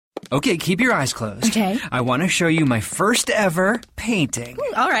Okay, keep your eyes closed. Okay. I want to show you my first ever painting.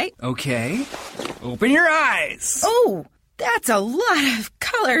 All right. Okay. Open your eyes. Oh, that's a lot of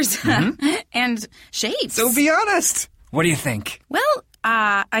colors and shapes. So be honest. What do you think? Well,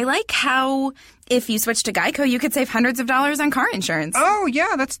 I like how if you switch to Geico, you could save hundreds of dollars on car insurance. Oh,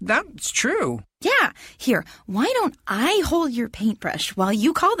 yeah, that's true. Yeah. Here, why don't I hold your paintbrush while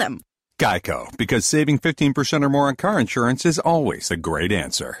you call them? Geico, because saving 15% or more on car insurance is always a great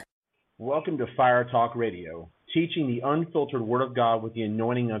answer. Welcome to Fire Talk Radio, teaching the unfiltered Word of God with the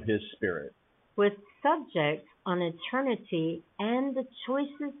anointing of His Spirit. With subjects on eternity and the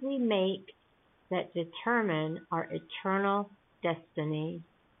choices we make that determine our eternal destiny.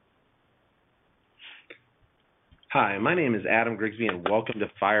 Hi, my name is Adam Grigsby, and welcome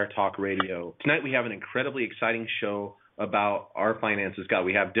to Fire Talk Radio. Tonight we have an incredibly exciting show about our finances, God.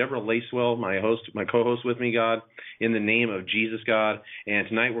 We have Deborah Lacewell, my co-host with me, God, in the name of Jesus, God. And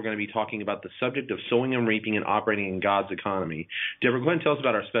tonight we're going to be talking about the subject of sowing and reaping and operating in God's economy. Deborah, go ahead and tell us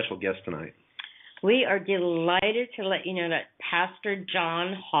about our special guest tonight. We are delighted to let you know that Pastor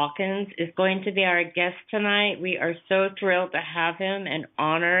John Hawkins is going to be our guest tonight. We are so thrilled to have him and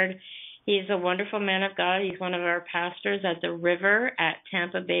honored. He's a wonderful man of God. He's one of our pastors at the River at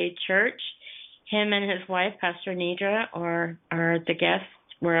Tampa Bay Church. Him and his wife, Pastor Nidra, are the guests.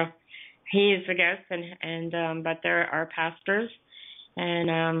 Well, he is the guest, but they're our pastors.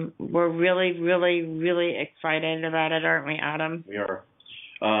 And we're really, really, really excited about it, aren't we, Adam? We are.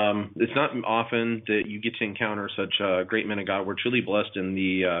 It's not often that you get to encounter such great men of God. We're truly blessed in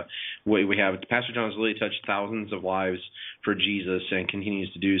the way we have. Pastor John has really touched thousands of lives for Jesus and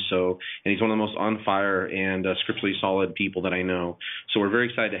continues to do so. And he's one of the most on fire and scripturally solid people that I know. So we're very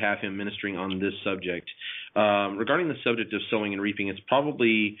excited to have him ministering on this subject. Regarding the subject of sowing and reaping, it's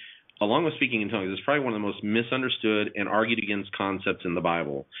probably, along with speaking in tongues, it's probably one of the most misunderstood and argued against concepts in the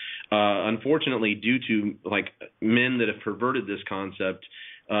Bible. Unfortunately, due to men that have perverted this concept,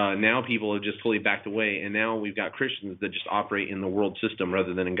 now people have just totally backed away, and now we've got Christians that just operate in the world system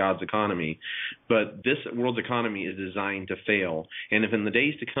rather than in God's economy. But this world's economy is designed to fail, and if in the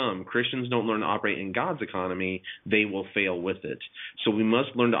days to come Christians don't learn to operate in God's economy, they will fail with it. So we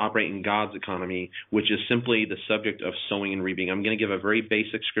must learn to operate in God's economy, which is simply the subject of sowing and reaping. I'm going to give a very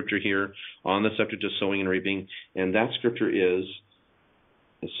basic scripture here on the subject of sowing and reaping, and that scripture is,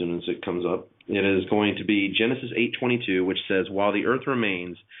 as soon as it comes up, it is going to be Genesis 8:22, which says, "While the earth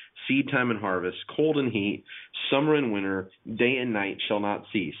remains, seed time and harvest, cold and heat, summer and winter, day and night shall not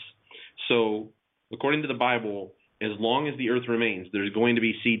cease." So, according to the Bible, as long as the earth remains, there's going to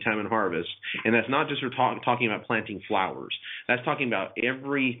be seed time and harvest. And that's not just talking about planting flowers. That's talking about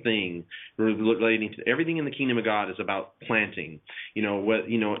everything relating to everything in the kingdom of God is about planting. In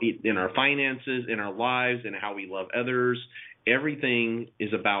our finances, in our lives, and how we love others. Everything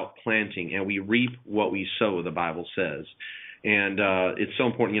is about planting, and we reap what we sow, the Bible says. And it's so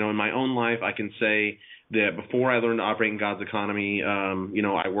important. In my own life, I can say that before I learned to operate in God's economy,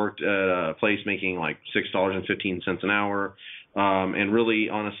 I worked at a place making like $6.15 an hour, and really,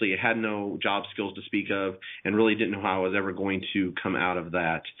 honestly, I had no job skills to speak of, and really didn't know how I was ever going to come out of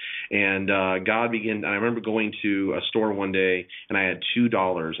that. And God began. I remember going to a store one day, and I had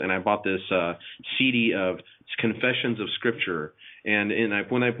 $2, and I bought this CD of Confessions of Scripture, and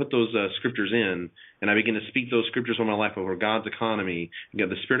when I put those scriptures in, and I began to speak those scriptures on my life over God's economy,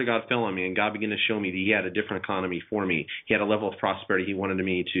 the Spirit of God fell on me, and God began to show me that He had a different economy for me. He had a level of prosperity He wanted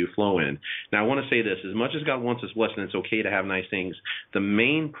me to flow in. Now, I want to say this: as much as God wants us blessed, and it's okay to have nice things, the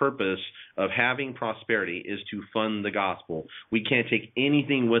main purpose of having prosperity is to fund the gospel. We can't take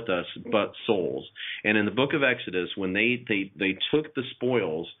anything with us but souls. And in the book of Exodus, when they took the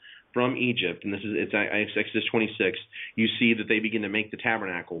spoils from Egypt, and it's Exodus 26, you see that they begin to make the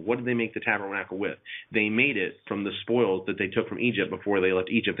tabernacle. What did they make the tabernacle with? They made it from the spoils that they took from Egypt before they left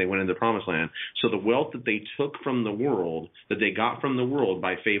Egypt. They went into the promised land. So the wealth that they took from the world, that they got from the world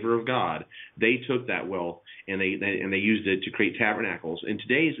by favor of God, they took that wealth and they used it to create tabernacles. In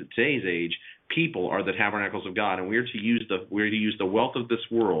today's age, people are the tabernacles of God, and we're to use the wealth of this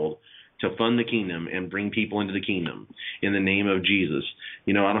world to fund the kingdom and bring people into the kingdom in the name of Jesus.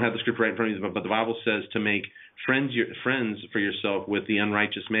 I don't have the scripture right in front of me, but the Bible says to make friends for yourself with the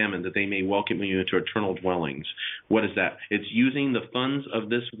unrighteous mammon, that they may welcome you into eternal dwellings. What is that? It's using the funds of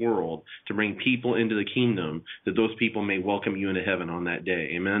this world to bring people into the kingdom, that those people may welcome you into heaven on that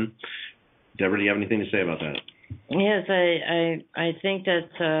day. Amen? Deborah, do you have anything to say about that? Yes, I think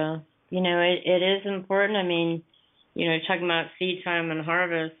that, it is important. I mean, talking about seed time and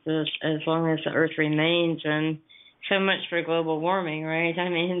harvest, as long as the earth remains, and so much for global warming, right? I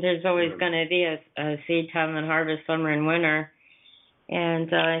mean, there's always going to be a seed time and harvest, summer and winter.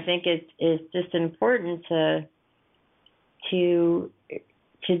 And I think it's just important to do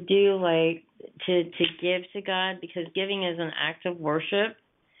to give to God, because giving is an act of worship,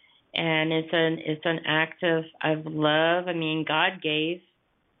 and it's an act of love. I mean, God gave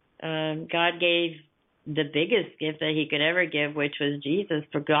the biggest gift that he could ever give, which was Jesus.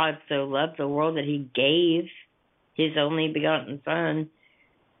 For God so loved the world that he gave his only begotten Son.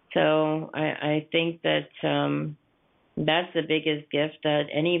 So I think that that's the biggest gift that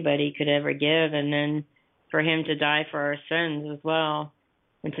anybody could ever give, and then for him to die for our sins as well,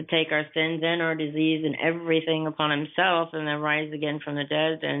 and to take our sins and our disease and everything upon himself, and then rise again from the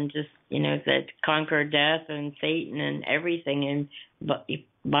dead, and just, that conquer death and Satan and everything, and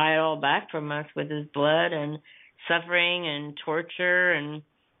buy it all back from us with his blood and suffering and torture. And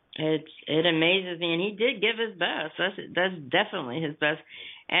it amazes me. And he did give his best. That's definitely his best.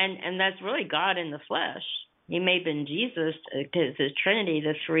 And that's really God in the flesh. He may have been Jesus, because it's Trinity,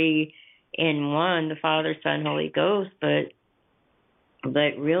 the three in one, the Father, Son, Holy Ghost, but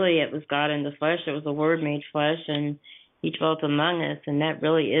really it was God in the flesh. It was the Word made flesh, and he dwelt among us, and that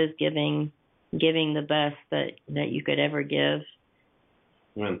really is giving the best that you could ever give.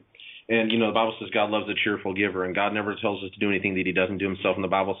 Amen. And, the Bible says God loves a cheerful giver, and God never tells us to do anything that he doesn't do himself. And the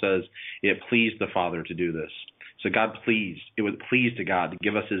Bible says it pleased the Father to do this. So it was pleased to God to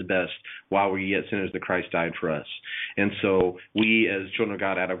give us his best while we yet sinners, that Christ died for us. And so we, as children of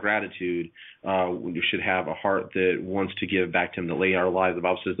God, out of gratitude, we should have a heart that wants to give back to him, to lay our lives. The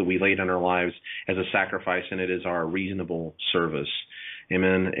Bible says that we lay down our lives as a sacrifice, and it is our reasonable service.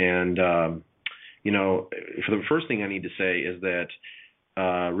 Amen. And, for the first thing I need to say is that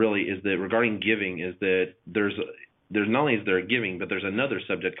regarding giving, is that there's not only is there a giving, but there's another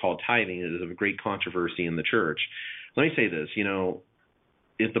subject called tithing that is of great controversy in the church. Let me say this,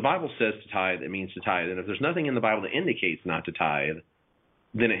 if the Bible says to tithe, it means to tithe. And if there's nothing in the Bible that indicates not to tithe,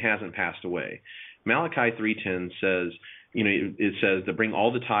 then it hasn't passed away. Malachi 3:10 says, it says to bring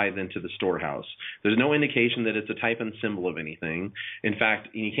all the tithe into the storehouse. There's no indication that it's a type and symbol of anything. In fact,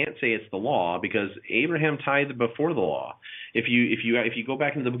 you can't say it's the law, because Abraham tithed before the law. If you go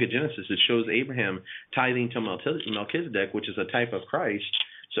back into the book of Genesis, it shows Abraham tithing to Melchizedek, which is a type of Christ.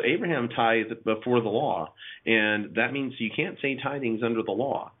 So Abraham tithed before the law, and that means you can't say tithing's under the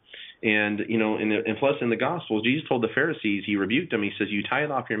law. And, and plus in the Gospels, Jesus told the Pharisees, he rebuked them. He says, you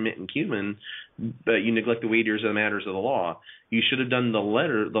tithe off your mint and cumin, but you neglect the weightier matters of the law. You should have done the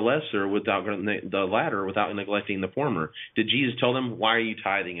latter without neglecting the former. Did Jesus tell them, why are you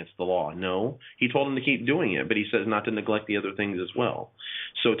tithing? It's the law. No, he told them to keep doing it, but he says not to neglect the other things as well.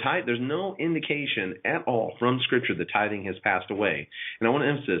 So there's no indication at all from Scripture that tithing has passed away. And I want to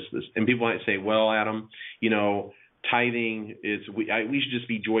emphasize this. And people might say, well, Adam, tithing is, we should just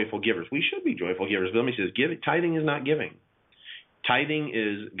be joyful givers. We should be joyful givers. But let me say this, tithing is not giving. Tithing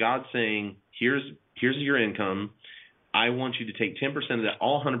is God saying, here's your income. I want you to take 10% of that,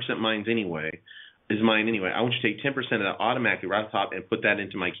 all 100% is mine anyway. I want you to take 10% of that automatically right off the top and put that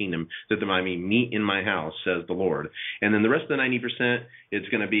into my kingdom, that there might be meat in my house, says the Lord. And then the rest of the 90%, it's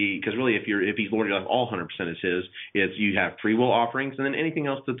going to be, because really if he's Lord, all 100% is his. It's you have free will offerings, and then anything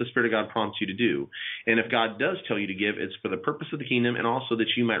else that the Spirit of God prompts you to do. And if God does tell you to give, it's for the purpose of the kingdom, and also that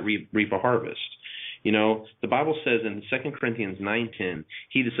you might reap a harvest. The Bible says in 2 Corinthians 9:10,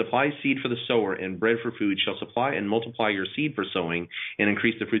 he that supplies seed for the sower and bread for food shall supply and multiply your seed for sowing and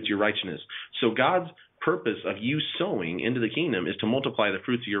increase the fruits of your righteousness. So God's purpose of you sowing into the kingdom is to multiply the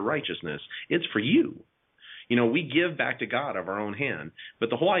fruits of your righteousness. It's for you. We give back to God of our own hand. But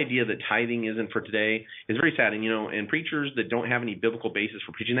the whole idea that tithing isn't for today is very sad. And preachers that don't have any biblical basis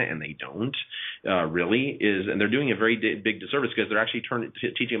for preaching that, and they don't really, and they're doing a very big disservice, because they're actually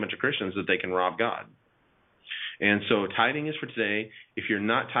teaching a bunch of Christians that they can rob God. And so tithing is for today. If you're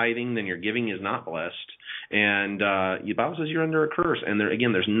not tithing, then your giving is not blessed. And the Bible says you're under a curse. And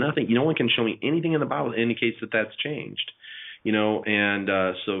there's nothing, no one can show me anything in the Bible that indicates that that's changed.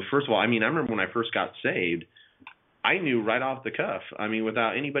 So first of all, I remember when I first got saved, I knew right off the cuff,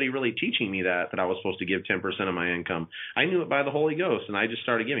 without anybody really teaching me that I was supposed to give 10% of my income. I knew it by the Holy Ghost, and I just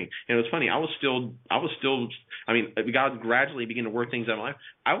started giving. And it was funny, God gradually began to work things out of my life.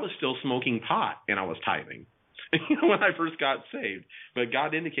 I was still smoking pot, and I was tithing. When I first got saved, but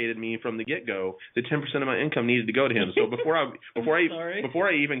God indicated me from the get-go that 10% of my income needed to go to him. So before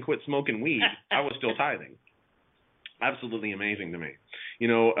I even quit smoking weed, I was still tithing. Absolutely amazing to me,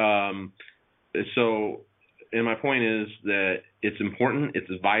 And my point is that it's important,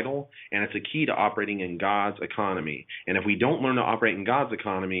 it's vital, and it's a key to operating in God's economy. And if we don't learn to operate in God's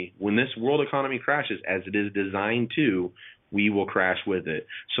economy, when this world economy crashes, as it is designed to, we will crash with it.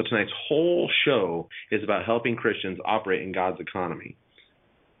 So tonight's whole show is about helping Christians operate in God's economy.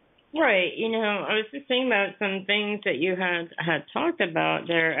 Right. I was just thinking about some things that you had talked about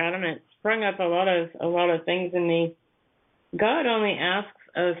there, Adam. It sprung up a lot of things in me. God only asks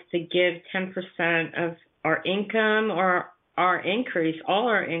us to give 10% of our income or our increase, all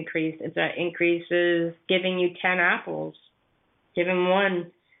our increase. If that increase is giving you 10 apples, give him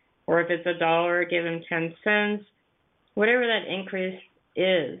one. Or if it's $1, give him 10 cents, whatever that increase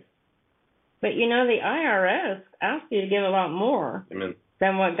is. But the IRS asks you to give a lot more. Amen.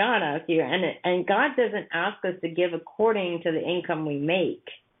 Than what God asks you. And God doesn't ask us to give according to the income we make,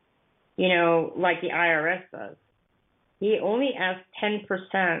 like the IRS does. He only asks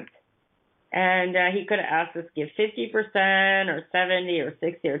 10%. And he could have asked us to give 50% or 70 or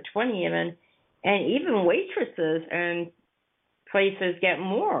 60 or 20 even. And even waitresses and places get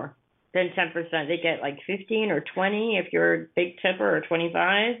more than 10%. They get like 15 or 20 if you're a big tipper, or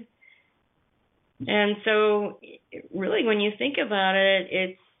 25. And so, really, when you think about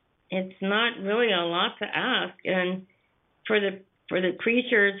it, it's not really a lot to ask. And for the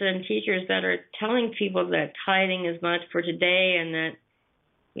preachers and teachers that are telling people that tithing is much for today and that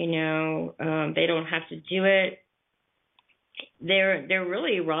they don't have to do it, they're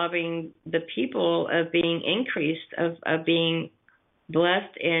really robbing the people of being increased, of being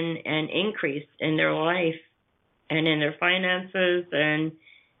blessed and increased in their life and in their finances and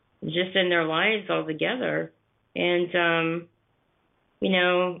just in their lives altogether. And,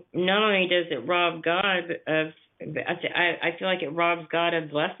 not only does it rob God of, I feel like it robs God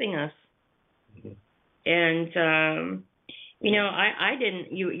of blessing us. And, I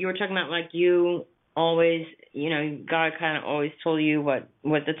didn't, you were talking about like you always, God kind of always told you what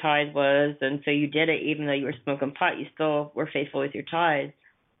the tithe was. And so you did it, even though you were smoking pot, you still were faithful with your tithe.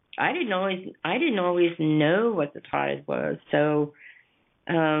 I didn't always know what the tithe was. So,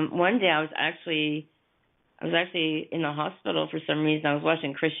 one day I was actually in the hospital for some reason. I was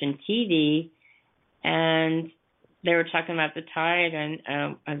watching Christian TV, and they were talking about the tithe, and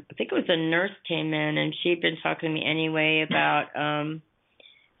I think it was a nurse came in, and she'd been talking to me anyway about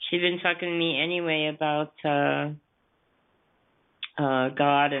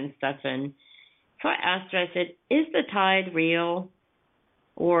God and stuff. And so I asked her, I said, "Is the tithe real,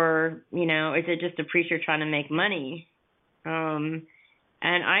 or is it just a preacher trying to make money?"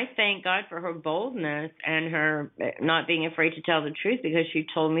 And I thank God for her boldness and her not being afraid to tell the truth, because she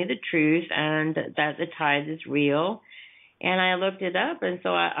told me the truth and that the tithe is real. And I looked it up, and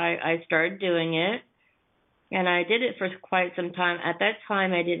so I started doing it. And I did it for quite some time. At that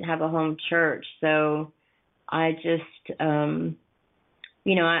time, I didn't have a home church, so I just,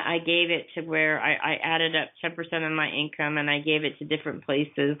 I gave it to where I added up 10% of my income, and I gave it to different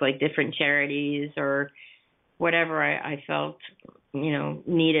places, like different charities or whatever I felt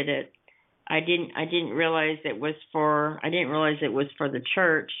needed it. I didn't realize it was for the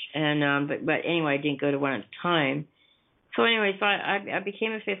church, and but anyway, I didn't go to one at the time. So anyway, so I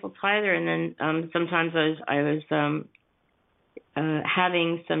became a faithful tither, and then sometimes I was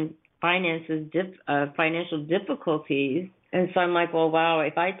having some financial difficulties, and so I'm like, well, wow,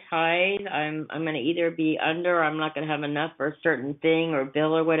 if I tithe, I'm going to either be under, or I'm not going to have enough for a certain thing or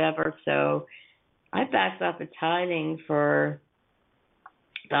bill or whatever. So I backed off of tithing for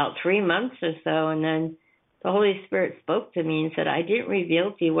about 3 months or so, and then the Holy Spirit spoke to me and said, I didn't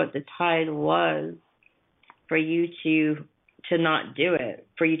reveal to you what the tithe was for you to not do it,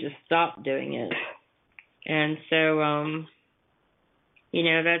 for you to stop doing it. And so,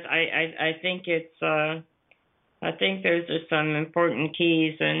 that's I think it's I think those are some important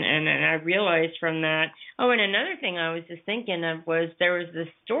keys, and I realized from that. Oh, and another thing I was just thinking of was there was this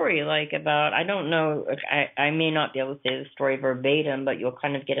story about, I don't know, I may not be able to say the story verbatim, but you'll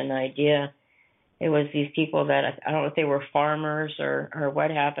kind of get an idea. It was these people that, I don't know if they were farmers or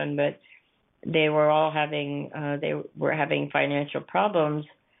what happened, but they were all having financial problems.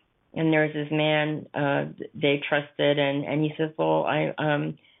 And there was this man they trusted, and he says, well,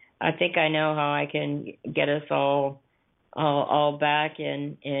 I think I know how I can get us all back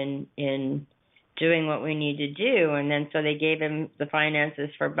in doing what we need to do. And then so they gave him the finances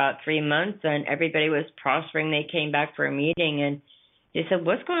for about 3 months, and everybody was prospering. They came back for a meeting, and they said,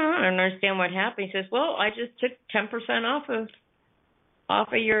 what's going on? I don't understand what happened. He says, well, I just took 10% off of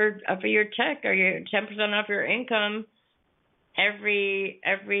your check, or your 10% off your income every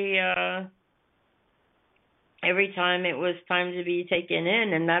time it was time to be taken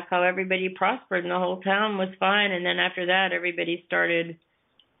in, and that's how everybody prospered, and the whole town was fine. And then after that, everybody started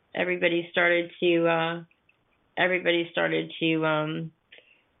to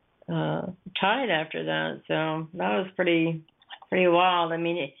tithe after that. So that was pretty wild. I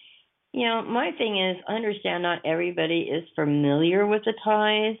mean, my thing is, I understand not everybody is familiar with the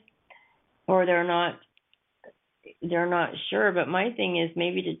tithe, or they're not sure. But my thing is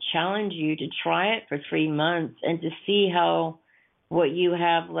maybe to challenge you to try it for 3 months and to see how what you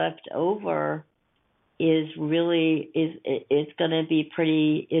have left over is going to be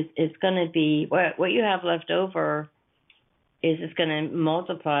pretty. It's going to be what you have left over is just going to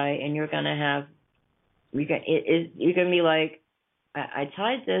multiply, and you're going to have you're going to be like, I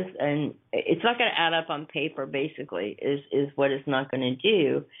tied this, and it's not going to add up on paper. Basically, is what it's not going to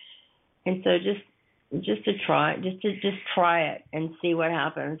do. And so just try it and see what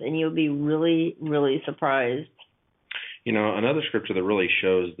happens, and you'll be really, really surprised. You know, another scripture that really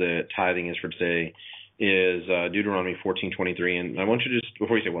shows that tithing is for today is Deuteronomy 14:23. And I want you to just,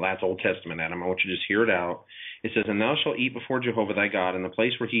 before you say, well, that's Old Testament, Adam, I want you to just hear it out. It says, "And thou shalt eat before Jehovah thy God in the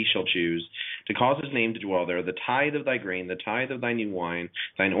place where he shall choose, to cause his name to dwell there, the tithe of thy grain, the tithe of thy new wine,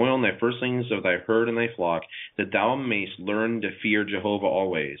 thine oil and thy firstlings of thy herd and thy flock, that thou mayest learn to fear Jehovah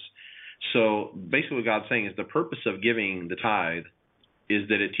always." So basically what God's saying is the purpose of giving the tithe is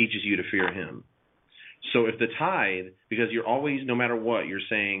that it teaches you to fear him. So if the tithe, because you're always, no matter what, you're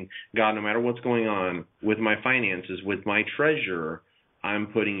saying, God, no matter what's going on with my finances, with my treasure, I'm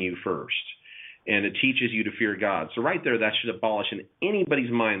putting you first. And it teaches you to fear God. So right there, that should abolish in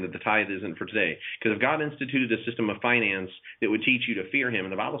anybody's mind that the tithe isn't for today. Because if God instituted a system of finance that would teach you to fear him,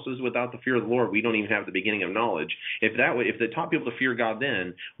 and the Bible says without the fear of the Lord, we don't even have the beginning of knowledge. If they taught people to fear God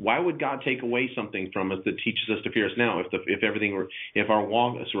then, why would God take away something from us that teaches us to fear us now? If our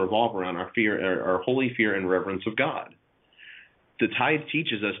walk is to revolve around our holy fear and reverence of God. The tithe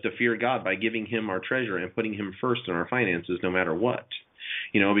teaches us to fear God by giving him our treasure and putting him first in our finances no matter what.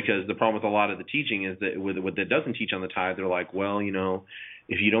 You know, because the problem with a lot of the teaching is that what that doesn't teach on the tithe, they're like, well, you know,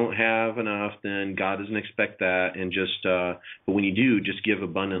 if you don't have enough, then God doesn't expect that, and but when you do, just give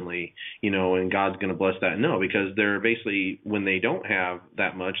abundantly, you know, and God's going to bless that. No, because they're basically, when they don't have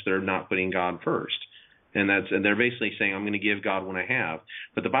that much, they're not putting God first. And they're basically saying, I'm going to give God what I have.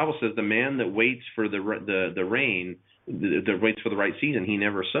 But the Bible says the man that waits for the rain, that waits for the right season, he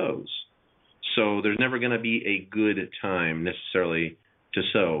never sows. So there's never going to be a good time necessarily to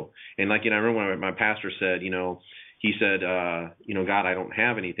sow. And like, you know, I remember when my pastor said, you know, he said, you know, God, I don't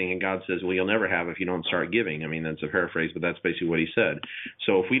have anything. And God says, well, you'll never have if you don't start giving. I mean, that's a paraphrase, but that's basically what he said.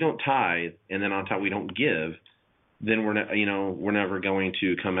 So if we don't tithe and then on top we don't give, then we're never going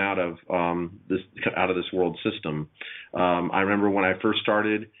to come out of this world system. I remember when I first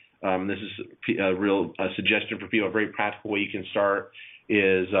started, this is a suggestion for people, a very practical way you can start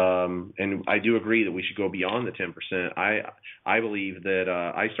is, and I do agree that we should go beyond the 10%. I believe that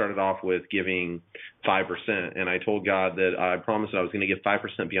I started off with giving 5%, and I told God that I promised that I was going to give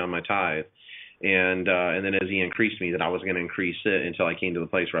 5% beyond my tithe, and then as he increased me, that I was going to increase it until I came to the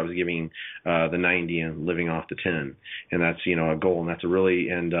place where I was giving the 90 and living off the 10, and that's, you know, a goal, and that's a really,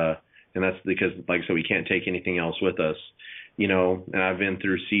 and that's because, like, so we can't take anything else with us. You know, and I've been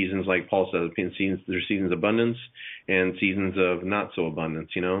through seasons, like Paul says, there's seasons of abundance and seasons of not so abundance,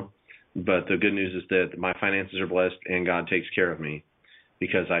 you know. But the good news is that my finances are blessed and God takes care of me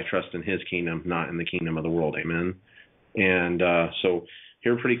because I trust in his kingdom, not in the kingdom of the world. Amen. And so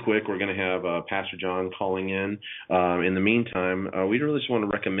here pretty quick, we're going to have Pastor John calling in. In the meantime, we really just want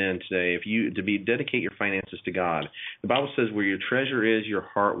to recommend today, dedicate your finances to God. The Bible says where your treasure is, your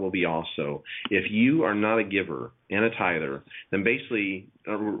heart will be also. If you are not a giver and a tither, then basically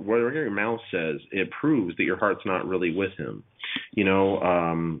whatever your mouth says, it proves that your heart's not really with him. You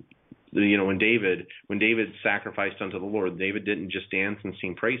know, when David sacrificed unto the Lord, David didn't just dance and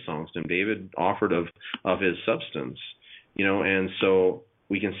sing praise songs to him. David offered of his substance, you know, and so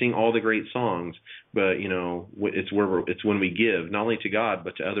we can sing all the great songs, but, you know, it's when we give, not only to God,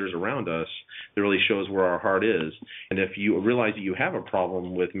 but to others around us, that really shows where our heart is. And if you realize that you have a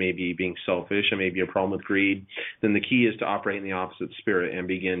problem with maybe being selfish and maybe a problem with greed, then the key is to operate in the opposite spirit and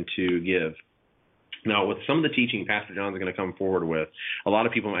begin to give. Now, with some of the teaching Pastor John's going to come forward with, a lot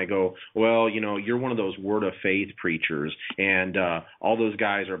of people might go, well, you know, you're one of those word of faith preachers, and all those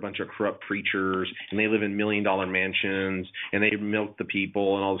guys are a bunch of corrupt preachers, and they live in $1 million mansions, and they milk the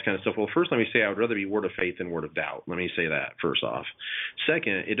people and all this kind of stuff. Well, first, let me say I would rather be word of faith than word of doubt. Let me say that first off.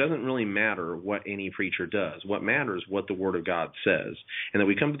 Second, it doesn't really matter what any preacher does. What matters is what the Word of God says, and that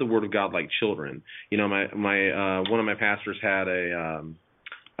we come to the Word of God like children. You know, one of my pastors had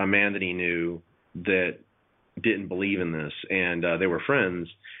a man that he knew that didn't believe in this, and they were friends,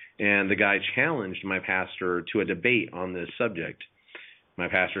 and the guy challenged my pastor to a debate on this subject. My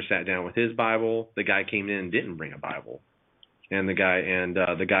pastor sat down with his Bible. The guy came in and didn't bring a Bible, and the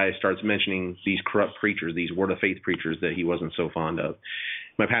guy starts mentioning these corrupt preachers, these word of faith preachers that he wasn't so fond of.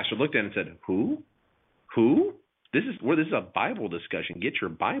 My pastor looked at him and said, who? This is a Bible discussion. Get your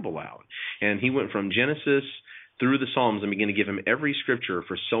Bible out. And he went from Genesis through the Psalms and began to give him every scripture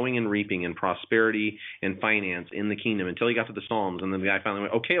for sowing and reaping and prosperity and finance in the kingdom until he got to the Psalms. And then the guy finally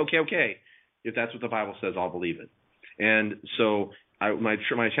went, okay. If that's what the Bible says, I'll believe it. And so my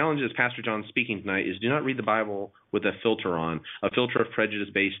challenge as Pastor John speaking tonight is do not read the Bible with a filter on, a filter of prejudice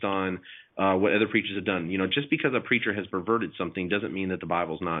based on what other preachers have done. Just because a preacher has perverted something doesn't mean that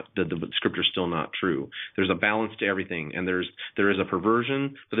the Scripture's still not true. There's a balance to everything, and there is a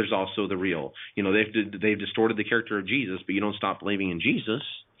perversion, but there's also the real. They've distorted the character of Jesus, but you don't stop believing in Jesus.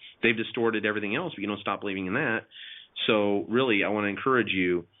 They've distorted everything else, but you don't stop believing in that. So really, I want to encourage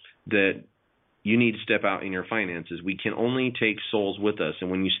you that you need to step out in your finances. We can only take souls with us.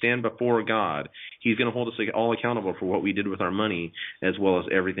 And when you stand before God, he's going to hold us all accountable for what we did with our money as well as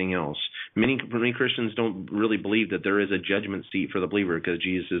everything else. Many Christians don't really believe that there is a judgment seat for the believer because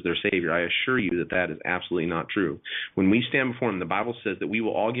Jesus is their Savior. I assure you that is absolutely not true. When we stand before him, the Bible says that we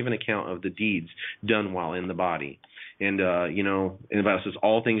will all give an account of the deeds done while in the body. And, and the Bible says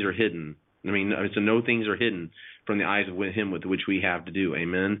all things are hidden. So no things are hidden from the eyes of him with which we have to do.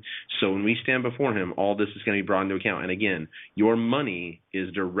 Amen. So when we stand before him, all this is going to be brought into account. And again, your money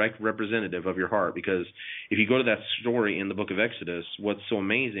is direct representative of your heart, because if you go to that story in the book of Exodus, what's so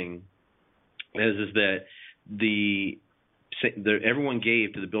amazing is that everyone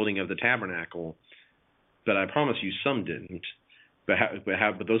gave to the building of the tabernacle, but I promise you some didn't.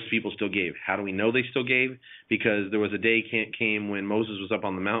 But those people still gave. How do we know they still gave? Because there was a day came when Moses was up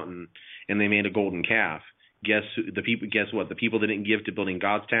on the mountain and they made a golden calf. Guess what? The people that didn't give to building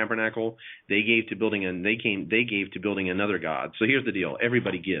God's tabernacle, they gave to building another god. So here's the deal: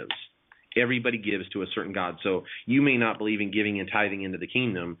 everybody gives. Everybody gives to a certain god. So you may not believe in giving and tithing into the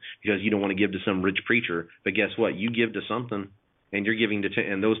kingdom because you don't want to give to some rich preacher, but guess what? You give to something, and you're giving to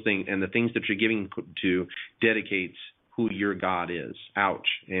and those things, and the things that you're giving to dedicates who your God is. Ouch.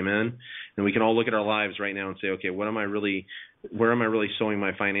 Amen. And we can all look at our lives right now and say, okay, where am I really sowing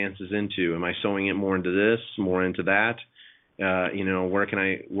my finances into? Am I sowing it more into this, more into that? Where can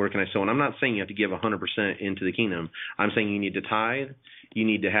I sow? And I'm not saying you have to give 100% into the kingdom. I'm saying you need to tithe. You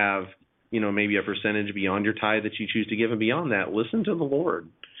need to have, maybe a percentage beyond your tithe that you choose to give, and beyond that, listen to the Lord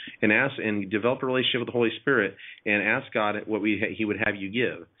and ask and develop a relationship with the Holy Spirit and ask God what He would have you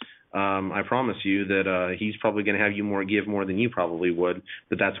give. I promise you that he's probably going to have you give more than you probably would,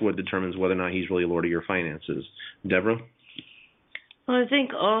 but that's what determines whether or not he's really Lord of your finances. Deborah? Well, I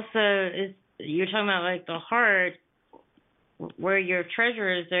think also you're talking about like the heart, where your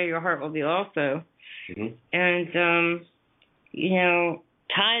treasure is, there your heart will be also. Mm-hmm. And,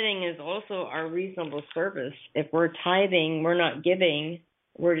 tithing is also our reasonable service. If we're tithing, we're not giving,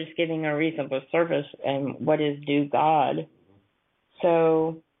 we're just giving our reasonable service and what is due God.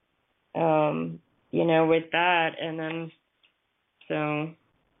 So, with that, and then, so.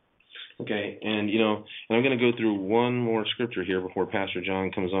 Okay, and I'm going to go through one more scripture here before Pastor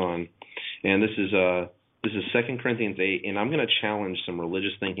John comes on, and this is 2 Corinthians 8, and I'm going to challenge some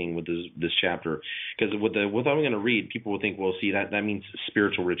religious thinking with this chapter, because what I'm going to read, people will think, well, see, that means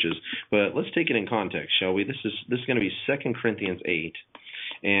spiritual riches, but let's take it in context, shall we? This is going to be 2 Corinthians 8,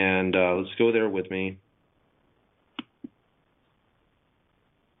 and let's go there with me.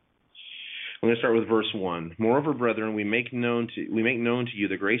 I'm going to start with verse 1. Moreover, brethren, we make known to you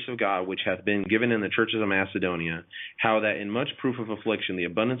the grace of God which hath been given in the churches of Macedonia, how that in much proof of affliction the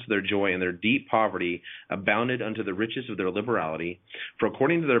abundance of their joy and their deep poverty abounded unto the riches of their liberality. For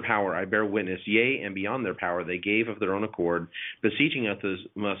according to their power I bear witness, yea, and beyond their power they gave of their own accord, beseeching us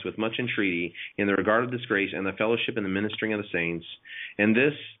with much entreaty in the regard of this grace and the fellowship and the ministering of the saints. And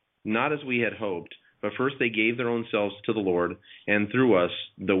this not as we had hoped, but first they gave their own selves to the Lord, and through us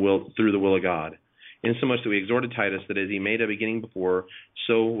through the will of God. Insomuch that we exhorted Titus that as he made a beginning before,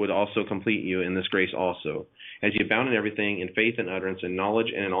 so would also complete you in this grace also. As you abound in everything, in faith and utterance, in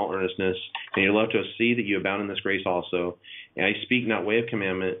knowledge and in all earnestness, and your love to us, see that you abound in this grace also. And I speak not way of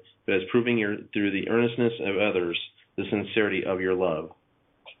commandment, but as proving through the earnestness of others the sincerity of your love.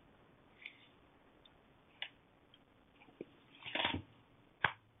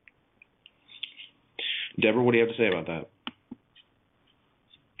 Deborah, what do you have to say about that?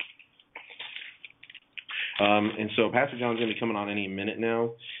 And so Pastor John's going to be coming on any minute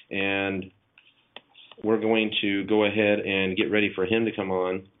now, and we're going to go ahead and get ready for him to come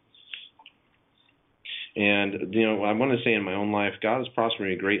on. And, I want to say in my own life, God has prospered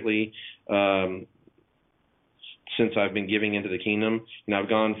me greatly since I've been giving into the kingdom. I've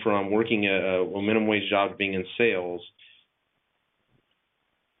gone from working a minimum wage job to being in sales.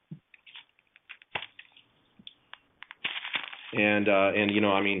 And I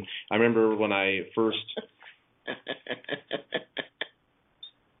remember when I first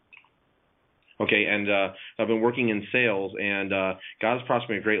Okay, and I've been working in sales, and God has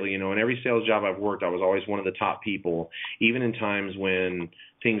prospered me greatly. In every sales job I've worked, I was always one of the top people, even in times when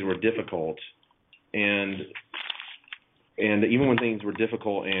things were difficult. And even when things were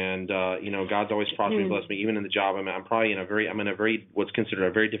difficult, and God's always prospered me, blessed me. Even in the job I'm in a very what's considered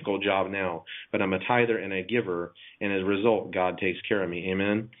a very difficult job now, but I'm a tither and a giver, and as a result, God takes care of me.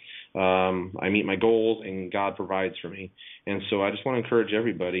 Amen. I meet my goals, and God provides for me. And so I just want to encourage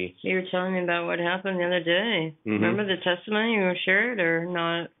everybody. You were telling me about what happened the other day. Mm-hmm. Remember the testimony you shared or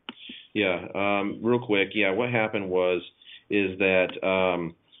not? Yeah, real quick. Yeah, what happened is that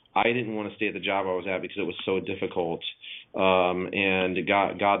I didn't want to stay at the job I was at because it was so difficult. And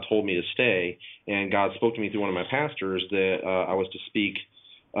God told me to stay, and God spoke to me through one of my pastors that I was to speak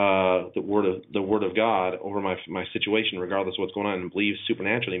the word of God over my situation, regardless of what's going on, and believe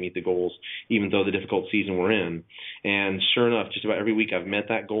supernaturally meet the goals, even though the difficult season we're in. And sure enough, just about every week I've met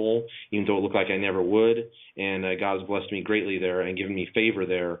that goal, even though it looked like I never would. And God has blessed me greatly there and given me favor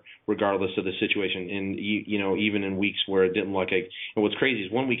there, regardless of the situation. And even in weeks where it didn't look like. And what's crazy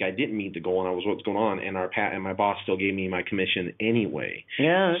is one week I didn't meet the goal, and I was what's going on, and my boss still gave me my commission anyway.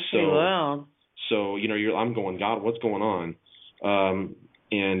 Yeah, that's pretty wild. So I'm going, God, what's going on?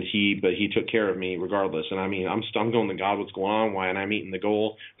 And he took care of me regardless. And I mean, I'm going to God, what's going on? Why? And I'm meeting the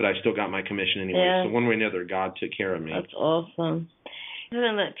goal, but I still got my commission anyway. Yeah. So one way or another, God took care of me. That's awesome. I'm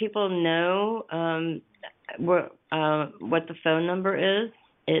going to let people know what the phone number is.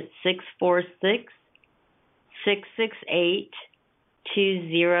 It's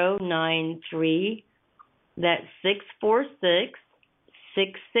 646-668-2093. That's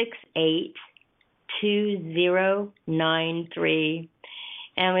 646-668-2093.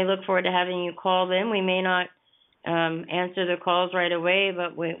 And we look forward to having you call in. We may not answer the calls right away,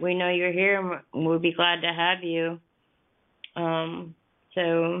 but we know you're here, and we'll be glad to have you.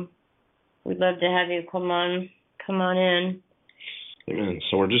 So we'd love to have you come on in. Amen.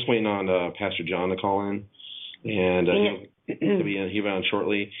 So we're just waiting on Pastor John to call in, and he'll be on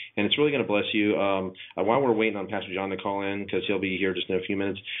shortly, and it's really going to bless you. While we're waiting on Pastor John to call in, because he'll be here just in a few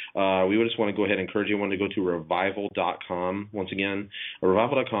minutes, we would just want to go ahead and encourage everyone to go to revival.com. Once again,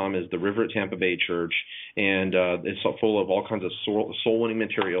 revival.com is the River at Tampa Bay Church, and it's full of all kinds of soul-winning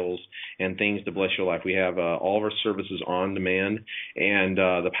materials and things to bless your life. We have all of our services on demand, and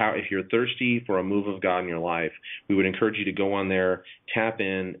the power. If you're thirsty for a move of God in your life, we would encourage you to go on there, tap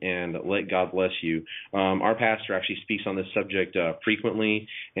in, and let God bless you. Our pastor actually speaks on this subject frequently,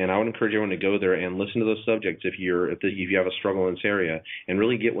 and I would encourage everyone to go there and listen to those subjects if you have a struggle in this area, and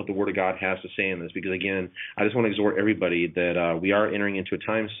really get what the Word of God has to say in this. Because again, I just want to exhort everybody that we are entering into a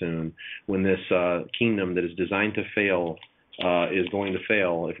time soon when this kingdom that is designed to fail is going to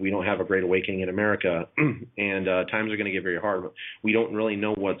fail if we don't have a great awakening in America, and times are going to get very hard. We don't really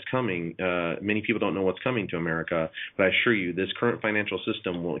know what's coming. Many people don't know what's coming to America, but I assure you, this current financial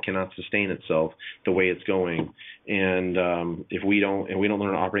system cannot sustain itself the way it's going. And if we don't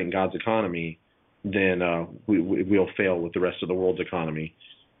learn to operate in God's economy, then we'll fail with the rest of the world's economy.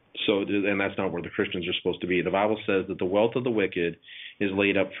 So, and that's not where the Christians are supposed to be. The Bible says that the wealth of the wicked is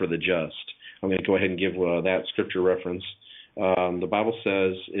laid up for the just. I'm going to go ahead and give that scripture reference. The Bible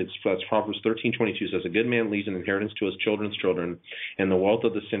says, that's Proverbs 13:22 says, a good man leaves an inheritance to his children's children, and the wealth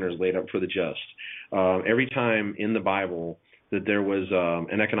of the sinner is laid up for the just. Every time in the Bible that there was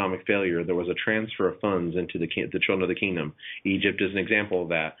an economic failure, there was a transfer of funds into the children of the kingdom. Egypt is an example of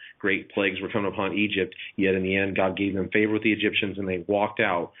that. Great plagues were coming upon Egypt, yet in the end God gave them favor with the Egyptians, and they walked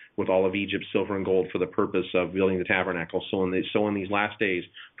out with all of Egypt's silver and gold for the purpose of building the tabernacle. So in these last days,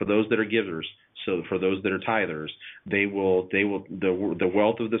 for those that are givers, so for those that are tithers, the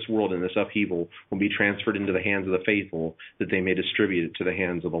wealth of this world and this upheaval will be transferred into the hands of the faithful, that they may distribute it to the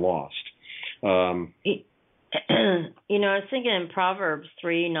hands of the lost. I was thinking in Proverbs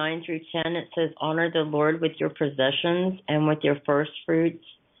 3:9-10, it says, honor the Lord with your possessions and with your first fruits,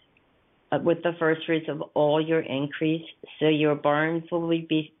 with the first fruits of all your increase, so your barns will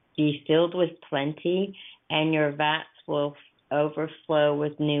be filled with plenty, and your vats will overflow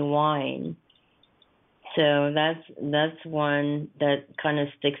with new wine. So that's one that kind of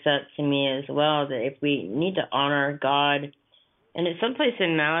sticks out to me as well, that if we need to honor God, and it's someplace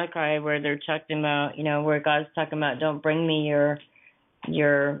in Malachi where they're talking about, where God's talking about, don't bring me your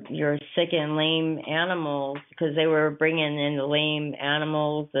sick and lame animals, because they were bringing in the lame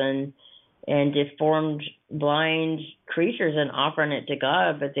animals and deformed, blind creatures and offering it to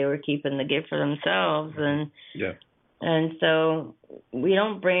God, but they were keeping the gift for themselves. And so we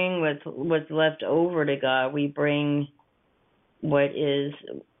don't bring what's left over to God. We bring what is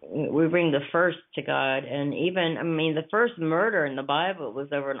we bring the first to God. And even, I mean, the first murder in the Bible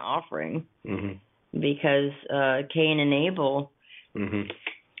was over an offering because Cain and Abel.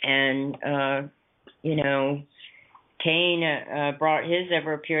 And, Cain brought his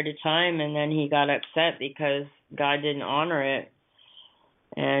over a period of time, and then he got upset because God didn't honor it.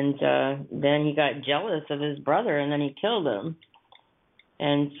 And then he got jealous of his brother, and then he killed him.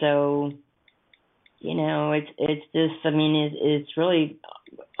 And so, it's just, I mean, it's really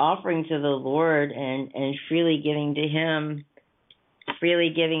offering to the Lord and freely giving to Him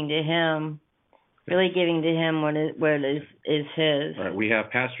what is His. All right, we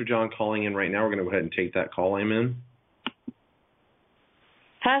have Pastor John calling in right now. We're going to go ahead and take that call. Amen.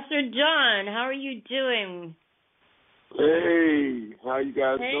 Pastor John, how are you doing? Hey, how you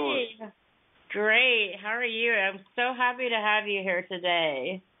guys doing? Great. How are you? I'm so happy to have you here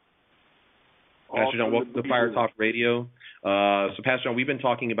today. Pastor John, welcome to Fire Talk Radio. So, Pastor John, we've been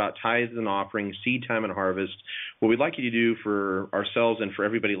talking about tithes and offerings, seed time and harvest. What we'd like you to do for ourselves and for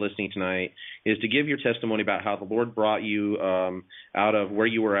everybody listening tonight is to give your testimony about how the Lord brought you out of where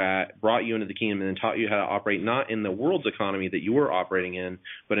you were at, brought you into the kingdom, and then taught you how to operate not in the world's economy that you were operating in,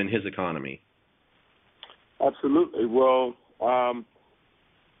 but in His economy. Absolutely. Well,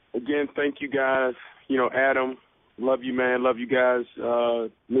 again, thank you guys. Adam, love you, man. Love you guys.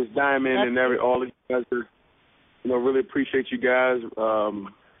 Miss Diamond and all of you guys are, really appreciate you guys.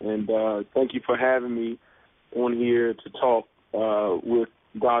 And thank you for having me on here to talk with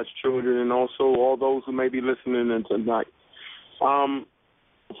God's children and also all those who may be listening in tonight.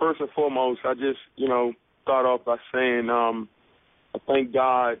 First and foremost, I just, start off by saying I thank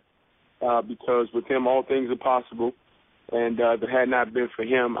God because with Him all things are possible. And if it had not been for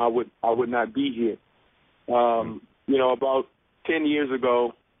Him, I would not be here. About 10 years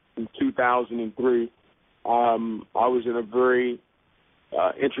ago, in 2003, I was in a very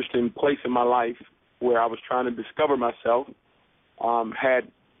interesting place in my life where I was trying to discover myself. At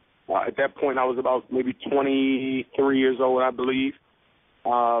that point, I was about maybe 23 years old, I believe. It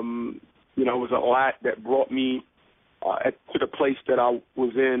was a lot that brought me to the place that I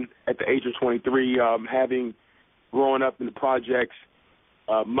was in at the age of 23, growing up in the projects,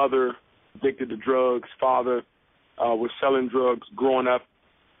 mother addicted to drugs, father was selling drugs, growing up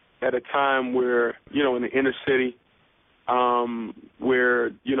at a time where, in the inner city, where,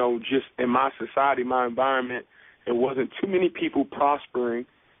 just in my society, my environment, there wasn't too many people prospering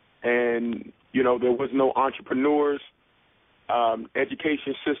and, there was no entrepreneurs.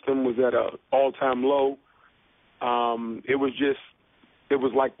 Education system was at an all-time low. It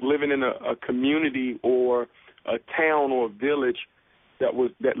was like living in a community or a town or a village that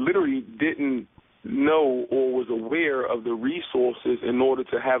literally didn't know or was aware of the resources in order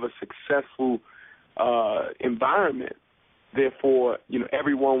to have a successful environment. Therefore,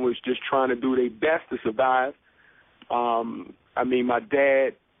 everyone was just trying to do their best to survive. My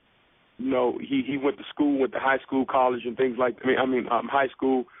dad, he went to school, went to high school, college, and things like high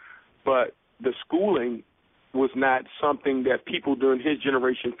school, but the schooling was not something that people during his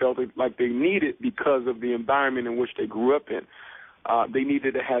generation felt like they needed because of the environment in which they grew up in. They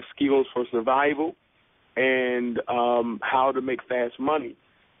needed to have skills for survival and how to make fast money.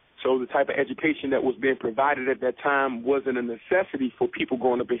 So the type of education that was being provided at that time wasn't a necessity for people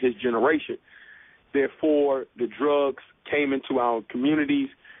growing up in his generation. Therefore, the drugs came into our communities,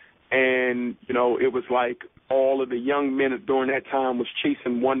 and, it was like all of the young men during that time was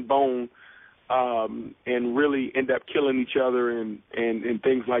chasing one bone and really end up killing each other and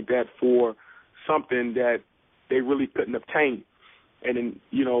things like that for something that they really couldn't obtain. And then,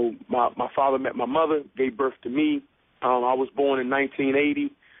 my father met my mother, gave birth to me. I was born in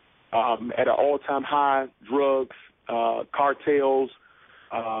 1980 at an all-time high, drugs, cartels.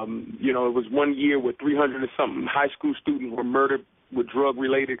 It was one year where 300 and something high school students were murdered with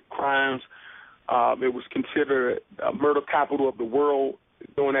drug-related crimes. It was considered a murder capital of the world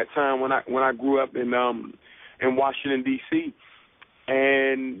during that time when I grew up in Washington, D.C.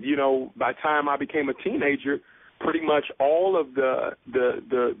 And, by the time I became a teenager, pretty much all of the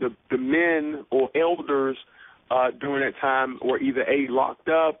men or elders during that time were either locked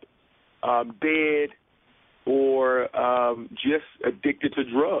up, dead, or just addicted to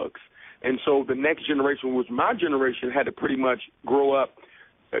drugs. And so the next generation, which my generation, had to pretty much grow up,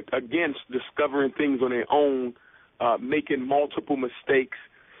 again, discovering things on their own, making multiple mistakes.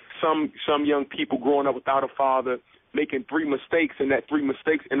 Some young people growing up without a father, making 3 mistakes, and that 3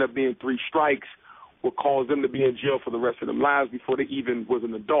 mistakes end up being 3 strikes, will cause them to be in jail for the rest of their lives before they even was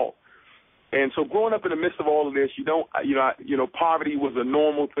an adult. And so growing up in the midst of all of this, poverty was a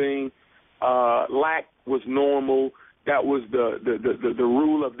normal thing. Lack was normal. That was the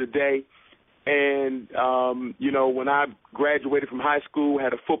rule of the day. And, when I graduated from high school,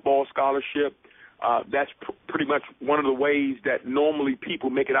 had a football scholarship. That's pretty much one of the ways that normally people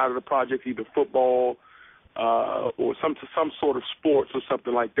make it out of the projects, either football or some sort of sports or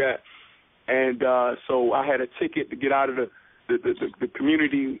something like that. And so I had a ticket to get out of the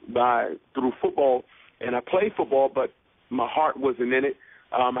community through football, and I played football, but my heart wasn't in it.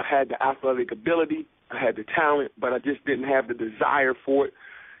 I had the athletic ability, I had the talent, but I just didn't have the desire for it.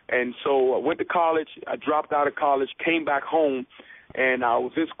 And so I went to college. I dropped out of college, came back home, and I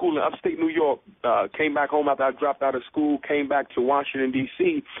was in school in upstate New York. Came back home after I dropped out of school, came back to Washington,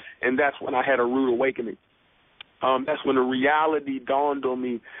 D.C., and that's when I had a rude awakening. That's when the reality dawned on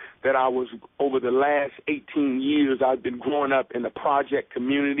me that I was, over the last 18 years, I've been growing up in the project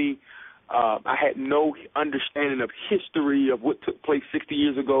community. I had no understanding of history of what took place 60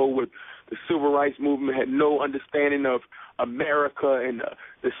 years ago with the Civil Rights Movement, had no understanding of America and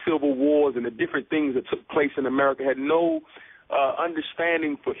the Civil Wars and the different things that took place in America, had no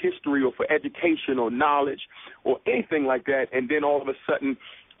understanding for history or for education or knowledge or anything like that. And then all of a sudden,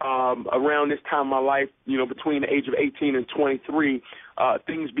 around this time of my life, between the age of 18 and 23,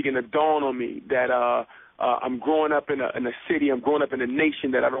 things began to dawn on me that I'm growing up in a city, I'm growing up in a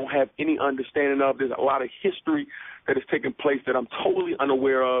nation that I don't have any understanding of. There's a lot of history that has taken place that I'm totally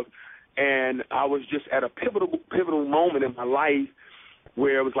unaware of. And I was just at a pivotal moment in my life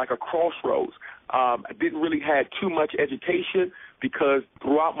where it was like a crossroads. I didn't really have too much education because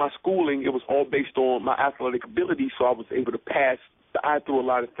throughout my schooling, it was all based on my athletic ability, so I was able to pass the eye through a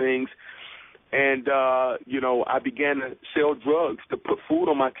lot of things. And, I began to sell drugs, to put food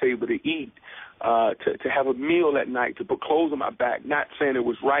on my table to eat, to have a meal at night, to put clothes on my back. Not saying it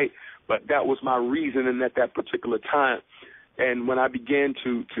was right, but that was my reasoning at that particular time. And when I began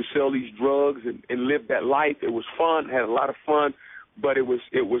to sell these drugs and live that life, it was fun, had a lot of fun, but it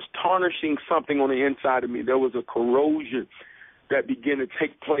was tarnishing something on the inside of me. There was a corrosion that began to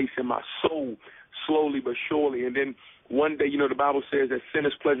take place in my soul slowly but surely. And then one day, the Bible says that sin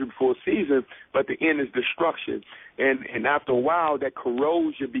is pleasure before a season, but the end is destruction. And after a while, that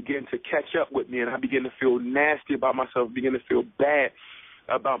corrosion began to catch up with me, and I began to feel nasty about myself, began to feel bad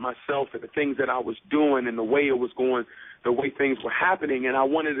about myself and the things that I was doing and the way it was going, the way things were happening, and I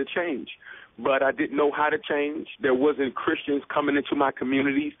wanted to change. But I didn't know how to change. There wasn't Christians coming into my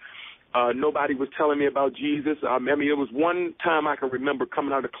communities. Nobody was telling me about Jesus. It was one time I can remember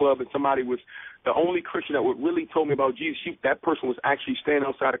coming out of the club and somebody was the only Christian that would really told me about Jesus. That person was actually standing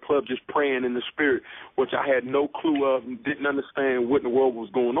outside the club just praying in the spirit, which I had no clue of and didn't understand what in the world was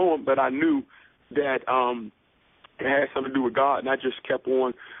going on. But I knew that it had something to do with God, and I just kept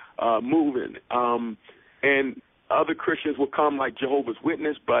on moving. And other Christians would come like Jehovah's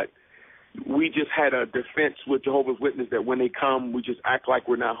Witness, but we just had a defense with Jehovah's Witness that when they come, we just act like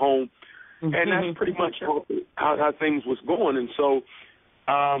we're not home. Mm-hmm. And that's pretty much how things was going. And so,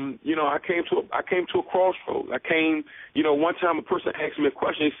 I came to a crossroads. One time a person asked me a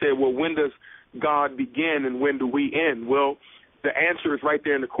question. He said, well, when does God begin and when do we end? Well, the answer is right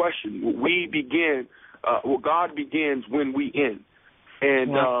there in the question. We begin, God begins when we end.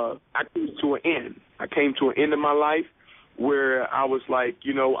 And I came to an end. I came to an end of my life where I was like,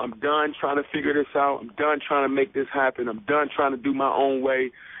 I'm done trying to figure this out. I'm done trying to make this happen. I'm done trying to do my own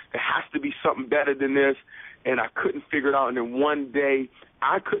way. There has to be something better than this. And I couldn't figure it out. And then one day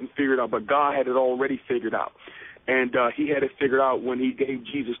I couldn't figure it out, but God had it already figured out. And he had it figured out when he gave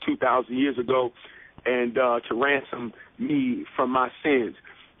Jesus 2,000 years ago and to ransom me from my sins.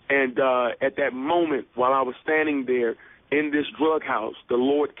 And at that moment, while I was standing there in this drug house, the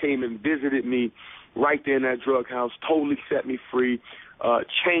Lord came and visited me right there in that drug house, totally set me free,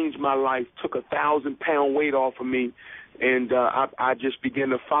 changed my life, took a 1,000-pound weight off of me, and I just began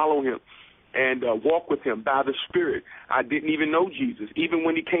to follow him and walk with him by the Spirit. I didn't even know Jesus. Even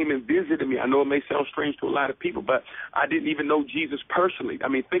when he came and visited me, I know it may sound strange to a lot of people, but I didn't even know Jesus personally. I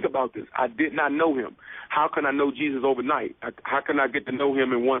mean, think about this. I did not know him. How can I know Jesus overnight? How can I get to know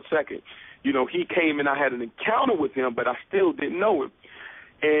him in 1 second? He came and I had an encounter with him, but I still didn't know him.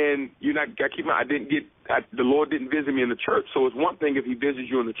 And the Lord didn't visit me in the church. So it's one thing if he visits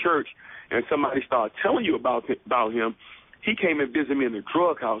you in the church and somebody started telling you about him. He came and visited me in the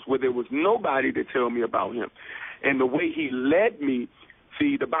drug house where there was nobody to tell me about him. And the way he led me,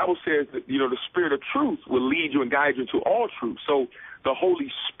 see, the Bible says that, the Spirit of truth will lead you and guide you into all truth. So the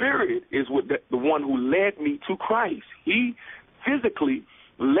Holy Spirit is the one who led me to Christ. He physically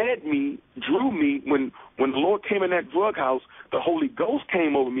drew me. When the Lord came in that drug house, the Holy Ghost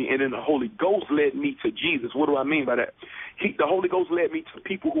came over me, and then the Holy Ghost led me to Jesus. What do I mean by that? The Holy Ghost led me to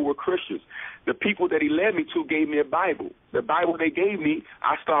people who were Christians. The people that he led me to gave me a Bible. The Bible they gave me,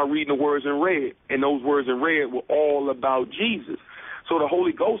 I started reading the words in red, and those words in red were all about Jesus. So the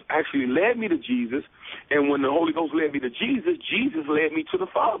Holy Ghost actually led me to Jesus, and when the Holy Ghost led me to Jesus, Jesus led me to the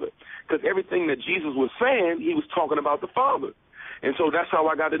Father, because everything that Jesus was saying, he was talking about the Father. And so that's how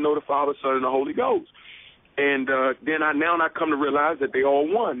I got to know the Father, Son, and the Holy Ghost. And then I come to realize that they all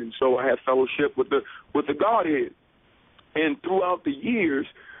one, and so I have fellowship with the Godhead. And throughout the years,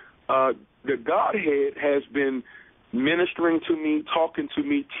 the Godhead has been ministering to me, talking to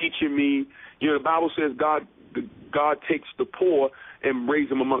me, teaching me. You know, the Bible says God takes the poor and raises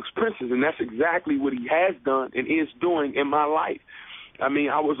them amongst princes, and that's exactly what he has done and is doing in my life. I mean,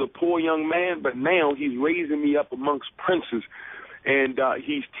 I was a poor young man, but now he's raising me up amongst princes, and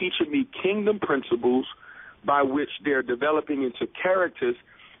he's teaching me kingdom principles by which they're developing into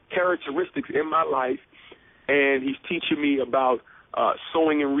characteristics in my life, and he's teaching me about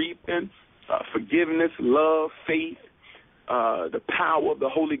sowing and reaping, forgiveness, love, faith, the power of the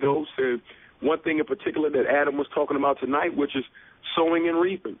Holy Ghost, and one thing in particular that Adam was talking about tonight, which is sowing and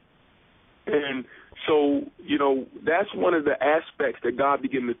reaping. And so, you know, that's one of the aspects that God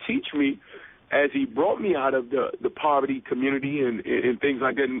began to teach me as he brought me out of the poverty community and things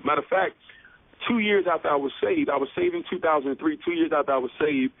like that. And matter of fact, 2 years after I was saved in 2003, 2 years after I was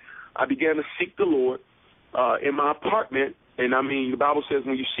saved, I began to seek the Lord in my apartment. And, I mean, the Bible says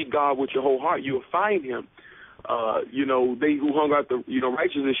when you seek God with your whole heart, you'll find him. You know, they who hunger out the,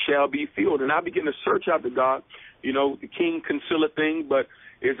 righteousness shall be filled. And I begin to search out to God. You know, the king conceal a thing, but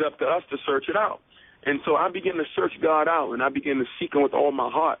it's up to us to search it out. And so I began to search God out, and I began to seek him with all my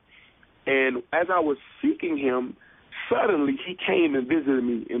heart. And as I was seeking him, suddenly he came and visited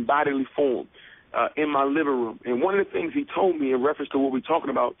me in bodily form in my living room. And one of the things he told me in reference to what we're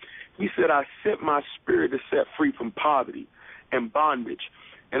talking about, he said, I sent my spirit to set free from poverty and bondage.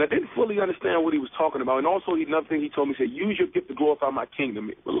 And I didn't fully understand what he was talking about. And also another thing he told me, he said, use your gift to glorify my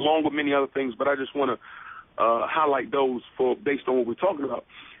kingdom, along with many other things, but I just want to highlight those based on what we're talking about.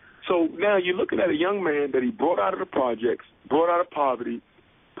 So now you're looking at a young man that he brought out of the projects, brought out of poverty,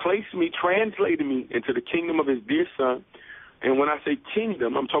 placed me, translated me into the kingdom of his dear son. And when I say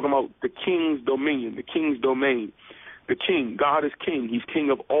kingdom, I'm talking about the king's dominion, the king's domain. The king, God is king. He's king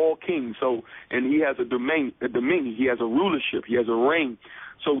of all kings. So, and he has a dominion. He has a rulership. He has a reign.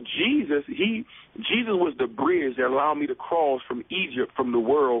 So Jesus was the bridge that allowed me to cross from Egypt, from the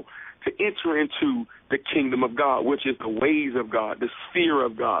world, to enter into the kingdom of God, which is the ways of God, the sphere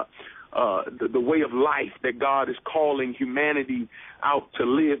of God, the way of life that God is calling humanity out to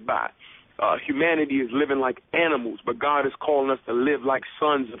live by. Humanity is living like animals, but God is calling us to live like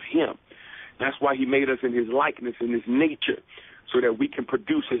sons of him. That's why he made us in his likeness, in his nature, so that we can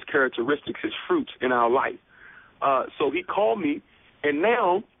produce his characteristics, his fruits in our life. So he called me, and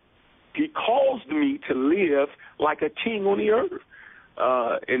now he calls me to live like a king on the earth.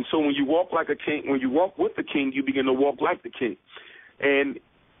 And so when you walk like a king, when you walk with the king, you begin to walk like the king. And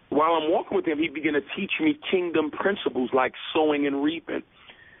while I'm walking with him, he began to teach me kingdom principles like sowing and reaping.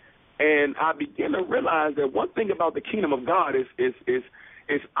 And I began to realize that one thing about the kingdom of God is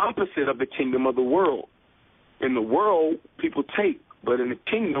opposite of the kingdom of the world. In the world, people take, but in the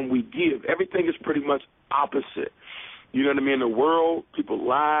kingdom, we give. Everything is pretty much opposite. You know what I mean? In the world, people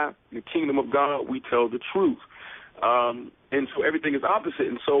lie. In the kingdom of God, we tell the truth. And so everything is opposite.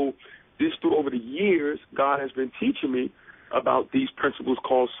 And so this through over the years, God has been teaching me about these principles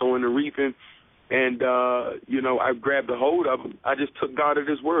called sowing and reaping. And, I grabbed a hold of them. I just took God at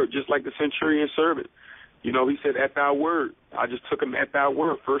his word, just like the centurion servant. You know, he said, at thy word. I just took him at thy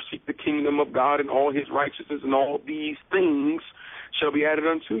word. First seek the kingdom of God and all his righteousness, and all these things shall be added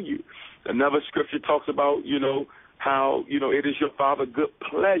unto you. Another scripture talks about, how, it is your Father's good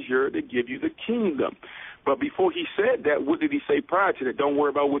pleasure to give you the kingdom. But before he said that, what did he say prior to that? Don't worry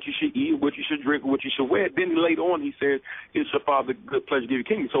about what you should eat, what you should drink, what you should wear. Then later on he said, it's your Father's good pleasure to give you the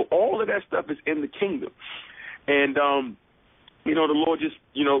kingdom. So all of that stuff is in the kingdom. And, the Lord just,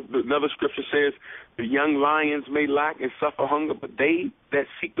 another scripture says, the young lions may lack and suffer hunger, but they that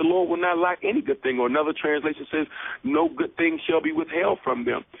seek the Lord will not lack any good thing. Or another translation says, no good thing shall be withheld from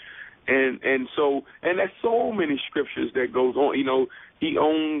them. And there's so many scriptures that goes on. He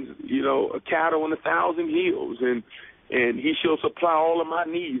owns, a cattle on 1,000 hills, and he shall supply all of my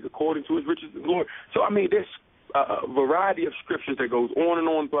needs according to his riches and glory. So, there's a variety of scriptures that goes on and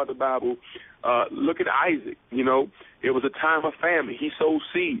on throughout the Bible. Look at Isaac, it was a time of famine. He sowed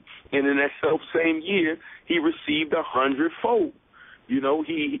seed, and in that self-same year, he received 100-fold.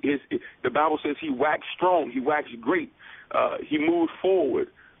 The Bible says he waxed strong, he waxed great, he moved forward,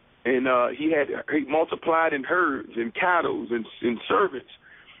 and he multiplied in herds and cattle and servants,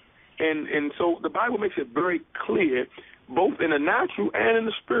 and so the Bible makes it very clear, both in the natural and in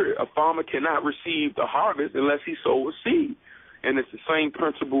the spirit. A farmer cannot receive the harvest unless he sows a seed, and it's the same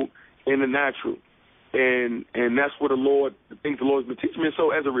principle in the natural, and that's what the things the Lord's been teaching me. And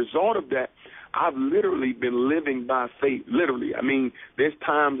so as a result of that, I've literally been living by faith. Literally, I mean, there's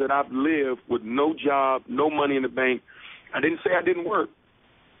times that I've lived with no job, no money in the bank. I didn't say I didn't work.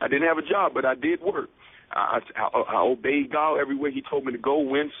 I didn't have a job, but I did work. I obeyed God everywhere He told me to go,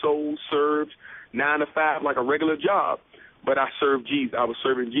 win souls, served 9 to 5 like a regular job. But I served Jesus. I was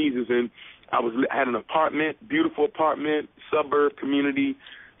serving Jesus, and I had an apartment, beautiful apartment, suburb community,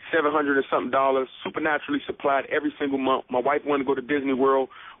 $700 and something, supernaturally supplied every single month. My wife wanted to go to Disney World.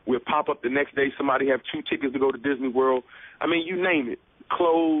 We'll pop up the next day. Somebody have 2 tickets to go to Disney World. I mean, you name it.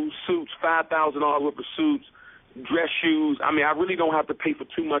 Clothes, suits, $5,000 worth of suits, dress shoes. I mean, I really don't have to pay for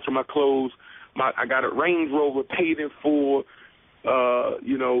too much of my clothes. I got a Range Rover paid in full,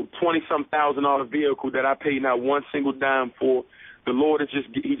 $20-some thousand vehicle that I paid not one single dime for. The Lord is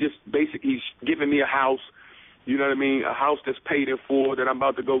he's giving me a house, you know what I mean, a house that's paid in full that I'm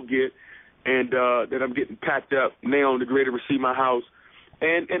about to go get, and that I'm getting packed up now to get ready to receive my house.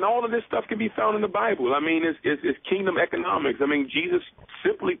 And all of this stuff can be found in the Bible. I mean, it's kingdom economics. I mean, Jesus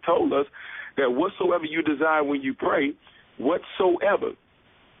simply told us that whatsoever you desire when you pray, whatsoever.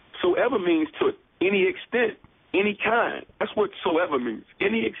 Soever means to any extent, any kind. That's what soever means.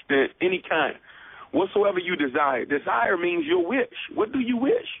 Any extent, any kind. Whatsoever you desire. Desire means your wish. What do you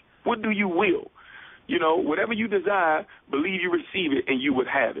wish? What do you will? You know, whatever you desire, believe you receive it and you would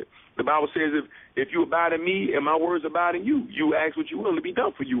have it. The Bible says if you abide in me and my words abide in you, you ask what you will to be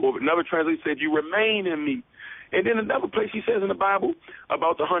done for you. Or another translation said you remain in me. And then another place he says in the Bible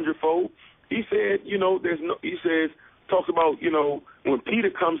about the hundredfold, he said, talks about, when Peter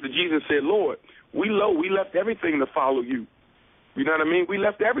comes to Jesus and said, Lord, we left everything to follow you. You know what I mean? We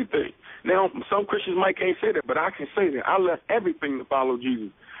left everything. Now, some Christians might can't say that, but I can say that. I left everything to follow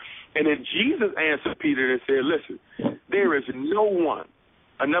Jesus. And then Jesus answered Peter and said, listen, there is no one.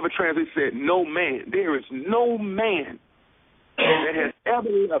 Another translation said, no man. There is no man that has ever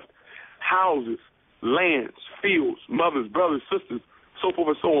left houses, lands, fields, mothers, brothers, sisters, so forth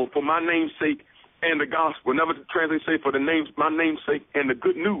and so on, for my name's sake and the gospel. Another translation say for my name's sake and the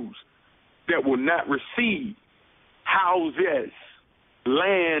good news, that will not receive houses,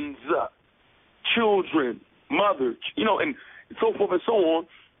 lands, children, mothers, and so forth and so on.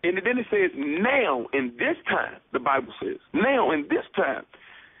 And then it says, now in this time, the Bible says, now in this time,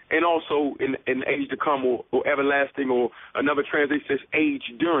 and also in the age to come or everlasting, or another translation says age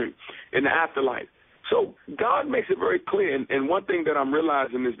during, in the afterlife. So God makes it very clear, and one thing that I'm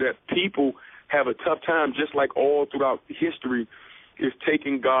realizing is that people have a tough time, just like all throughout history, is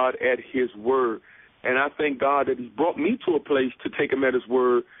taking God at His word. And I thank God that He's brought me to a place to take Him at His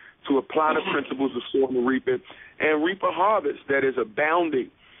word, to apply the principles of sowing and reaping, and reap a harvest that is abounding.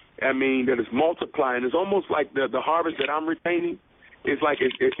 I mean, that is multiplying. It's almost like the harvest that I'm retaining. It's like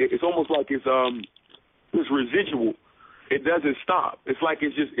it's almost like it's residual. It doesn't stop. It's like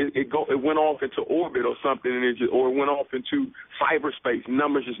it went off into orbit or something, and or it went off into cyberspace.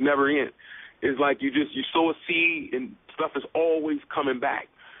 Numbers just never end. It's like you sow a seed and stuff is always coming back.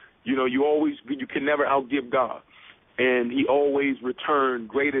 You can never outgive God, and He always returns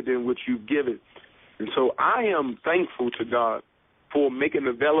greater than what you've given. And so I am thankful to God for making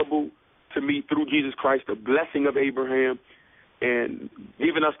available to me through Jesus Christ the blessing of Abraham, and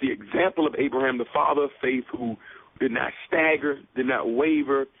giving us the example of Abraham, the father of faith, who did not stagger, did not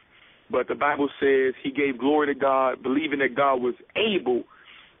waver, but the Bible says he gave glory to God, believing that God was able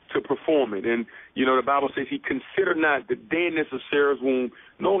to perform it. And, the Bible says he considered not the deadness of Sarah's womb,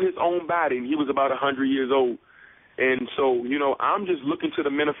 nor his own body, and he was about 100 years old. And so, I'm just looking to the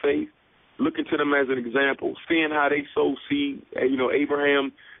men of faith, looking to them as an example, seeing how they sow seed.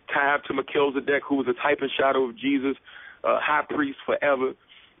 Abraham tied to Melchizedek, who was a type and shadow of Jesus, high priest forever,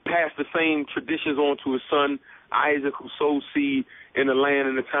 passed the same traditions on to his son Isaac, who sowed seed in the land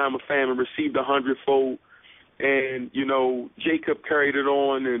in the time of famine, received 100-fold. And, Jacob carried it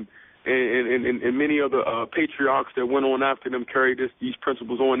on, and many other patriarchs that went on after them carried these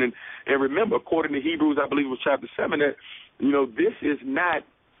principles on. And remember, according to Hebrews, I believe it was chapter 7, that, this is not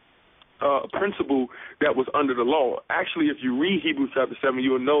a principle that was under the law. Actually, if you read Hebrews chapter 7,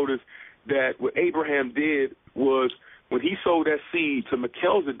 you'll notice that what Abraham did was, when he sowed that seed to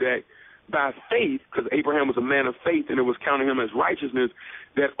Melchizedek, by faith, because Abraham was a man of faith and it was counting him as righteousness,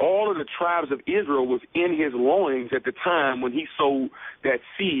 that all of the tribes of Israel was in his loins at the time when he sowed that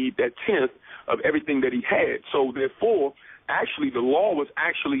seed, that tenth of everything that he had. So therefore, actually the law was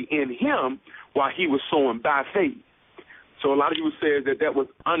actually in him while he was sowing by faith. So a lot of people say that was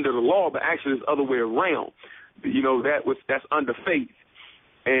under the law, but actually it's the other way around. You know, that's under faith.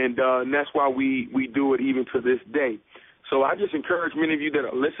 And that's why we do it even to this day. So I just encourage many of you that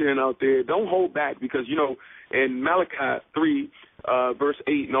are listening out there, don't hold back, because, you know, in Malachi 3, verse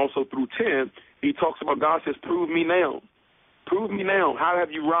 8 and also through 10, he talks about, God says, prove me now. Prove me now. How have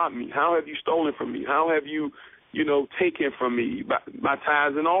you robbed me? How have you stolen from me? How have you, taken from me by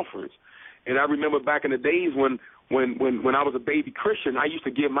tithes and offerings? And I remember back in the days when I was a baby Christian, I used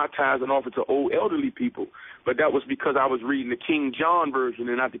to give my tithes and offerings to old elderly people. But that was because I was reading the King John version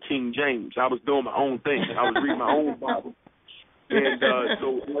and not the King James. I was doing my own thing. I was reading my own Bible. And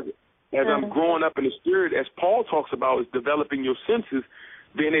so as I'm growing up in the Spirit, as Paul talks about, is developing your senses,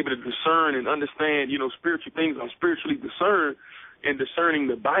 being able to discern and understand, spiritual things are spiritually discerned, and discerning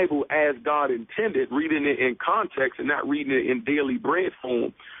the Bible as God intended, reading it in context and not reading it in daily bread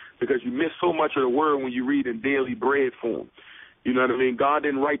form, because you miss so much of the word when you read in daily bread form. You know what I mean? God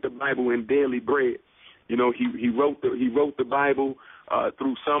didn't write the Bible in daily bread. He wrote the Bible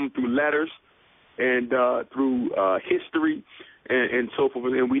through letters and through history and so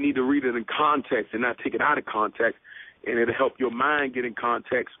forth. And we need to read it in context and not take it out of context, and it'll help your mind get in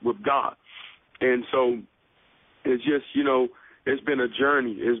context with God. And so it's just, it's been a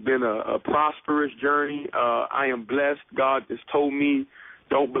journey. It's been a prosperous journey. I am blessed. God has told me,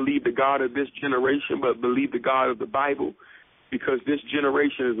 don't believe the God of this generation, but believe the God of the Bible, because this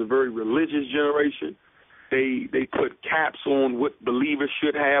generation is a very religious generation. They put caps on what believers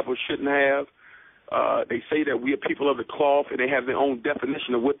should have or shouldn't have. They say that we are people of the cloth, and they have their own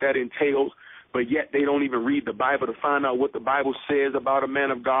definition of what that entails, but yet they don't even read the Bible to find out what the Bible says about a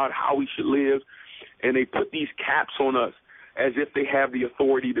man of God, how he should live, and they put these caps on us as if they have the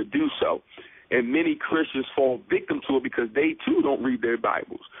authority to do so. And many Christians fall victim to it because they, too, don't read their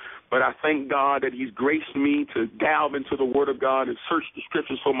Bibles. But I thank God that he's graced me to delve into the Word of God and search the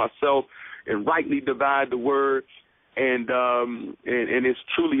Scriptures for myself and rightly divide the Word. And it's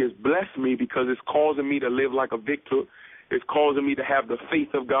truly has blessed me, because it's causing me to live like a victor. It's causing me to have the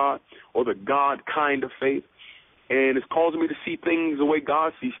faith of God, or the God kind of faith. And it's causing me to see things the way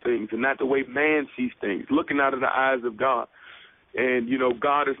God sees things and not the way man sees things, looking out of the eyes of God. And,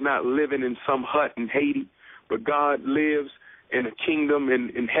 God is not living in some hut in Haiti, but God lives in a kingdom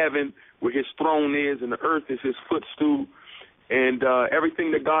in heaven where his throne is, and the earth is his footstool. And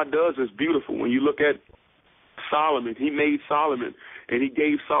everything that God does is beautiful. When you look at Solomon, he made Solomon, and he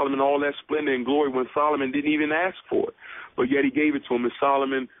gave Solomon all that splendor and glory when Solomon didn't even ask for it. But yet he gave it to him, and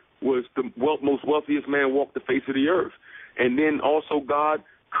Solomon was the most wealthiest man walked the face of the earth. And then also God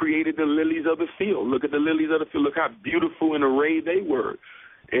created the lilies of the field. Look at the lilies of the field. Look how beautiful in array they were.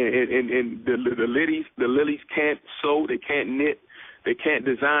 And the lilies can't sew, they can't knit, they can't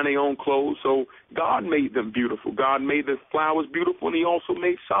design their own clothes. So God made them beautiful. God made the flowers beautiful, and he also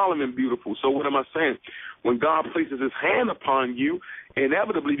made Solomon beautiful. So what am I saying? When God places his hand upon you,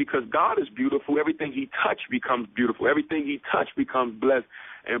 inevitably, because God is beautiful, everything he touched becomes beautiful. Everything he touched becomes blessed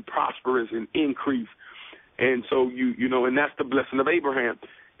and prosperous and increased. And so, and that's the blessing of Abraham.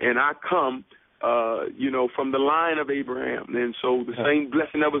 And I come, from the line of Abraham. And so the same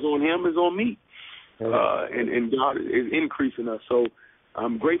blessing that was on him is on me. And God is increasing us. So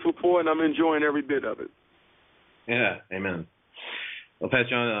I'm grateful for it, and I'm enjoying every bit of it. Yeah, amen. Well, Pastor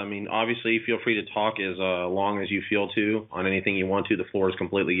John, obviously feel free to talk as long as you feel to on anything you want to. The floor is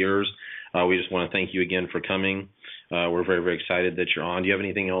completely yours. We just want to thank you again for coming. We're very, very excited that you're on. Do you have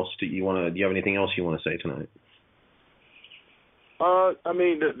anything else you want to say tonight?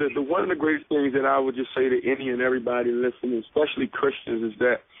 The one of the greatest things that I would just say to any and everybody listening, especially Christians, is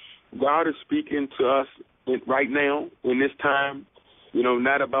that God is speaking to us right now in this time.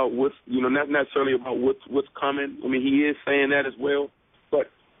 Not about not necessarily about what's coming. He is saying that as well. But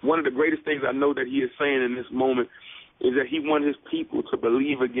one of the greatest things I know that he is saying in this moment is that he wants his people to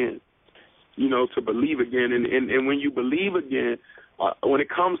believe again. To believe again. And when you believe again, when it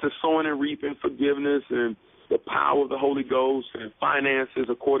comes to sowing and reaping, forgiveness and the power of the Holy Ghost and finances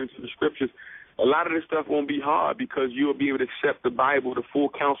according to the Scriptures, a lot of this stuff won't be hard, because you'll be able to accept the Bible, the full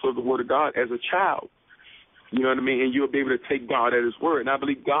counsel of the Word of God, as a child. You know what I mean? And you'll be able to take God at his word. And I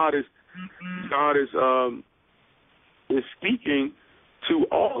believe God is speaking to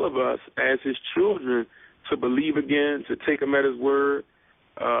all of us as his children to believe again, to take him at his word,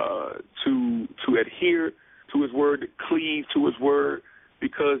 to adhere to his word, to cleave to his word,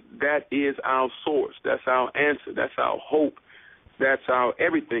 because because that is our source. That's our answer. That's our hope. That's our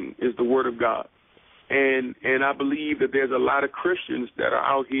everything is the Word of God. And I believe that there's a lot of Christians that are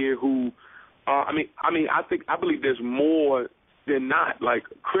out here who are, I believe there's more than not, like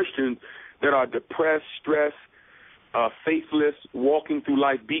Christians that are depressed, stressed, faithless, walking through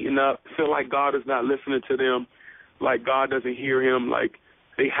life beaten up, feel like God is not listening to them, like God doesn't hear him, like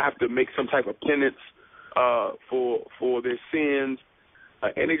they have to make some type of penance for their sins,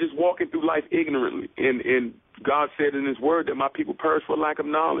 and they're just walking through life ignorantly. And God said in his word that my people perish for lack of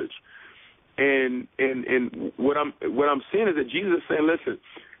knowledge. And what I'm seeing is that Jesus is saying, listen,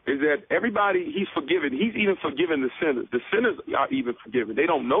 is that everybody, he's forgiven. He's even forgiven the sinners. The sinners are even forgiven. They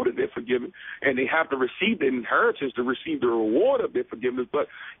don't know that they're forgiven, and they have to receive the inheritance to receive the reward of their forgiveness, but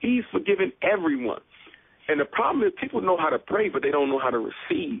he's forgiven everyone. And the problem is people know how to pray, but they don't know how to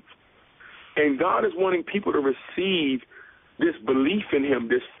receive. And God is wanting people to receive this belief in him,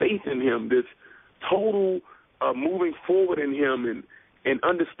 this faith in him, this total moving forward in him, and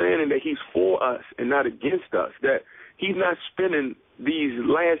understanding that he's for us and not against us, that he's not spending these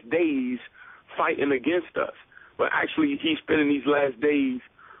last days fighting against us, but actually he's spending these last days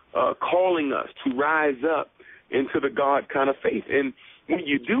calling us to rise up into the God kind of faith. And when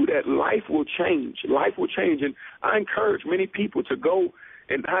you do that, life will change. Life will change. And I encourage many people to go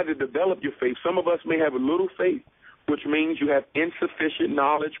and how to develop your faith. Some of us may have a little faith, which means you have insufficient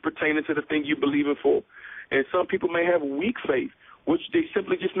knowledge pertaining to the thing you believe in for. And some people may have weak faith, which they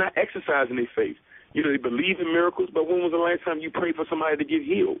simply just not exercising their faith. You know, they believe in miracles, but when was the last time you prayed for somebody to get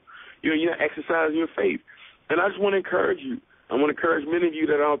healed? You know, you're not exercising your faith. And I just want to encourage you. I want to encourage many of you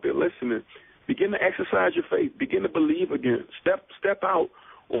that are out there listening. Begin to exercise your faith. Begin to believe again. Step out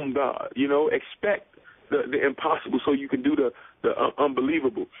on God. You know, expect the impossible so you can do the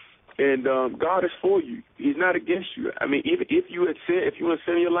unbelievable. And God is for you. He's not against you. I mean, if you had sin, if you want to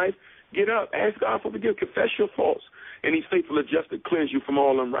sin in your life, get up. Ask God for forgiveness. Confess your faults. And he's faithful and just to cleanse you from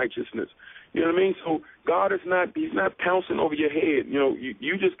all unrighteousness. You know what I mean? So God is he's not pouncing over your head. You know,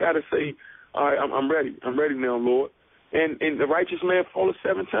 you just got to say, all right, I'm ready. I'm ready now, Lord. And the righteous man falleth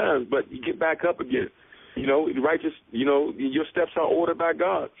 7 times, but you get back up again. You know, the righteous, you know, your steps are ordered by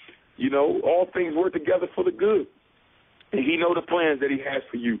God. You know, all things work together for the good. And he know the plans that he has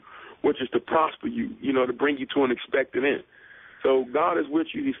for you, which is to prosper you, you know, to bring you to an expected end. So God is with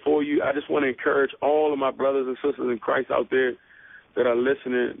you. He's for you. I just want to encourage all of my brothers and sisters in Christ out there that are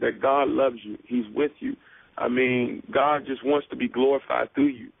listening, that God loves you. He's with you. I mean, God just wants to be glorified through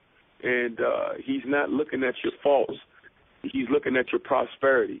you. And he's not looking at your faults. He's looking at your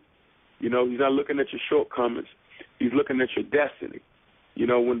prosperity. You know, he's not looking at your shortcomings. He's looking at your destiny. You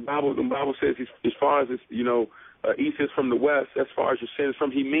know, when the Bible says as far as, you know, east is from the west, as far as your sins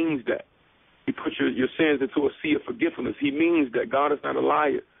from, he means that. He puts your sins into a sea of forgiveness. He means that. God is not a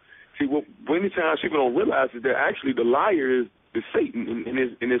liar. See, many times people don't realize is that actually the liar is Satan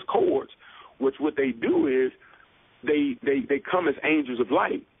in his cohorts, which what they do is they come as angels of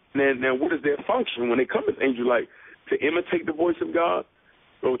light. Now, what is their function when they come as angels of light? To imitate the voice of God,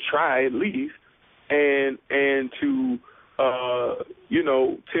 or try at least, and to you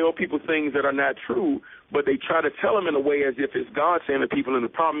know, tell people things that are not true, but they try to tell them in a way as if it's God saying to people. And the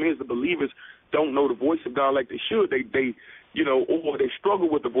problem is the believers don't know the voice of God like they should. They you know, or they struggle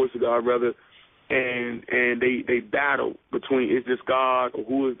with the voice of God rather, and they battle between is this God or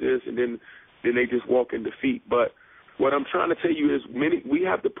who is this, and then they just walk in defeat. But what I'm trying to tell you is we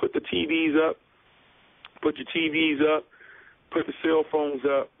have to put the TVs up, put your TVs up, put the cell phones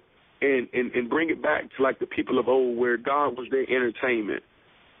up, and bring it back to like the people of old where God was their entertainment.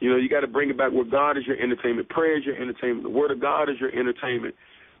 You know, you got to bring it back where God is your entertainment. Prayer is your entertainment. The Word of God is your entertainment,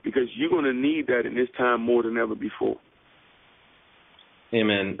 because you're going to need that in this time more than ever before.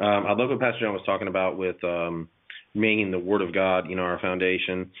 Amen. I love what Pastor John was talking about with making the Word of God, you know, our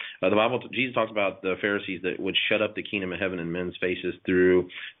foundation. The Bible, Jesus talks about the Pharisees that would shut up the kingdom of heaven in men's faces through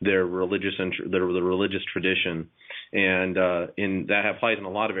their religious tradition, and that applies in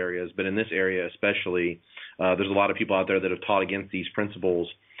a lot of areas, but in this area especially, there's a lot of people out there that have taught against these principles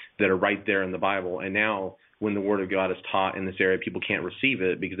that are right there in the Bible, and now when the Word of God is taught in this area, people can't receive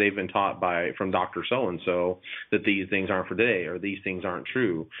it because they've been taught from Dr. So-and-so that these things aren't for today, or these things aren't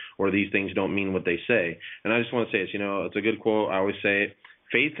true, or these things don't mean what they say. And I just want to say this, you know, it's a good quote. I always say it.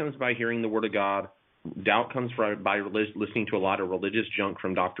 Faith comes by hearing the Word of God. Doubt comes by listening to a lot of religious junk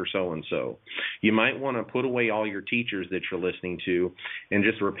from Dr. So-and-so. You might want to put away all your teachers that you're listening to and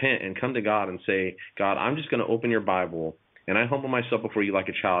just repent and come to God and say, God, I'm just going to open your Bible, and I humble myself before you like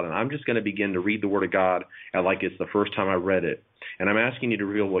a child, and I'm just going to begin to read the Word of God like it's the first time I read it. And I'm asking you to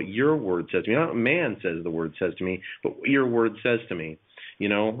reveal what your Word says to me. Not what man says the Word says to me, but what your Word says to me.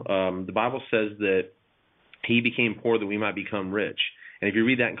 The Bible says that he became poor that we might become rich. And if you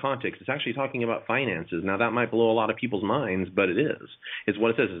read that in context, it's actually talking about finances. Now, that might blow a lot of people's minds, but it is. It's what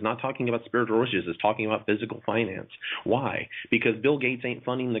it says. It's not talking about spiritual riches. It's talking about physical finance. Why? Because Bill Gates ain't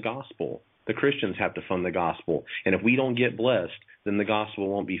funding the gospel. The Christians have to fund the gospel. And if we don't get blessed, then the gospel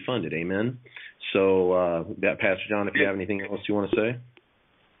won't be funded. Amen? So, Pastor John, if you have anything else you want to say?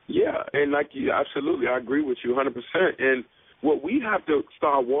 Yeah, and absolutely, I agree with you 100%. And what we have to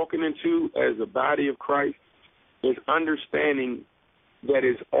start walking into as a body of Christ is understanding that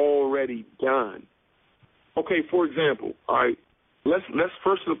is already done. Okay, for example, all right, let's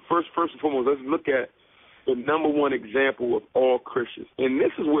first and foremost, let's look at the number one example of all Christians. And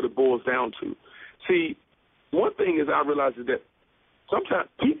this is what it boils down to. See, one thing is I realize is that sometimes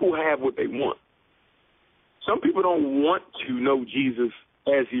people have what they want. Some people don't want to know Jesus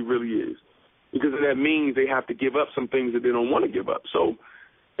as he really is, because that means they have to give up some things that they don't want to give up. So,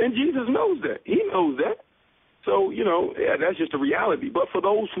 and Jesus knows that. He knows that. So, that's just a reality. But for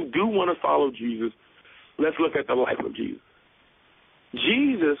those who do want to follow Jesus, let's look at the life of Jesus.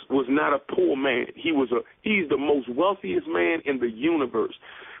 Jesus was not a poor man. He's the most wealthiest man in the universe.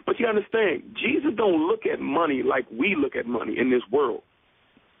 But you understand, Jesus don't look at money like we look at money in this world.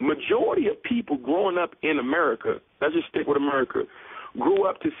 Majority of people growing up in America, let's just stick with America, grew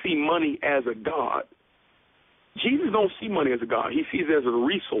up to see money as a god. Jesus don't see money as a god. He sees it as a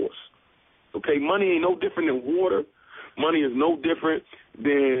resource. Okay, money ain't no different than water. Money is no different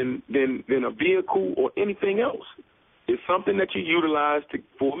than a vehicle or anything else. It's something that you utilize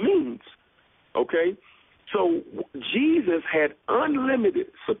for means. Okay, so Jesus had unlimited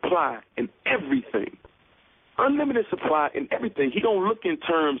supply in everything. Unlimited supply in everything. He don't look in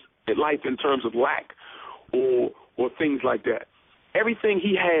life in terms of lack or things like that. Everything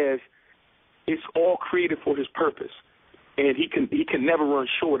he has, it's all created for his purpose. And he can never run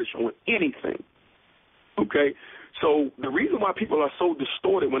shortage on anything, okay? So the reason why people are so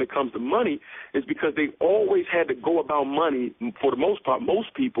distorted when it comes to money is because they always had to go about money, for the most part,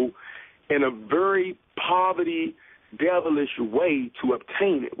 most people, in a very poverty, devilish way to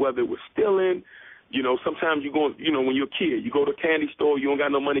obtain it, whether it was stealing. Sometimes you go, when you're a kid, you go to a candy store, you don't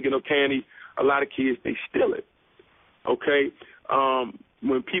got no money to get no candy. A lot of kids, they steal it, okay?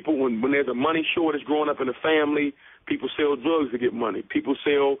 When there's a money shortage growing up in a family, people sell drugs to get money. People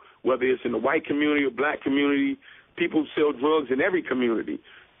sell, whether it's in the white community or black community, people sell drugs in every community.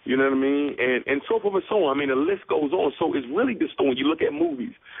 You know what I mean? And so forth and so on. I mean, the list goes on. So it's really distorted. You look at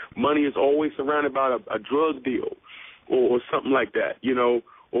movies, money is always surrounded by a drug deal or something like that,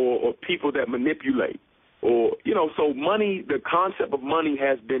 or people that manipulate. So money, the concept of money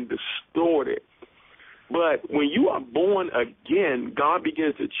has been distorted. But when you are born again, God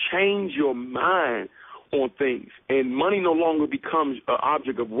begins to change your mind on things, and money no longer becomes an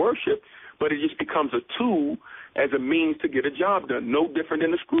object of worship, but it just becomes a tool as a means to get a job done. No different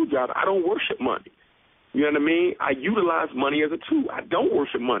than a screwdriver. I don't worship money. You know what I mean? I utilize money as a tool. I don't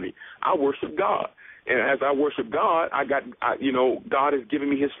worship money. I worship God, and as I worship God, God has given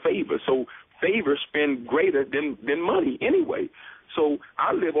me His favor. So favor spend greater than money anyway. So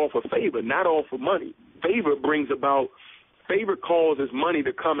I live off of favor, not off of money. Favor causes money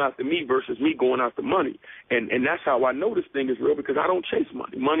to come after me versus me going after money. And that's how I know this thing is real, because I don't chase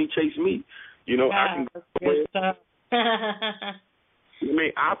money. Money chase me. I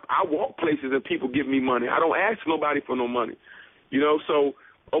walk places and people give me money. I don't ask nobody for no money. So,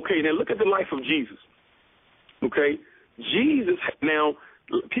 okay, now look at the life of Jesus. Okay? Jesus, now,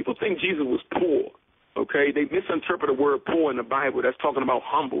 people think Jesus was poor. Okay? They misinterpret the word poor in the Bible. That's talking about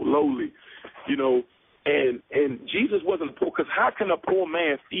humble, lowly, And Jesus wasn't poor, because how can a poor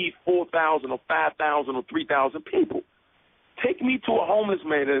man feed 4,000 or 5,000 or 3,000 people? Take me to a homeless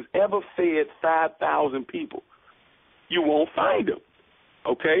man that has ever fed 5,000 people. You won't find him,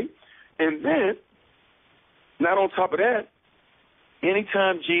 okay? And then, not on top of that,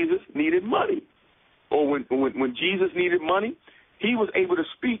 anytime Jesus needed money, or when Jesus needed money, he was able to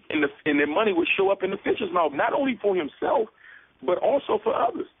speak, and the money would show up in the fish's mouth, not only for himself, but also for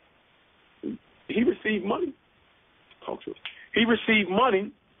others. He received money. Talk to us. He received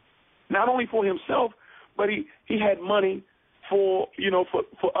money not only for himself, but he had money for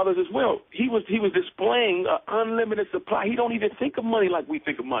others as well. He was displaying an unlimited supply. He don't even think of money like we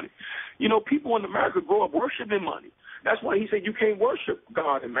think of money. People in America grow up worshiping money. That's why he said you can't worship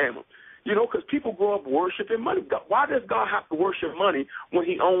God and mammon. Because people grow up worshiping money. Why does God have to worship money when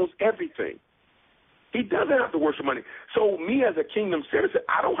He owns everything? He doesn't have to worship money. So me as a kingdom citizen,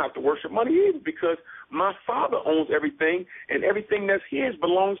 I don't have to worship money either, because my Father owns everything, and everything that's His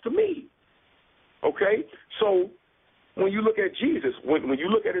belongs to me. Okay? So When you look at Jesus, when you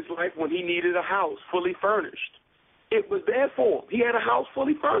look at his life, when he needed a house fully furnished, it was there for him. He had a house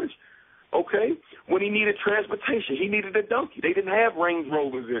fully furnished. Okay? When he needed transportation, he needed a donkey. They didn't have Range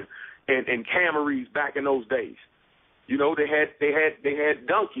Rovers and Camaries back in those days. You know, they had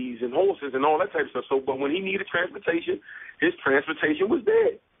donkeys and horses and all that type of stuff. So, but when he needed transportation, his transportation was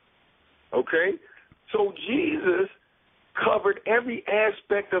there. Okay? So Jesus covered every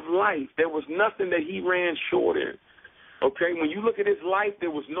aspect of life. There was nothing that he ran short in. Okay? When you look at his life,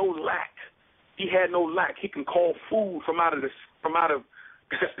 there was no lack. He had no lack. He can call food from out of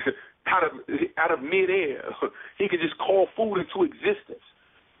out of midair. He could just call food into existence.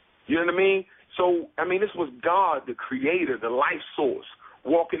 You know what I mean? So, I mean, this was God, the creator, the life source,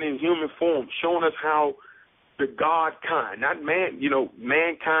 walking in human form, showing us how the God kind, not man, you know,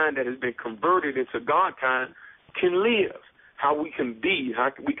 mankind that has been converted into God kind can live, how we can be, how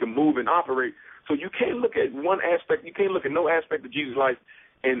we can move and operate. So you can't look at one aspect, you can't look at no aspect of Jesus' life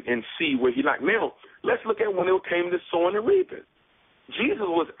and see where he like. Now, let's look at when it came to sowing and reaping. Jesus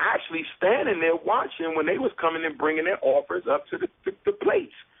was actually standing there watching when they was coming and bringing their offers up to the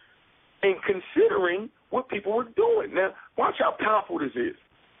plates and considering what people were doing. Now, watch how powerful this is.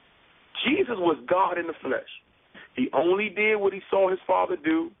 Jesus was God in the flesh. He only did what he saw his Father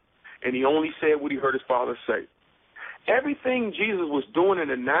do, and he only said what he heard his Father say. Everything Jesus was doing in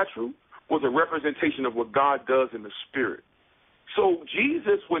the natural was a representation of what God does in the spirit. So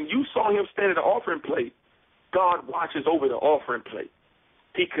Jesus, when you saw him stand at the offering plate, God watches over the offering plate.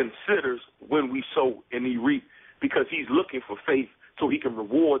 He considers when we sow and he reap because he's looking for faith so he can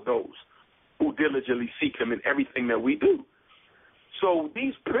reward those who diligently seek him in everything that we do. So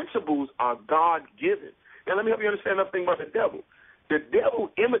these principles are God-given. Now, let me help you understand another thing about the devil. The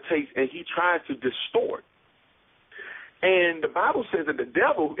devil imitates and he tries to distort. And the Bible says that the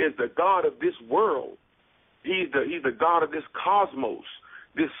devil is the god of this world. He's the god of this cosmos,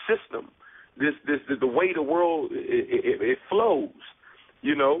 this system, this the way the world it flows,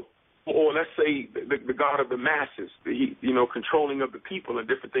 you know. Or let's say the god of the masses, controlling of the people and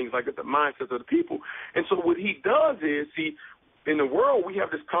different things like that, the mindsets of the people. And so what he does is, in the world we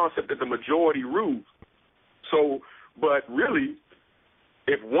have this concept that the majority rules. So, but really,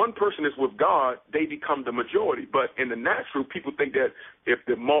 if one person is with God, they become the majority. But in the natural, people think that if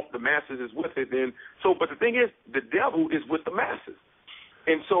the masses is with it, then so. But the thing is, the devil is with the masses,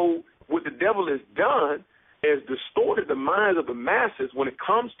 and so what the devil has done has distorted the minds of the masses when it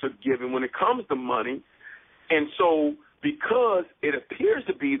comes to giving, when it comes to money. And so because it appears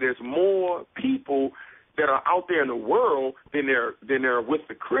to be there's more people that are out there in the world than there are with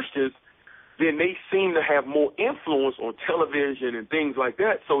the Christians, then they seem to have more influence on television and things like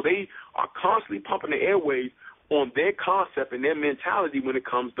that. So they are constantly pumping the airwaves on their concept and their mentality when it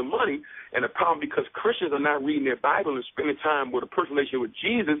comes to money. And the problem, because Christians are not reading their Bible and spending time with a personal relationship with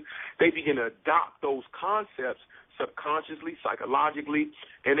Jesus, they begin to adopt those concepts subconsciously, psychologically,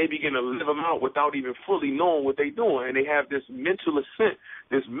 and they begin to live them out without even fully knowing what they're doing. And they have this mental assent,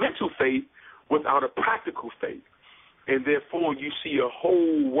 this mental faith without a practical faith. And therefore, you see a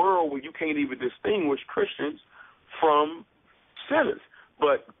whole world where you can't even distinguish Christians from sinners.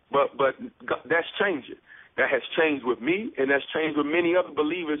 But that's changing. That has changed with me, and that's changed with many other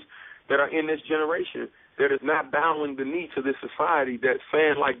believers that are in this generation that is not bowing the knee to this society that's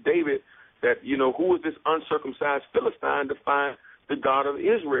saying, like David, that, who is this uncircumcised Philistine to find the God of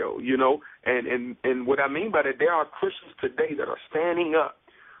Israel, And what I mean by that, there are Christians today that are standing up,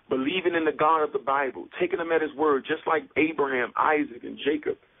 believing in the God of the Bible, taking him at his word, just like Abraham, Isaac, and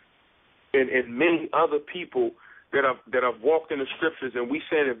Jacob, and many other people that have walked in the scriptures. And we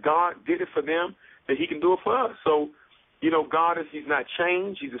said if God did it for them, then he can do it for us. So, God he's not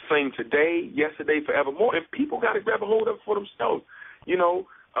changed. He's the same today, yesterday, forevermore. And people got to grab a hold of it for themselves.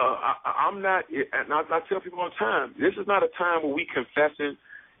 I'm not, and I tell people all the time, this is not a time where we confessing,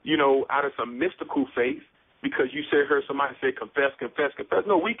 out of some mystical faith, because you heard somebody say confess.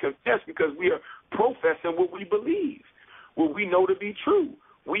 No, we confess because we are professing what we believe, what we know to be true.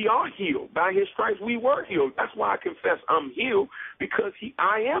 We are healed. By his stripes, we were healed. That's why I confess I'm healed, because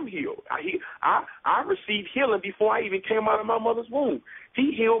I am healed. I received healing before I even came out of my mother's womb.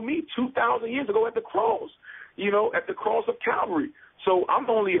 He healed me 2,000 years ago at the cross, at the cross of Calvary. So I'm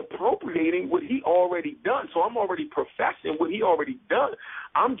only appropriating what he already done. So I'm already professing what he already done.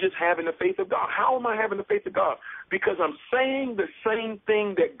 I'm just having the faith of God. How am I having the faith of God? Because I'm saying the same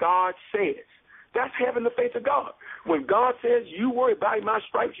thing that God says. That's having the faith of God. When God says you were by my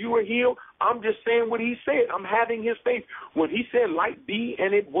stripes, you were healed, I'm just saying what he said. I'm having his faith. When he said light be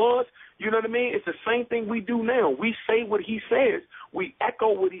and it was, you know what I mean? It's the same thing we do now. We say what he says. We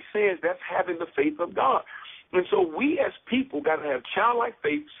echo what he says. That's having the faith of God. And so we as people got to have childlike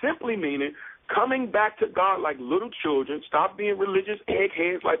faith, simply meaning coming back to God like little children, stop being religious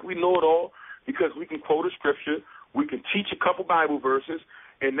eggheads like we know it all, because we can quote a scripture, we can teach a couple Bible verses,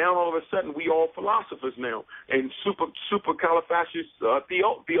 and now all of a sudden we all philosophers now and super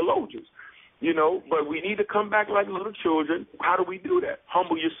theologians, you know. But we need to come back like little children. How do we do that?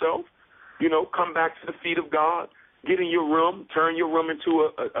 Humble yourself, you know, come back to the feet of God, get in your room, turn your room into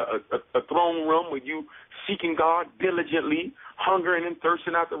a throne room where you seeking God diligently, hungering and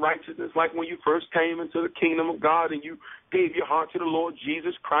thirsting after righteousness, like when you first came into the kingdom of God and you gave your heart to the Lord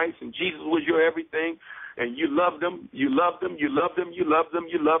Jesus Christ, and Jesus was your everything, and you loved him, you loved him, you loved him, you loved him,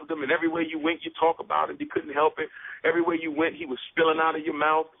 you loved him, and everywhere you went, you talk about it. You couldn't help it. Everywhere you went, he was spilling out of your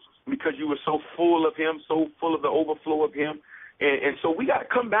mouth because you were so full of him, so full of the overflow of him. And so we got to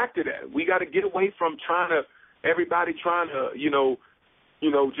come back to that. We got to get away from everybody trying to, you know,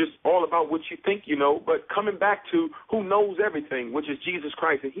 just all about what you think you know, but coming back to who knows everything, which is Jesus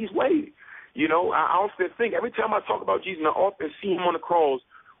Christ, and he's waiting. You know, I often think, every time I talk about Jesus, I often see him on the cross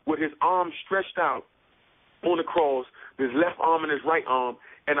with his arms stretched out on the cross, his left arm and his right arm,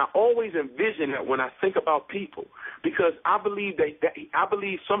 and I always envision that when I think about people, because I believe I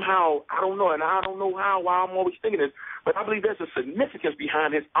believe somehow, I don't know, and I don't know why I'm always thinking this, but I believe there's a significance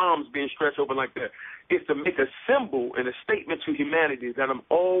behind his arms being stretched open like that. It's to make a symbol and a statement to humanity that I'm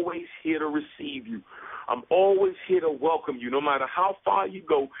always here to receive you. I'm always here to welcome you, no matter how far you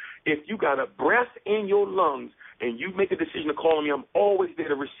go. If you got a breath in your lungs and you make a decision to call on me, I'm always there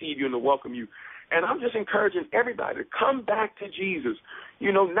to receive you and to welcome you. And I'm just encouraging everybody to come back to Jesus,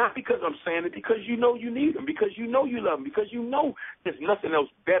 you know, not because I'm saying it, because you know you need him, because you know you love him, because you know there's nothing else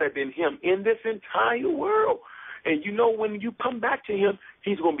better than him in this entire world. And you know when you come back to him,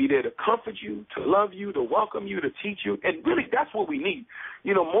 he's going to be there to comfort you, to love you, to welcome you, to teach you. And really, that's what we need.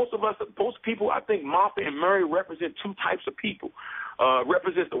 You know, most people, I think Martha and Mary represent two types of people.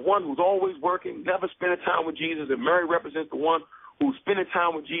 Represents the one who's always working, never spending time with Jesus, and Mary represents the one who's spending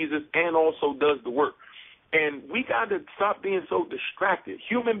time with Jesus and also does the work. And we got to stop being so distracted.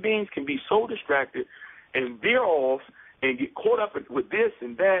 Human beings can be so distracted and veer off and get caught up with this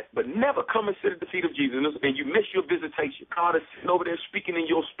and that, but never come and sit at the feet of Jesus, and you miss your visitation. God is sitting over there speaking in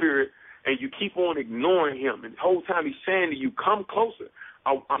your spirit, and you keep on ignoring him. And the whole time he's saying to you, come closer.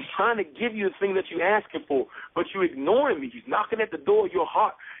 I'm trying to give you the thing that you're asking for, but you're ignoring me. He's knocking at the door of your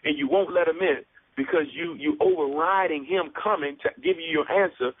heart, and you won't let him in because you overriding him coming to give you your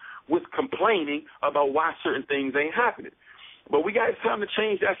answer with complaining about why certain things ain't happening. But it's time to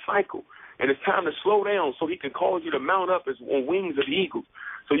change that cycle. And it's time to slow down so he can cause you to mount up on wings of eagles,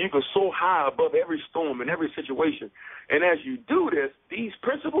 so you can soar high above every storm and every situation. And as you do this, these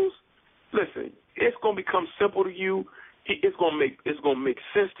principles, listen, it's going to become simple to you. It's going to make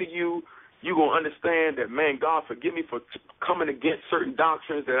sense to you. You're going to understand that, man, God, forgive me for coming against certain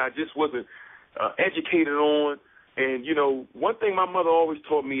doctrines that I just wasn't educated on. And, you know, one thing my mother always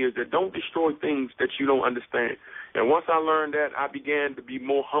taught me is that don't destroy things that you don't understand. And once I learned that, I began to be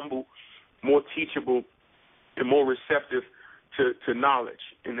more humble, more teachable, and more receptive to knowledge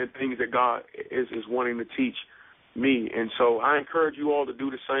and the things that God is wanting to teach me. And so I encourage you all to do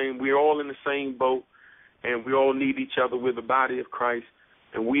the same. We're all in the same boat, and we all need each other. We're the body of Christ.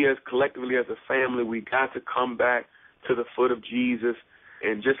 And we as collectively as a family, we got to come back to the foot of Jesus.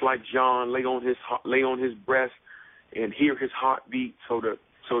 And just like John, lay on his breast and hear his heartbeat, so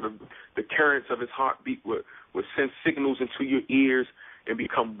the currents of his heartbeat would send signals into your ears and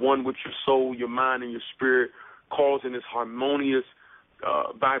become one with your soul, your mind, and your spirit, causing this harmonious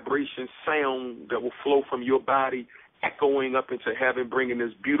vibration sound that will flow from your body, echoing up into heaven, bringing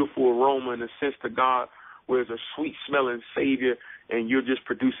this beautiful aroma and a sense to God, where there's a sweet-smelling Savior, and you're just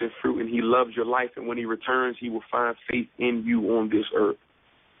producing fruit, and he loves your life, and when he returns, he will find faith in you on this earth.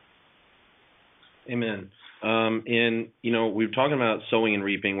 Amen. And, you know, we're talking about sowing and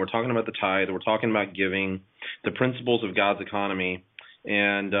reaping. We're talking about the tithe. We're talking about giving, the principles of God's economy.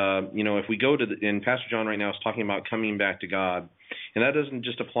 And, you know, if we go to and Pastor John right now is talking about coming back to God, and that doesn't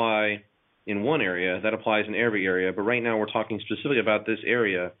just apply in one area, that applies in every area. But right now we're talking specifically about this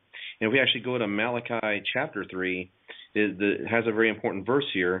area. And if we actually go to Malachi chapter 3, it has a very important verse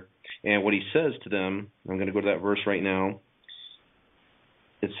here. And what he says to them, I'm going to go to that verse right now.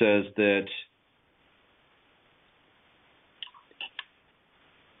 It says that,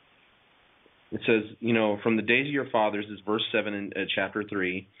 it says, you know, from the days of your fathers, this is verse 7 in chapter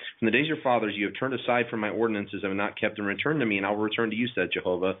 3, from the days of your fathers you have turned aside from my ordinances and have not kept them. Return to me, and I will return to you, said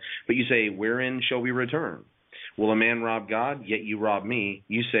Jehovah. But you say, wherein shall we return? Will a man rob God? Yet you rob me.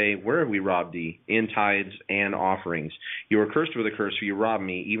 You say, where have we robbed thee? In tithes and offerings. You are cursed with a curse, for you rob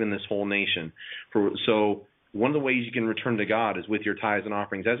me, even this whole nation. So one of the ways you can return to God is with your tithes and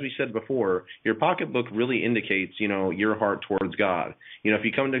offerings. As we said before, your pocketbook really indicates, your heart towards God. If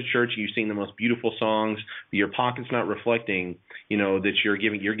you come to church and you sing the most beautiful songs, but your pocket's not reflecting, that you're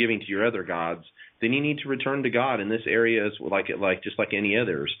giving to your other gods, then you need to return to God in this area as just like any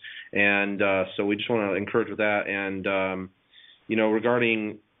others. And so we just want to encourage with that. And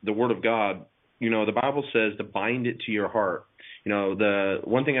regarding the Word of God, the Bible says to bind it to your heart. The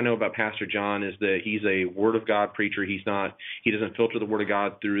one thing I know about Pastor John is that he's a Word of God preacher. He doesn't filter the Word of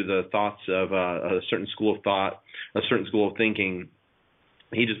God through the thoughts of a certain school of thought, a certain school of thinking.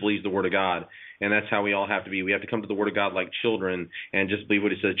 He just believes the Word of God. And that's how we all have to be. We have to come to the Word of God like children and just believe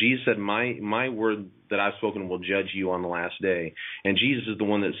what He says. Jesus said, my word that I've spoken will judge you on the last day. And Jesus is the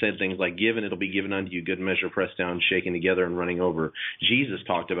one that said things like, give and it'll be given unto you, good measure, pressed down, shaken together, and running over. Jesus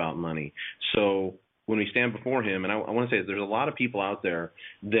talked about money. So when we stand before Him, and I want to say there's a lot of people out there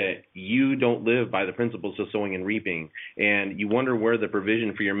that you don't live by the principles of sowing and reaping, and you wonder where the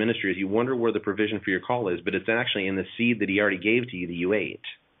provision for your ministry is. You wonder where the provision for your call is, but it's actually in the seed that He already gave to you that you ate,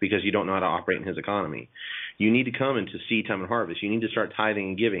 because you don't know how to operate in His economy. You need to come into seed time and harvest. You need to start tithing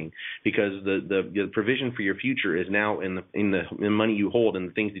and giving, because the provision for your future is now in the money you hold and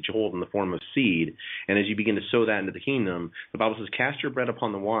the things that you hold in the form of seed. And as you begin to sow that into the kingdom, the Bible says, cast your bread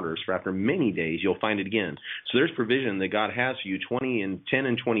upon the waters, for after many days you'll find it again. So there's provision that God has for you 10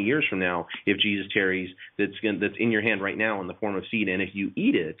 and 20 years from now, if Jesus tarries, that's in your hand right now in the form of seed. And if you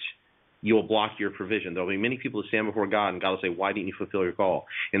eat it, you'll block your provision. There'll be many people who stand before God, and God will say, why didn't you fulfill your call?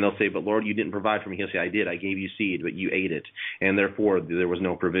 And they'll say, but Lord, you didn't provide for me. He'll say, I did. I gave you seed, but you ate it, and therefore there was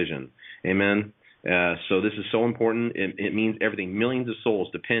no provision. Amen? So this is so important. It means everything. Millions of souls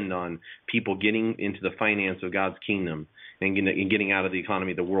depend on people getting into the finance of God's kingdom and getting out of the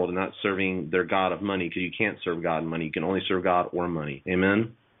economy of the world and not serving their God of money, because you can't serve God in money. You can only serve God or money.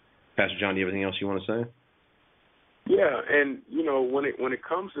 Amen? Pastor John, do you have anything else you want to say? Yeah, and when it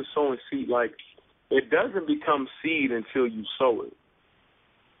comes to sowing seed, like, it doesn't become seed until you sow it.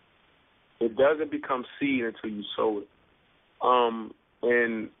 It doesn't become seed until you sow it.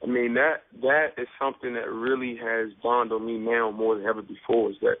 And I mean that is something that really has dawned on me now more than ever before.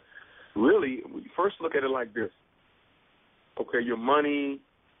 Is that really, when you first look at it like this? Okay, your money,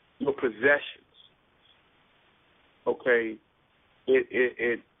 your possessions. Okay,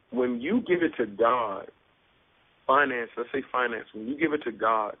 it when you give it to God. Let's say finance, when you give it to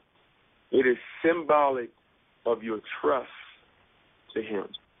God, it is symbolic of your trust to Him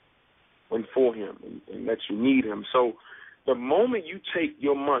and for Him, and that you need Him. So the moment you take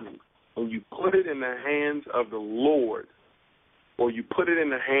your money and you put it in the hands of the Lord, or you put it in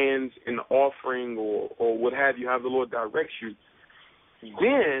the hands in the offering or what have you, how the Lord directs you,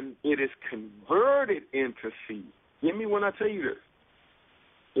 then it is converted into seed. Hear me when I tell you this.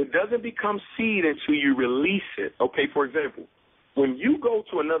 It doesn't become seed until you release it. Okay, for example, when you go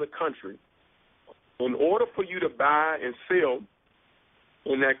to another country, in order for you to buy and sell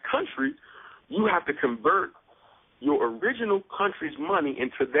in that country, you have to convert your original country's money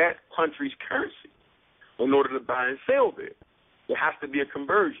into that country's currency in order to buy and sell there. There has to be a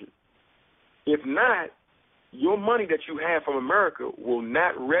conversion. If not, your money that you have from America will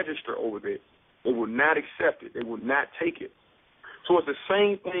not register over there. They will not accept it. They will not take it. So it's the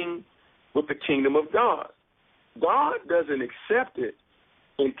same thing with the kingdom of God. God doesn't accept it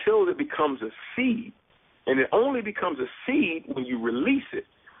until it becomes a seed. And it only becomes a seed when you release it,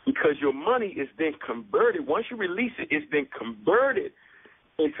 because your money is then converted. Once you release it, it's then converted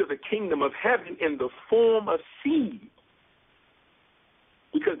into the kingdom of heaven in the form of seed.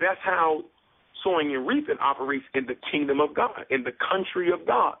 Because that's how sowing and reaping operates in the kingdom of God, in the country of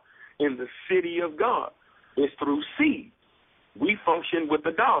God, in the city of God. It's through seed. We function with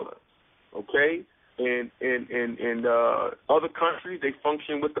the dollar, okay? And other countries, they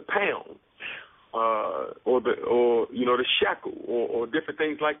function with the pound, or the shekel, or different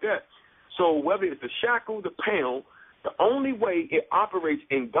things like that. So whether it's the shekel, the pound, the only way it operates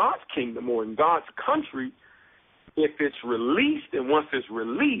in God's kingdom or in God's country, if it's released, and once it's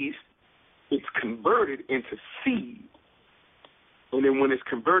released, it's converted into seed. And then when it's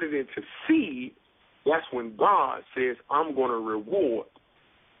converted into seed, that's when God says, I'm going to reward.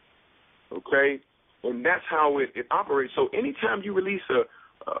 Okay? And that's how it operates. So anytime you release a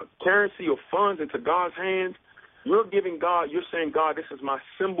currency or funds into God's hands, you're giving God, you're saying, God, this is my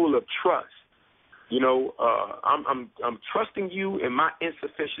symbol of trust. I'm trusting you in my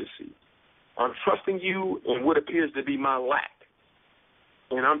insufficiency. I'm trusting you in what appears to be my lack.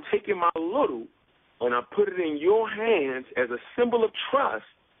 And I'm taking my little and I put it in your hands as a symbol of trust.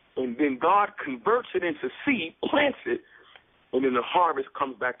 And then God converts it into seed, plants it, and then the harvest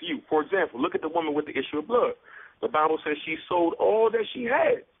comes back to you. For example, look at the woman with the issue of blood. The Bible says she sold all that she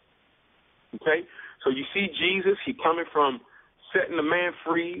had. Okay? So you see Jesus, he coming from setting the man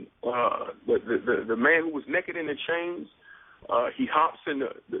free, the man who was naked in the chains. He hops in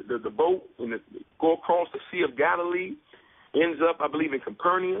the boat and go across the Sea of Galilee, ends up, I believe, in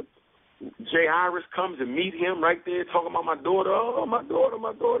Capernaum. Jairus comes and meet him right there talking about my daughter. Oh, my daughter.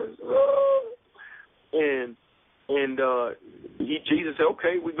 Oh. And Jesus said,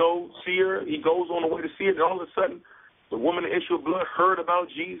 okay, we go see her. He goes on the way to see her, and all of a sudden, the woman with the issue of blood heard about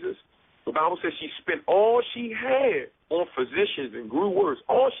Jesus. The Bible says she spent all she had on physicians and grew worse,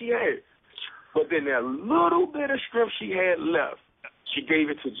 all she had. But then that little bit of strength she had left, she gave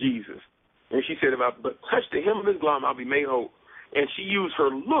it to Jesus. And she said, if I but touch the hem of his garment, I'll be made whole. And she used her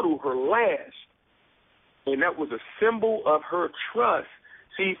last. And that was a symbol of her trust.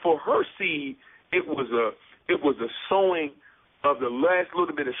 See, for her seed, it was a sowing of the last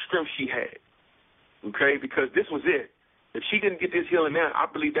little bit of strength she had. Okay? Because this was it. If she didn't get this healing now, I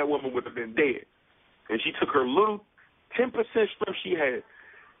believe that woman would have been dead. And she took her little 10% strength she had,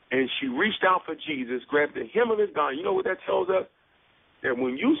 and she reached out for Jesus, grabbed the hem of his garment. You know what that tells us? That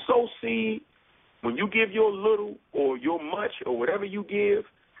when you sow seed, when you give your little or your much or whatever you give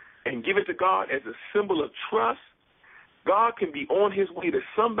and give it to God as a symbol of trust, God can be on his way to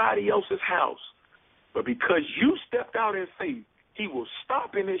somebody else's house. But because you stepped out in faith, he will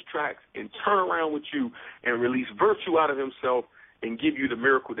stop in his tracks and turn around with you and release virtue out of himself and give you the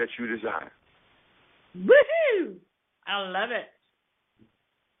miracle that you desire. Woohoo! I love it.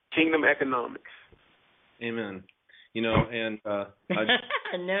 Kingdom economics. Amen. You know, and no,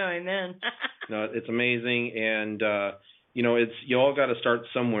 amen. no, it's amazing, and you know, it's you all got to start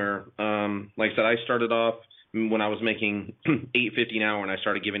somewhere. Like I said, I started off when I was making $8.50 an hour, and I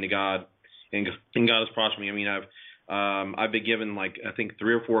started giving to God, and God has prospered me. I mean, I've been given like I think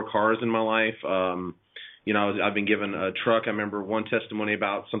 3 or 4 cars in my life. You know, I've been given a truck. I remember one testimony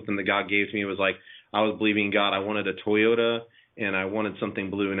about something that God gave to me. It was like I was believing God. I wanted a Toyota and I wanted something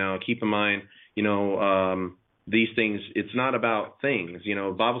blue. Now, keep in mind, you know, these things, it's not about things. You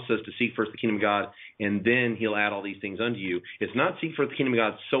know, the Bible says to seek first the kingdom of God, and then he'll add all these things unto you. It's not seek first the kingdom of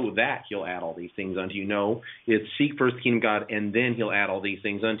God so that he'll add all these things unto you. No, it's seek first the kingdom of God, and then he'll add all these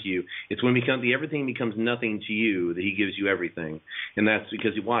things unto you. It's when everything becomes nothing to you that he gives you everything. And that's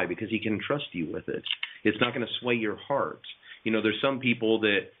because, why? Because he can trust you with it. It's not going to sway your heart. You know, there's some people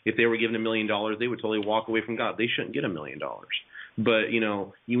that if they were given $1 million, they would totally walk away from God. They shouldn't get $1 million. But, you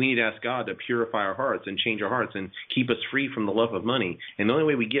know, we need to ask God to purify our hearts and change our hearts and keep us free from the love of money. And the only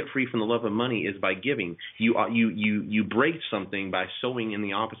way we get free from the love of money is by giving. You break something by sowing in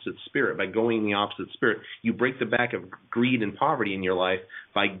the opposite spirit, by going in the opposite spirit. You break the back of greed and poverty in your life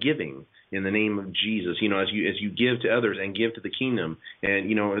by giving in the name of Jesus. You know, as you give to others and give to the kingdom, and,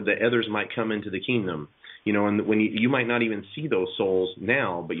 you know, the others might come into the kingdom. You know, and when you might not even see those souls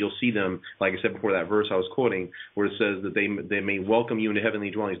now, but you'll see them, like I said before, that verse I was quoting, where it says that they may welcome you into heavenly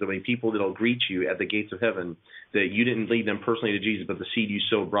dwellings. There'll be people that'll greet you at the gates of heaven, that you didn't lead them personally to Jesus, but the seed you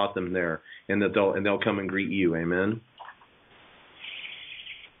sowed brought them there, and that they'll come and greet you. Amen.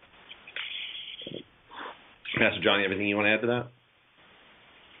 Pastor Johnny, everything you want to add to that?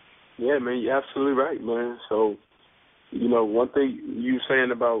 Yeah, man, you're absolutely right, man. So, you know, one thing you saying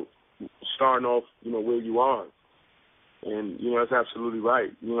about starting off, you know, where you are. And, you know, that's absolutely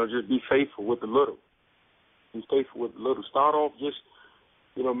right. You know, just be faithful with the little. Be faithful with the little. Start off just,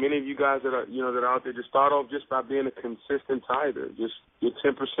 you know, many of you guys that are, you know, that are out there, just start off just by being a consistent tither. Just get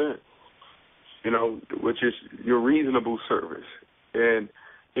 10%, you know, which is your reasonable service. And,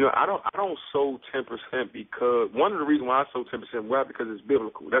 you know, I don't sow 10% because, one of the reasons why I sow 10%, why? Because it's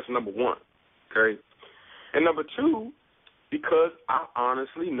biblical. That's number one, okay? And number two, because I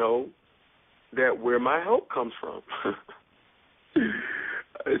honestly know that where my help comes from.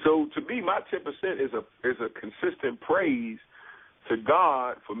 So to me, my 10% is a consistent praise to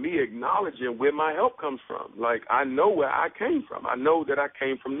God for me acknowledging where my help comes from. Like, I know where I came from. I know that I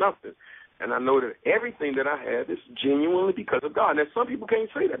came from nothing. And I know that everything that I have is genuinely because of God. Now, some people can't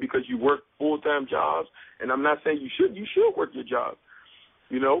say that because you work full-time jobs, and I'm not saying you should work your job.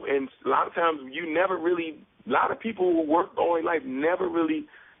 You know, and a lot of times a lot of people who work all their life never really,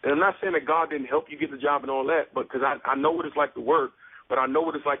 and I'm not saying that God didn't help you get the job and all that, but because I know what it's like to work, but I know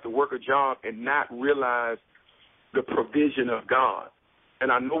what it's like to work a job and not realize the provision of God.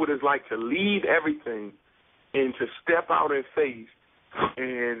 And I know what it's like to leave everything and to step out in faith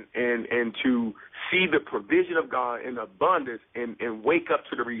and to see the provision of God in abundance and wake up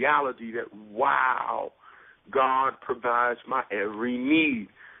to the reality that, wow, God provides my every need.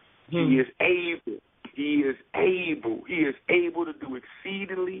 He is able. He is able. He is able to do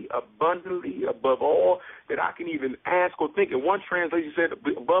exceedingly, abundantly, above all that I can even ask or think. And one translation said,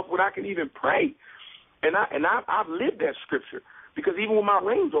 above what I can even pray. And I've lived that scripture, because even with my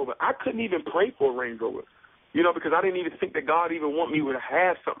Range Rover, I couldn't even pray for a Range Rover, because I didn't even think that God even want me to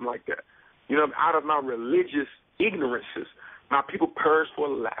have something like that. Out of my religious ignorances, my people perish for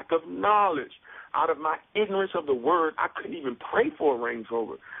lack of knowledge. Out of my ignorance of the word, I couldn't even pray for a Range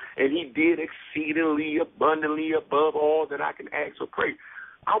Rover. And he did exceedingly, abundantly, above all that I can ask or pray.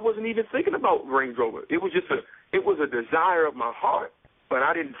 I wasn't even thinking about Range Rover. It was a desire of my heart, but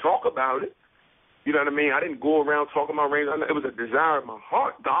I didn't talk about it. You know what I mean? I didn't go around talking about Range Rover. It was a desire of my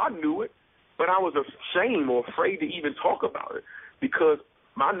heart. God knew it, but I was ashamed or afraid to even talk about it, because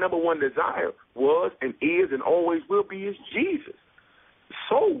my number one desire was and is and always will be is Jesus.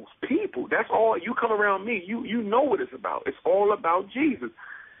 Souls, people, that's all. You come around me, you know what it's about. It's all about Jesus.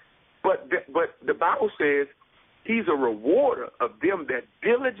 But the Bible says he's a rewarder of them that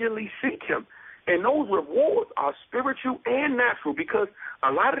diligently seek him. And those rewards are spiritual and natural, because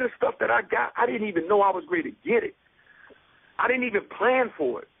a lot of the stuff that I got, I didn't even know I was ready to get it. I didn't even plan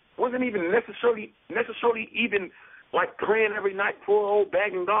for it. Wasn't even necessarily even like praying every night for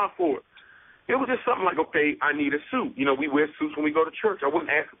begging God for it. It was just something like, okay, I need a suit. We wear suits when we go to church. I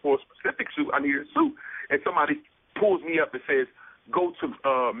wasn't asking for a specific suit. I needed a suit. And somebody pulls me up and says, go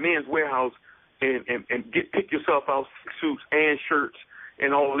to Men's Warehouse and pick yourself out suits and shirts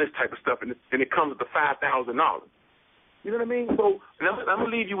and all this type of stuff, and it comes with the $5,000. You know what I mean? So I'm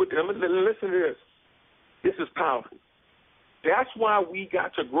going to leave you with this. Listen to this. This is powerful. That's why we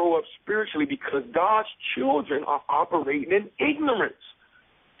got to grow up spiritually, because God's children are operating in ignorance.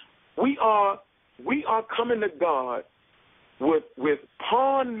 We are coming to God with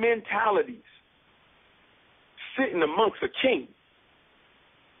pawn mentalities, sitting amongst a king.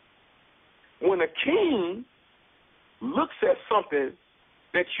 When a king looks at something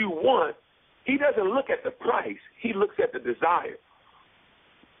that you want, he doesn't look at the price. He looks at the desire.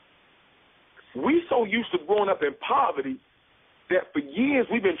 We so used to growing up in poverty that for years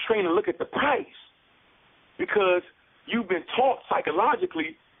we've been trained to look at the price, because you've been taught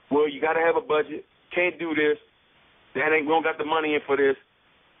psychologically, well, you got to have a budget, can't do this, we don't got the money in for this.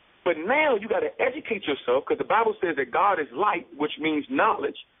 But now you got to educate yourself, because the Bible says that God is light, which means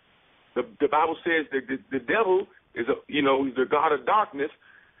knowledge. The Bible says that the devil is he's the god of darkness.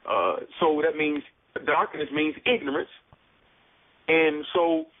 So that means darkness means ignorance. And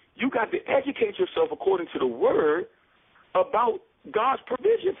so you got to educate yourself according to the word about God's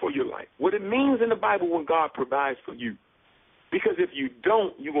provision for your life, what it means in the Bible when God provides for you. Because if you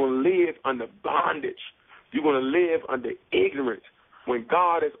don't, you're going to live under bondage. You're going to live under ignorance when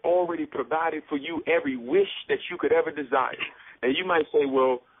God has already provided for you every wish that you could ever desire. And you might say,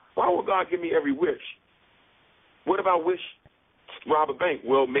 well, why would God give me every wish? What if I wish to rob a bank?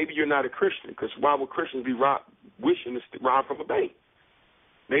 Well, maybe you're not a Christian, because why would Christians be wishing to rob from a bank?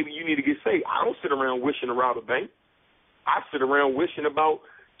 Maybe you need to get saved. I don't sit around wishing to rob a bank. I sit around wishing about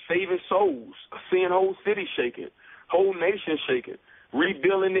saving souls, seeing whole cities shaking, whole nations shaking,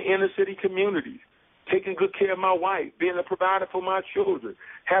 rebuilding the inner city communities, taking good care of my wife, being a provider for my children,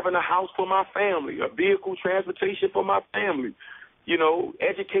 having a house for my family, a vehicle, transportation for my family,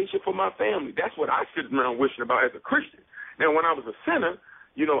 education for my family. That's what I sit around wishing about as a Christian. Now, when I was a sinner,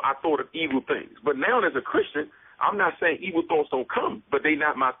 I thought of evil things. But now as a Christian, I'm not saying evil thoughts don't come, but they're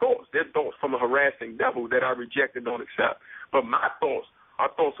not my thoughts. They're thoughts from a harassing devil that I reject and don't accept. But my thoughts are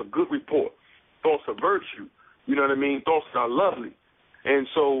thoughts of good report, thoughts of virtue, you know what I mean, thoughts that are lovely. And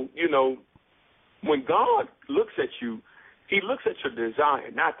so, when God looks at you, he looks at your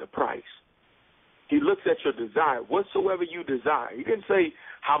desire, not the price. He looks at your desire, whatsoever you desire. He didn't say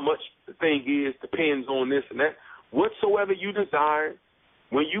how much the thing is, depends on this and that. Whatsoever you desire,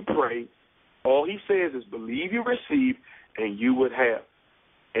 when you pray, all he says is believe you receive and you would have.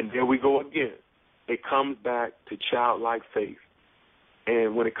 And there we go again. It comes back to childlike faith.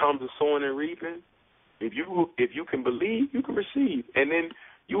 And when it comes to sowing and reaping, if you can believe, you can receive. And then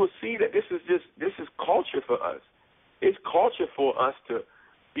you will see that this is culture for us. It's culture for us to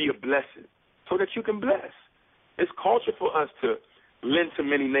be a blessing so that you can bless. It's culture for us to lend to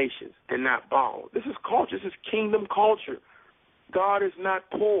many nations and not borrow. This is culture. This is kingdom culture. God is not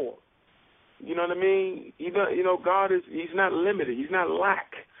poor. You know what I mean? God he's not limited. He's not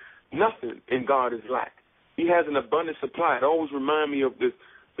lack. Nothing in God is lack. He has an abundant supply. It always reminds me of this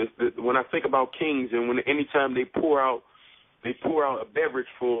when I think about kings, and when anytime they pour out a beverage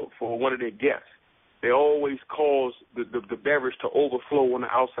for one of their guests, they always cause the beverage to overflow on the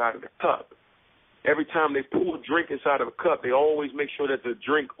outside of the cup. Every time they pour a drink inside of a cup, they always make sure that the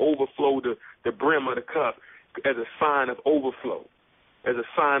drink overflow the brim of the cup as a sign of overflow, as a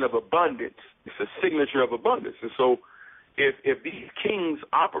sign of abundance. It's a signature of abundance. And so if these kings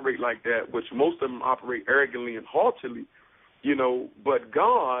operate like that, which most of them operate arrogantly and haughtily, but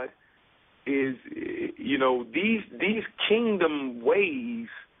God is, these kingdom ways,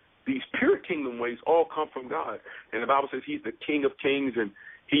 these pure kingdom ways all come from God. And the Bible says he's the King of kings, and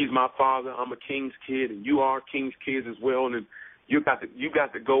he's my father. I'm a king's kid, and you are king's kids as well. And you got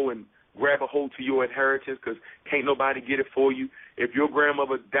to go and grab a hold to your inheritance, because can't nobody get it for you. If your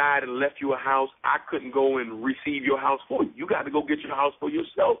grandmother died and left you a house, I couldn't go and receive your house for you. You got to go get your house for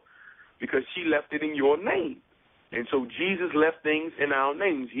yourself, because she left it in your name. And so Jesus left things in our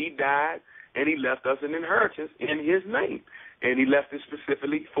names. He died, and he left us an inheritance in his name. And he left it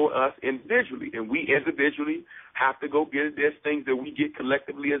specifically for us individually. And we individually have to go get it. There's things that we get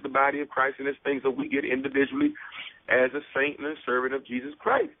collectively as the body of Christ, and there's things that we get individually as a saint and a servant of Jesus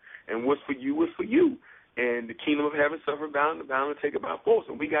Christ. And what's for you is for you. And the kingdom of heaven suffer violent, the violent take it by force.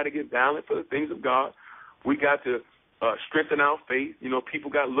 And we got to get violent for the things of God. We got to strengthen our faith.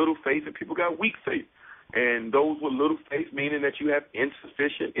 People got little faith and people got weak faith. And those with little faith, meaning that you have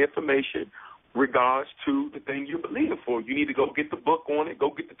insufficient information regards to the thing you're believing for. You need to go get the book on it,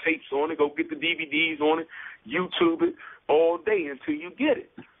 go get the tapes on it, go get the DVDs on it, YouTube it all day until you get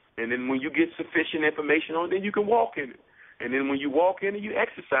it. And then when you get sufficient information on it, then you can walk in it. And then when you walk in and you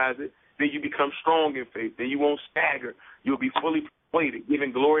exercise it, then you become strong in faith. Then you won't stagger. You'll be fully persuaded,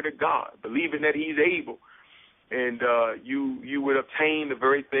 giving glory to God, believing that he's able. And you would obtain the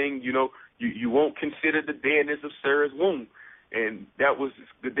very thing, you won't consider the deadness of Sarah's womb. And that was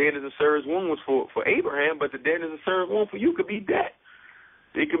the deadness of Sarah's womb was for Abraham, but the deadness of Sarah's womb for you could be debt.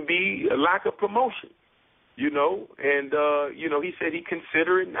 It could be a lack of promotion, And, he said he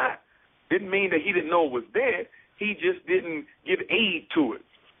considered it not. Didn't mean that he didn't know it was dead. He just didn't give aid to it.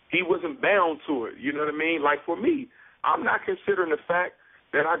 He wasn't bound to it. You know what I mean? Like for me, I'm not considering the fact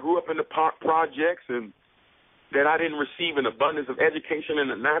that I grew up in the projects and that I didn't receive an abundance of education in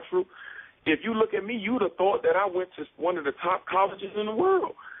the natural. If you look at me, you would have thought that I went to one of the top colleges in the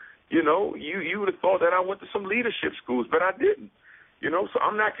world. You would have thought that I went to some leadership schools, but I didn't. So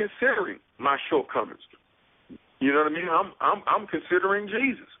I'm not considering my shortcomings. You know what I mean? I'm considering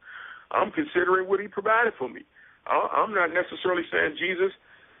Jesus. I'm considering what he provided for me. I'm not necessarily saying, Jesus,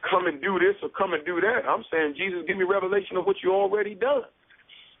 come and do this or come and do that. I'm saying, Jesus, give me revelation of what you already done.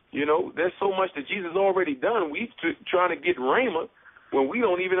 There's so much that Jesus already done. We trying to get rhema when we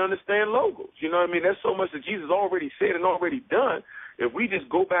don't even understand logos. You know what I mean? There's so much that Jesus already said and already done. If we just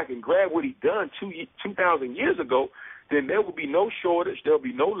go back and grab what he done 2,000 years ago, then there will be no shortage. There will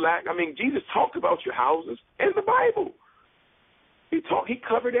be no lack. I mean, Jesus talked about your houses in the Bible. He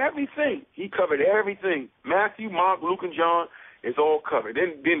covered everything. He covered everything. Matthew, Mark, Luke, and John is all covered.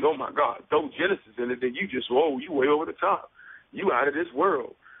 Then oh, my God, throw Genesis in it, then you just, you way over the top. You out of this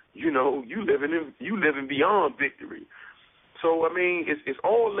world. You living beyond victory. So, I mean, it's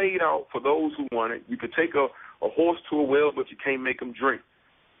all laid out for those who want it. You could take a horse to a well, but you can't make him drink.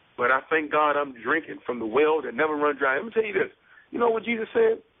 But I thank God I'm drinking from the well that never run dry. Let me tell you this. You know what Jesus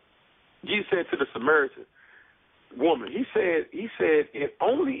said? Jesus said to the Samaritan woman, he said, if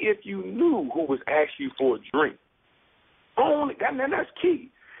only if you knew who was asking you for a drink. Only, that's key.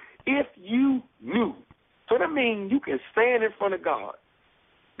 If you knew. So that means you can stand in front of God,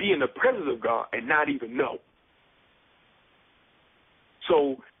 be in the presence of God, and not even know.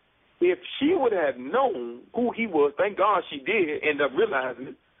 So if she would have known who he was, thank God she did end up realizing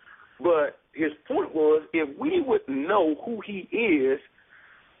it. But his point was, if we would know who he is,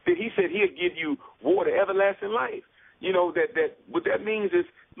 that he said he'll give you water, everlasting life. That what that means is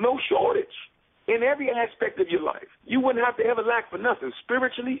no shortage in every aspect of your life. You wouldn't have to ever lack for nothing,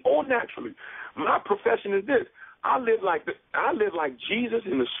 spiritually or naturally. My profession is this. I live like Jesus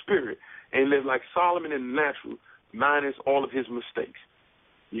in the spirit and live like Solomon in the natural, minus all of his mistakes.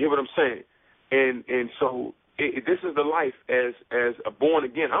 You hear what I'm saying? And so this is the life as a born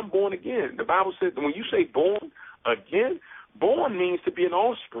again. I'm born again. The Bible says that when you say born again, born means to be an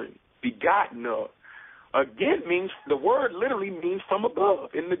offspring, begotten of. Again means, the word literally means from above.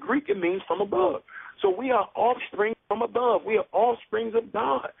 In the Greek, it means from above. So we are offspring from above. We are offsprings of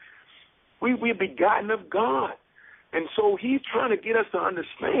God. We are begotten of God. And so he's trying to get us to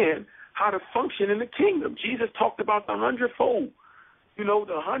understand how to function in the kingdom. Jesus talked about the hundredfold,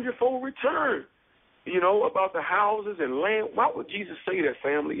 the hundredfold return, about the houses and land. Why would Jesus say that,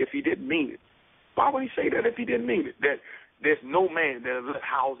 family, if he didn't mean it? Why would he say that if he didn't mean it? That There's no man that has left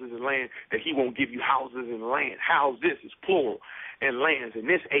houses and land that he won't give you houses and land. House, this is plural, and lands in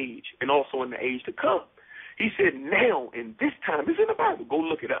this age and also in the age to come. He said now in this time. It's in the Bible. Go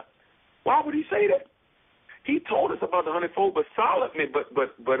look it up. Why would he say that? He told us about the hundredfold, but Solomon, but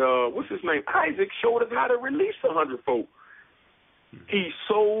what's his name? Isaac showed us how to release the hundredfold. He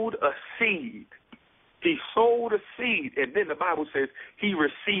sowed a seed. He sowed a seed, and then the Bible says he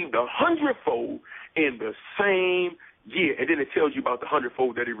received a hundredfold in the same year, and then it tells you about the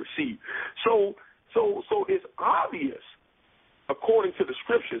hundredfold that he received. So it's obvious, according to the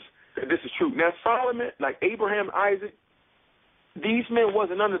scriptures, that this is true. Now Solomon, like Abraham, Isaac, these men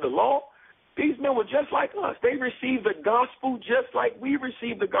wasn't under the law. These men were just like us. They received the gospel just like we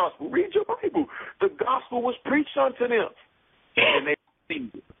received the gospel. Read your Bible. The gospel was preached unto them, and they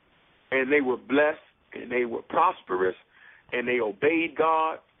received it. And they were blessed, and they were prosperous, and they obeyed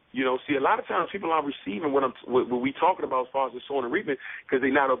God. You know, see, a lot of times people aren't receiving what we talking about as far as the sowing and reaping because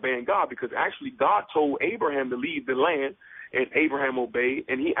they're not obeying God, because actually God told Abraham to leave the land, and Abraham obeyed,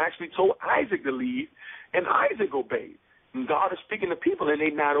 and he actually told Isaac to leave, and Isaac obeyed. And God is speaking to people, and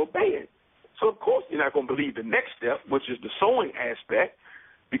they're not obeying. So, of course, you're not going to believe the next step, which is the sowing aspect,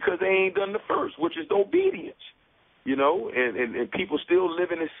 because they ain't done the first, which is the obedience. You know, and people still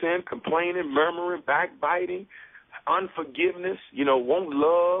living in sin, complaining, murmuring, backbiting, unforgiveness, you know, won't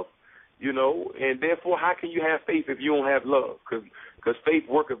love, you know, and therefore how can you have faith if you don't have love? Because faith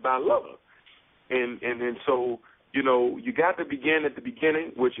worketh by love. And so, you know, you got to begin at the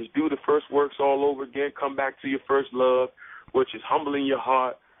beginning, which is do the first works all over again, come back to your first love, which is humbling your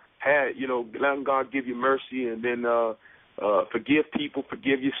heart, letting God give you mercy, and then forgive people,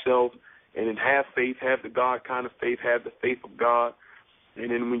 forgive yourself, and then have faith, have the God kind of faith, have the faith of God.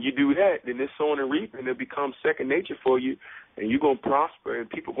 And then when you do that, then this sowing and reaping, it becomes second nature for you, and you're going to prosper, and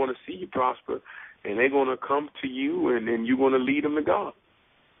people are going to see you prosper, and they're going to come to you, and then you're going to lead them to God.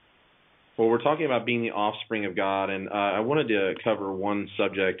 Well, we're talking about being the offspring of God, and I wanted to cover one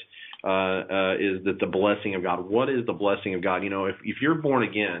subject, is that the blessing of God. What is the blessing of God? You know, if you're born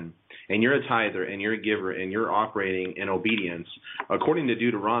again, and you're a tither, and you're a giver, and you're operating in obedience, according to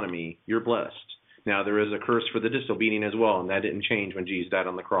Deuteronomy, you're blessed. Now, there is a curse for the disobedient as well, and that didn't change when Jesus died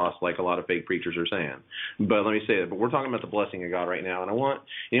on the cross like a lot of fake preachers are saying. But let me say that. But we're talking about the blessing of God right now, and I want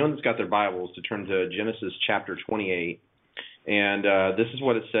anyone that's got their Bibles to turn to Genesis chapter 28. And this is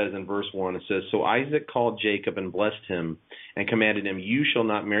what it says in verse 1. It says, "So Isaac called Jacob and blessed him and commanded him, 'You shall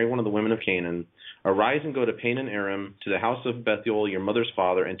not marry one of the women of Canaan. Arise and go to Padan Aram, to the house of Bethuel, your mother's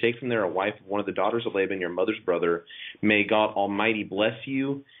father, and take from there a wife of one of the daughters of Laban, your mother's brother. May God Almighty bless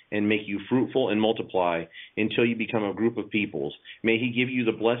you and make you fruitful and multiply until you become a group of peoples. May he give you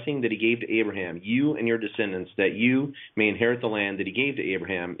the blessing that he gave to Abraham, you and your descendants, that you may inherit the land that he gave to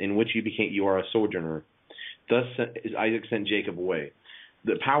Abraham, in which you are a sojourner.' Thus Isaac sent Jacob away."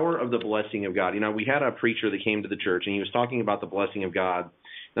 The power of the blessing of God. You know, we had a preacher that came to the church, and he was talking about the blessing of God.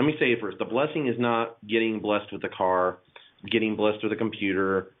 Let me say it first. The blessing is not getting blessed with a car, getting blessed with a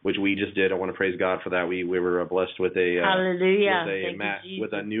computer, which we just did. I want to praise God for that. We were blessed with a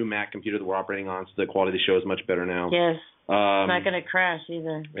with a new Mac computer that we're operating on, so the quality of the show is much better now. Yes. It's not going to crash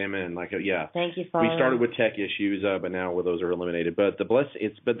either. Amen. Thank you, Father. We started with tech issues, but now those are eliminated. But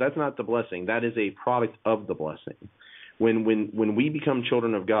but that's not the blessing. That is a product of the blessing. When we become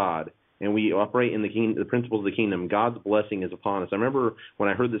children of God and we operate in the principles of the kingdom, God's blessing is upon us. I remember when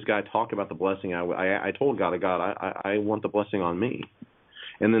I heard this guy talk about the blessing, I told God, I want the blessing on me.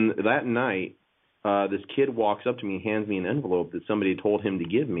 And then that night, this kid walks up to me and hands me an envelope that somebody told him to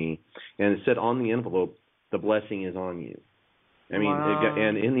give me, and it said on the envelope, "The blessing is on you." I mean, wow.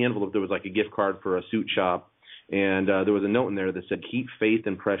 And in the envelope there was like a gift card for a suit shop, and there was a note in there that said, "Keep faith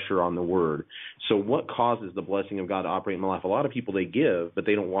and pressure on the word." So what causes the blessing of God to operate in my life? A lot of people, they give, but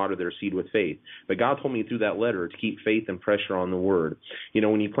they don't water their seed with faith. But God told me through that letter to keep faith and pressure on the word. You know,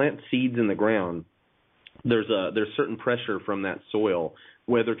 when you plant seeds in the ground, there's certain pressure from that soil,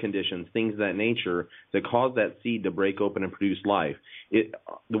 weather conditions, things of that nature, that cause that seed to break open and produce life.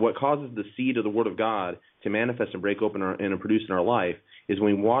 What causes the seed of the Word of God to manifest and break open and produce in our life is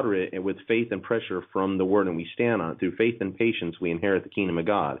when we water it with faith and pressure from the Word, and we stand on it. Through faith and patience, we inherit the kingdom of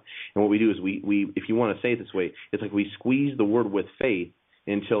God. And what we do is we if you want to say it this way, it's like we squeeze the Word with faith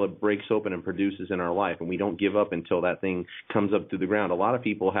until it breaks open and produces in our life, and we don't give up until that thing comes up through the ground. A lot of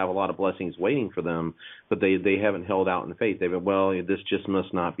people have a lot of blessings waiting for them, but they haven't held out in faith. They've been, well, this just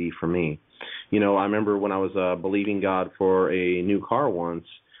must not be for me. You know, I remember when I was believing God for a new car once,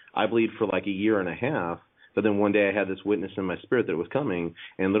 I believed for like a year and a half, but then one day I had this witness in my spirit that it was coming,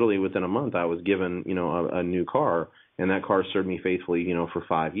 and literally within a month I was given, a new car, and that car served me faithfully, for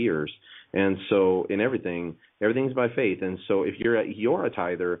 5 years. And so in everything's by faith. And so if you're a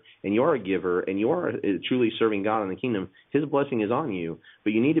tither and you're a giver and you are truly serving God in the kingdom, his blessing is on you.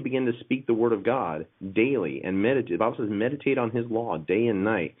 But you need to begin to speak the word of God daily and meditate. The Bible says meditate on his law day and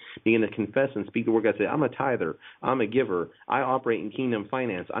night. Begin to confess and speak the word of God. Say, I'm a tither. I'm a giver. I operate in kingdom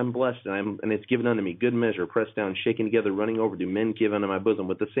finance. I'm blessed and it's given unto me good measure, pressed down, shaken together, running over. Do men give unto my bosom?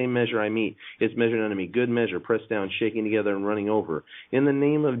 With the same measure I meet, it's measured unto me good measure, pressed down, shaken together, and running over. In the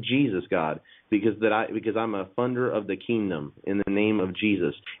name of Jesus, God, because I'm a funder of the kingdom in the name of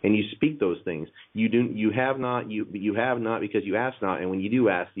Jesus. And you speak those things. You have not because you ask not, and when you do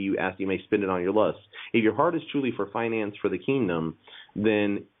ask, you may spend it on your lusts. If your heart is truly for finance for the kingdom,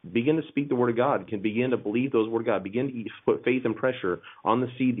 then begin to speak the word of God. Can begin to believe those words of God. Begin to put faith and pressure on the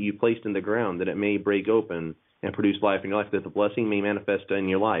seed that you placed in the ground, that it may break open and produce life in your life, that the blessing may manifest in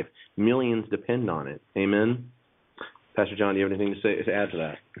your life. Millions depend on it. Amen. Pastor John, do you have anything to add to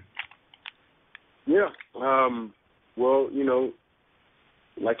that? Yeah. Well,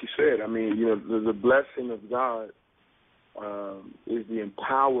 like you said, the blessing of God is the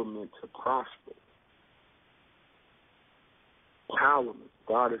empowerment to prosper. Empowerment.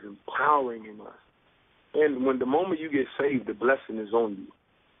 God is empowering in us. And when the moment you get saved, the blessing is on you.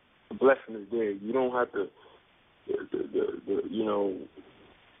 The blessing is there. You don't have to,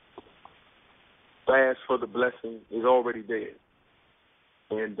 fast for the blessing. It's already there.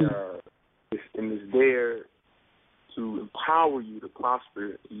 And it's there to empower you to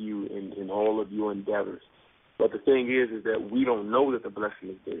prosper you in all of your endeavors. But the thing is that we don't know that the blessing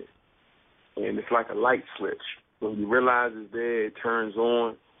is there. And it's like a light switch. When you realize it's there, it turns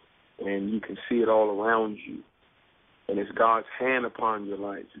on, and you can see it all around you. And it's God's hand upon your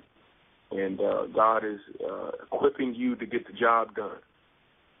life. And God is equipping you to get the job done.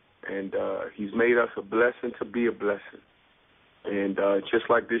 And he's made us a blessing to be a blessing. And just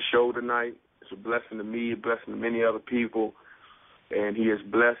like this show tonight, it's a blessing to me, a blessing to many other people. And he has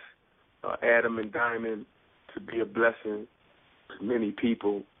blessed Adam and Diamond to be a blessing to many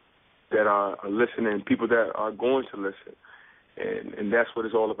people that are listening, people that are going to listen. And that's what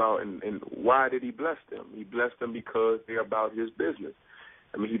it's all about. And why did he bless them? He blessed them because they're about his business.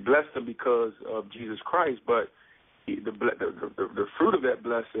 He blessed them because of Jesus Christ, but the fruit of that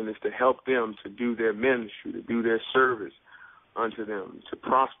blessing is to help them to do their ministry, to do their service unto them, to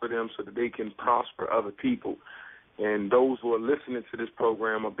prosper them so that they can prosper other people. And those who are listening to this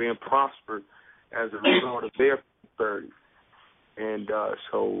program are being prospered as a result of their prosperity. And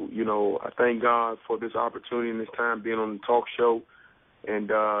so, I thank God for this opportunity and this time being on the talk show and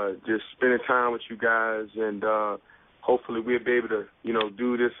just spending time with you guys. And hopefully we'll be able to,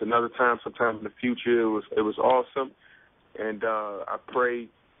 do this another time sometime in the future. It was awesome. And I pray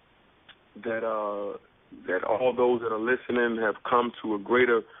that all those that are listening have come to a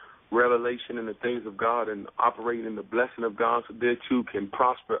greater revelation in the things of God and operate in the blessing of God so they too can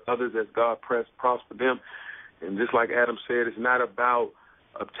prosper others as God prosper them. And just like Adam said, it's not about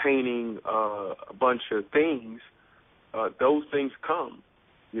obtaining a bunch of things. Those things come.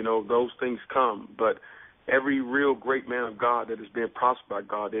 Those things come. But every real great man of God that has been prospered by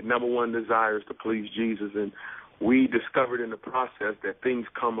God, their number one desire is to please Jesus. And we discovered in the process that things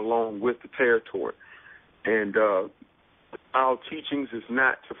come along with the territory. And our teachings is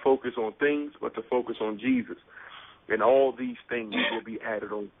not to focus on things, but to focus on Jesus. And all these things will be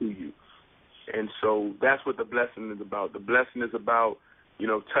added on to you. And so that's what the blessing is about. The blessing is about,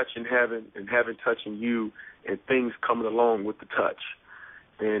 touching heaven and heaven touching you and things coming along with the touch.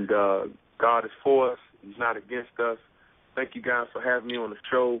 And God is for us. He's not against us. Thank you guys for having me on the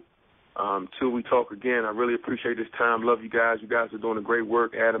show. Till we talk again, I really appreciate this time. Love you guys. You guys are doing a great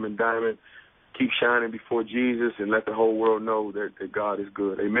work, Adam and Diamond. Keep shining before Jesus and let the whole world know that God is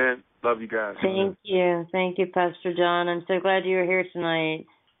good. Amen. Love you guys. Thank you. Thank you, Pastor John. I'm so glad you're here tonight.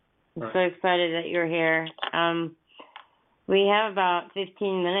 I'm so excited that you're here. We have about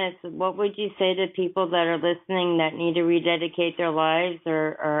 15 minutes. What would you say to people that are listening that need to rededicate their lives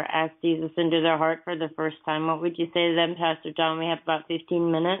or ask Jesus into their heart for the first time? What would you say to them, Pastor John? We have about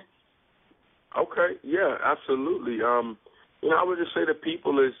 15 minutes. Okay. Yeah, absolutely. I would just say to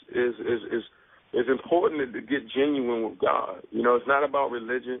people it's important to get genuine with God. It's not about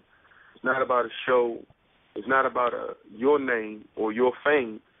religion. It's not about a show. It's not about your name or your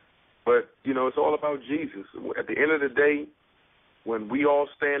fame. But, it's all about Jesus. At the end of the day, when we all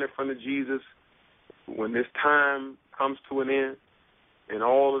stand in front of Jesus, when this time comes to an end and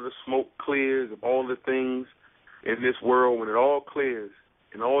all of the smoke clears of all the things in this world, when it all clears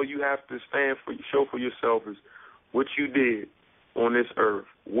and all you have to show for yourself is what you did on this earth,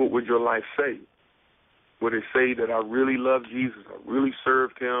 what would your life say? where they say that I really love Jesus, I really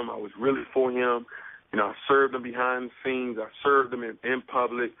served him, I was really for him. You know, I served them behind the scenes, I served them in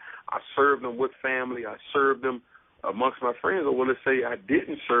public, I served them with family, I served them amongst my friends. Or will it say I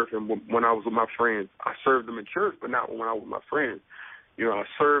didn't serve him when I was with my friends? I served them in church, but not when I was with my friends. You know, I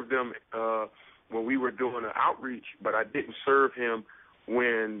served them when we were doing an outreach, but I didn't serve him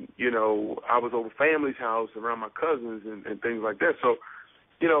when, you know, I was over family's house around my cousins and things like that. So,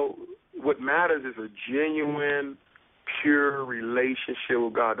 you know, what matters is a genuine, pure relationship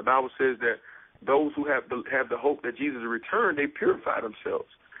with God. The Bible says that those who have the hope that Jesus will return, they purify themselves.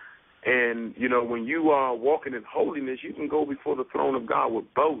 And, you know, when you are walking in holiness, you can go before the throne of God with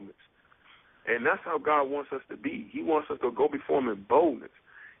boldness. And that's how God wants us to be. He wants us to go before him in boldness.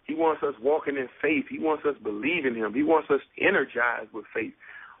 He wants us walking in faith. He wants us believing him. He wants us energized with faith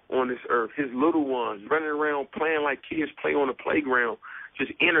on this earth. His little ones running around playing like kids play on the playground,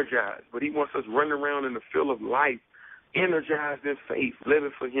 just energized. But he wants us running around in the field of life, energized in faith,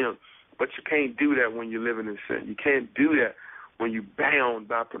 living for him. But you can't do that when you're living in sin. You can't do that when you're bound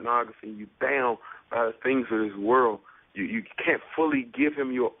by pornography, you're bound by the things of this world. You can't fully give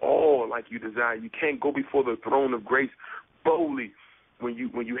him your all like you desire. You can't go before the throne of grace boldly when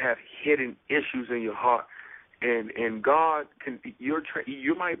you have hidden issues in your heart. And God can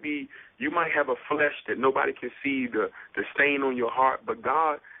you might have a flesh that nobody can see the stain on your heart, but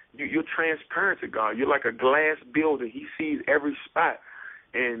God, you're transparent to God. You're like a glass building. He sees every spot.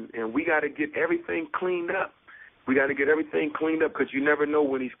 And we got to get everything cleaned up. We got to get everything cleaned up because you never know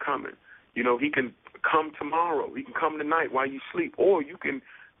when he's coming. You know, he can come tomorrow. He can come tonight while you sleep, or you can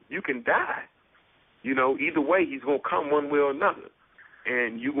die. You know, either way, he's going to come one way or another,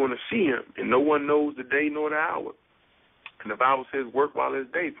 and you're going to see him. And no one knows the day nor the hour. And the Bible says, "Work while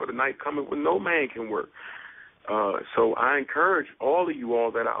it's day, for the night cometh when no man can work." So I encourage all of you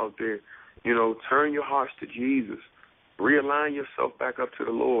all that are out there, you know, turn your hearts to Jesus. Realign yourself back up to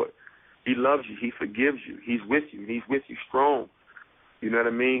the Lord. He loves you. He forgives you. He's with you. He's with you strong. You know what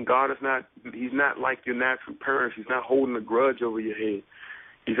I mean? God is not, he's not like your natural parents. He's not holding a grudge over your head.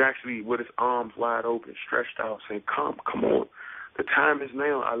 He's actually with his arms wide open, stretched out, saying, come on. The time is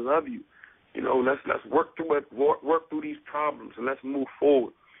now. I love you. You know, let's work through it, work through these problems, and let's move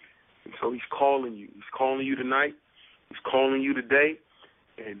forward. And so he's calling you. He's calling you tonight. He's calling you today.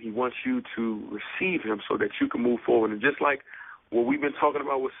 And he wants you to receive him so that you can move forward. And just like what we've been talking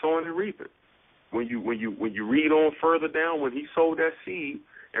about with sowing and reaping, when you read on further down, when he sowed that seed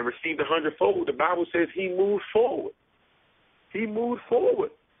and received 100-fold, the Bible says he moved forward. He moved forward.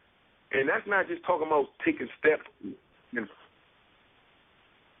 And that's not just talking about taking steps in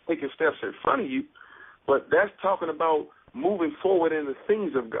front of you, but that's talking about moving forward in the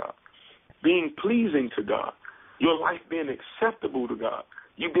things of God, being pleasing to God, your life being acceptable to God,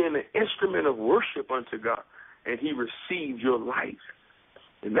 you being an instrument of worship unto God, and he received your life.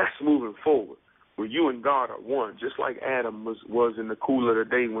 And that's moving forward, where you and God are one, just like Adam was in the cool of the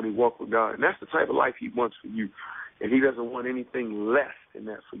day when he walked with God. And that's the type of life he wants for you, and he doesn't want anything less than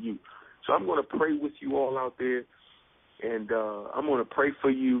that for you. So I'm going to pray with you all out there, and I'm going to pray for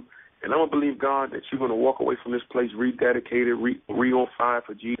you, and I'm going to believe, God, that you're going to walk away from this place rededicated, on fire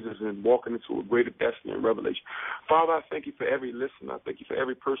for Jesus, and walking into a greater destiny and revelation. Father, I thank you for every listener. I thank you for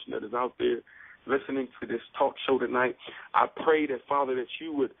every person that is out there listening to this talk show tonight. I pray that, Father, that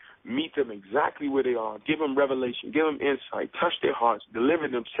you would meet them exactly where they are. Give them revelation. Give them insight. Touch their hearts. Deliver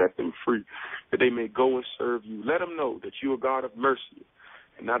them. Set them free, that they may go and serve you. Let them know that you are a God of mercy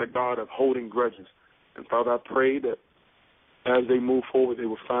and not a God of holding grudges. And, Father, I pray that as they move forward, they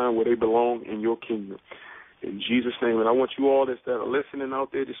will find where they belong in your kingdom. In Jesus' name. And I want you all that are listening out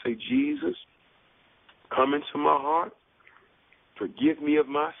there to say, Jesus, come into my heart. Forgive me of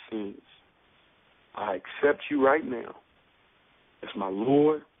my sins. I accept you right now as my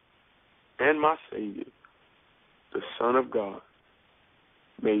Lord and my Savior, the Son of God,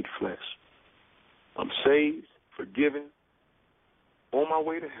 made flesh. I'm saved, forgiven, on my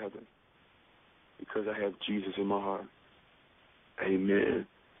way to heaven because I have Jesus in my heart. Amen.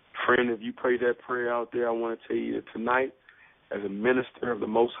 Friend, if you prayed that prayer out there, I want to tell you that tonight, as a minister of the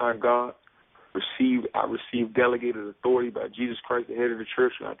Most High God, I received delegated authority by Jesus Christ, the head of the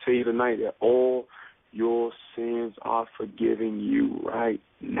church, and I tell you tonight that all your sins are forgiven you right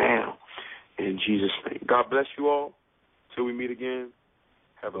now. In Jesus' name. God bless you all. Till we meet again,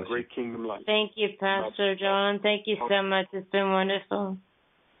 have a great kingdom life. Thank you, Pastor John. Thank you so much. It's been wonderful.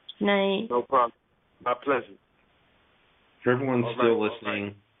 Night. No problem. My pleasure. For everyone still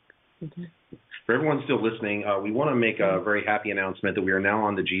listening, For everyone still listening, we want to make a very happy announcement that we are now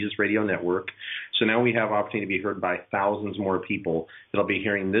on the Jesus Radio Network. So now we have opportunity to be heard by thousands more people that'll be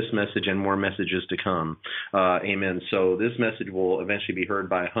hearing this message and more messages to come. Amen. So this message will eventually be heard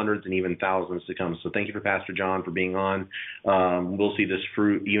by hundreds and even thousands to come. So thank you for Pastor John for being on. We'll see this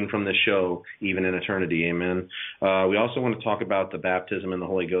fruit even from this show, even in eternity. Amen. We also want to talk about the baptism in the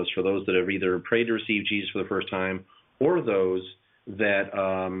Holy Ghost for those that have either prayed to receive Jesus for the first time or those that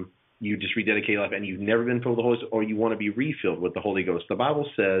you just rededicate your life and you've never been filled with the Holy Ghost, or you want to be refilled with the Holy Ghost. The Bible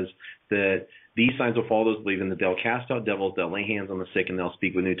says that these signs will follow those who believe, and that they'll cast out devils, they'll lay hands on the sick, and they'll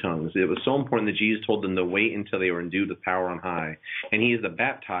speak with new tongues. It was so important that Jesus told them to wait until they were endued with power on high. And he is the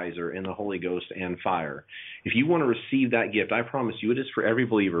baptizer in the Holy Ghost and fire. If you want to receive that gift, I promise you it is for every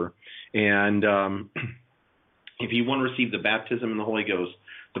believer. And if you want to receive the baptism in the Holy Ghost,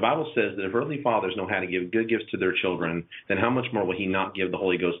 the Bible says that if earthly fathers know how to give good gifts to their children, then how much more will he not give the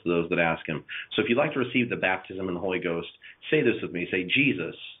Holy Ghost to those that ask him? So if you'd like to receive the baptism in the Holy Ghost, say this with me. Say,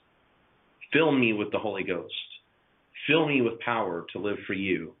 Jesus, fill me with the Holy Ghost. Fill me with power to live for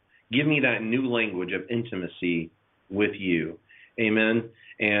you. Give me that new language of intimacy with you. Amen.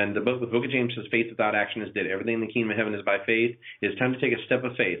 And the book of James says faith without action is dead. Everything in the kingdom of heaven is by faith. It's time to take a step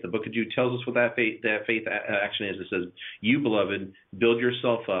of faith. The book of Jude tells us what that faith action is. It says, you, beloved, build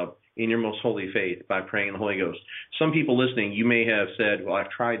yourself up in your most holy faith by praying in the Holy Ghost. Some people listening, you may have said, well, I've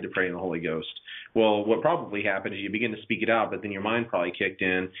tried to pray in the Holy Ghost. Well, what probably happened is you begin to speak it out, but then your mind probably kicked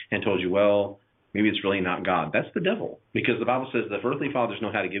in and told you, well, maybe it's really not God. That's the devil. Because the Bible says that if earthly fathers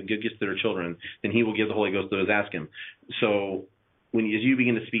know how to give good gifts to their children, then he will give the Holy Ghost to those ask him. So as you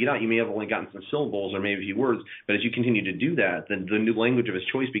begin to speak it out, you may have only gotten some syllables or maybe a few words, but as you continue to do that, then the new language of his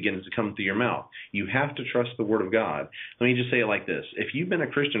choice begins to come through your mouth. You have to trust the word of God. Let me just say it like this. If you've been a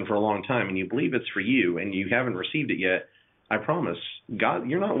Christian for a long time and you believe it's for you and you haven't received it yet, I promise, God,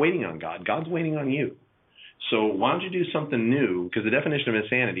 you're not waiting on God. God's waiting on you. So why don't you do something new? Because the definition of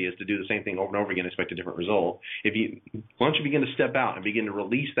insanity is to do the same thing over and over again and expect a different result. Why don't you begin to step out and begin to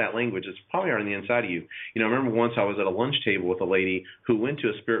release that language that's probably already on the inside of you? You know, I remember once I was at a lunch table with a lady who went to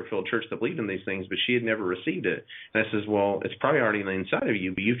a spirit-filled church that believed in these things, but she had never received it. And I says, well, it's probably already on the inside of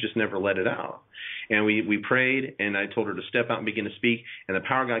you, but you've just never let it out. And we prayed, and I told her to step out and begin to speak, and the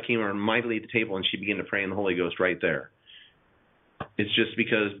power of God came on her mightily at the table, and she began to pray in the Holy Ghost right there. It's just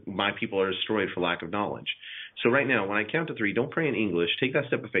because my people are destroyed for lack of knowledge. So right now, when I count to three, don't pray in English. Take that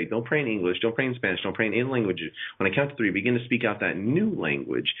step of faith. Don't pray in English. Don't pray in Spanish. Don't pray in any language. When I count to three, begin to speak out that new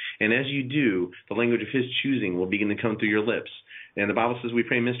language. And as you do, the language of his choosing will begin to come through your lips. And the Bible says we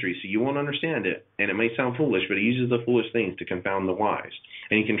pray mystery, so you won't understand it. And it may sound foolish, but he uses the foolish things to confound the wise.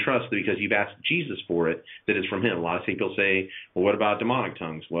 And you can trust that because you've asked Jesus for it, that it's from him. A lot of people say, well, what about demonic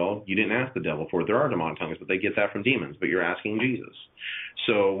tongues? Well, you didn't ask the devil for it. There are demonic tongues, but they get that from demons. But you're asking Jesus.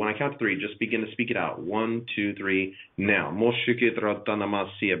 So when I count to three, just begin to speak it out. 1, 2, 3, now.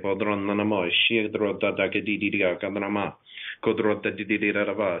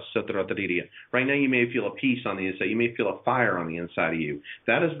 Right now you may feel a peace on the inside. You may feel a fire on the inside of you.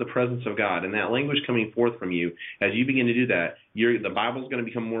 That is the presence of God. And that language coming forth from you, as you begin to do that, the Bible's going to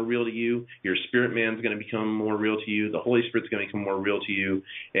become more real to you. Your spirit man's going to become more real to you. The Holy Spirit's going to become more real to you.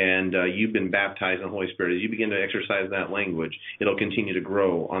 And you've been baptized in the Holy Spirit. As you begin to exercise that language, it'll continue to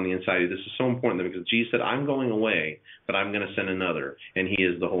grow on the inside of you. This is so important because Jesus said, I'm going away, but I'm going to send another. And he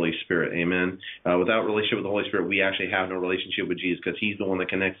is the Holy Spirit. Amen. Without relationship with the Holy Spirit, we actually have no relationship with Jesus because he's the one that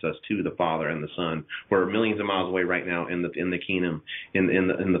connects us to the Father and the Son. We're millions of miles away right now in the kingdom, in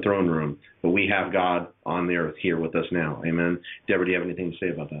the throne room. But we have God on the earth here with us now. Amen. Deborah, do you have anything to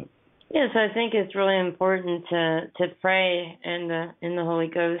say about that? Yes, I think it's really important to pray in the Holy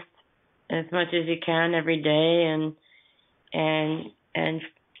Ghost as much as you can every day, and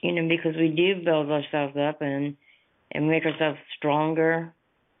you know, because we do build ourselves up and make ourselves stronger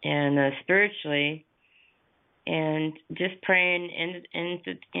and spiritually, and just praying in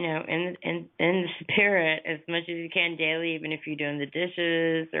the Spirit as much as you can daily, even if you're doing the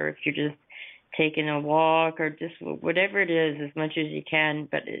dishes or if you're just taking a walk or just whatever it is, as much as you can.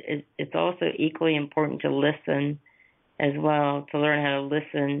 But it's also equally important to listen as well, to learn how to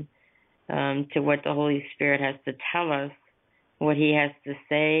listen to what the Holy Spirit has to tell us, what he has to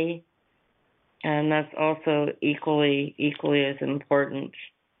say, and that's also equally as important,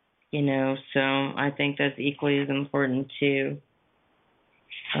 you know. So I think that's equally as important too.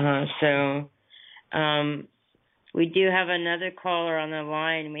 We do have another caller on the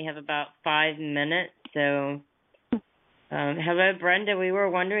line. We have about 5 minutes. So, hello, Brenda. We were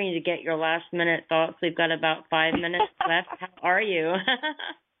wondering to get your last minute thoughts. We've got about 5 minutes left. How are you?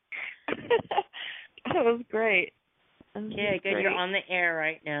 That was great. And Yeah, he's good. great. You're on the air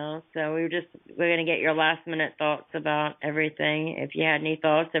right now, so we're going to get your last minute thoughts about everything. If you had any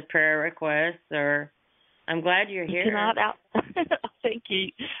thoughts or prayer requests, or I'm glad you're You here. cannot out. Thank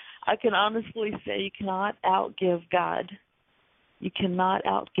you. I can honestly say you cannot outgive God. You cannot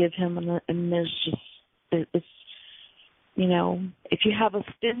outgive Him, and there's just it's if you have a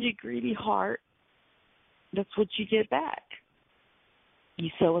stingy, greedy heart, that's what you get back. You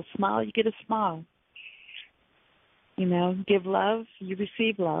sow a smile, you get a smile. Give love, you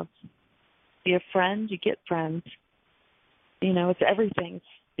receive love. Be a friend, you get friends. It's everything.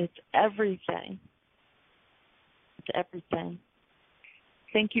 It's everything. It's everything.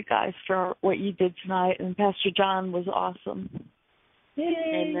 Thank you guys for what you did tonight, and Pastor John was awesome.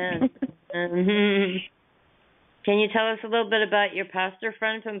 Yay. Amen. Can you tell us a little bit about your pastor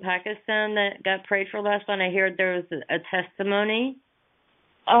friend from Pakistan that got prayed for last night? I heard there was a testimony.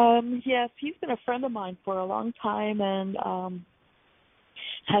 Yes, he's been a friend of mine for a long time, and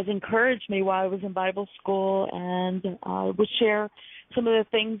has encouraged me while I was in Bible school, and would share some of the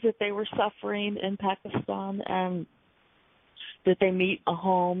things that they were suffering in Pakistan, and that they meet a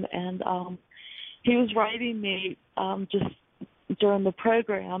home. And he was writing me just during the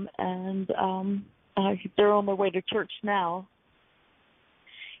program, and they're on their way to church now.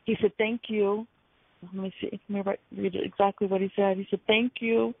 He said, "Thank you." Let me see. Let me read exactly what he said. He said, "Thank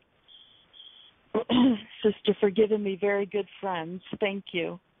you, sister, for giving me very good friends. Thank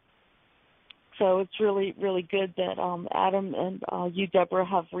you." So it's really, really good that Adam and you, Deborah,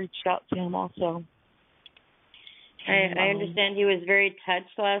 have reached out to him also. I understand he was very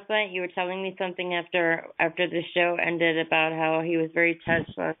touched last night. You were telling me something after the show ended about how he was very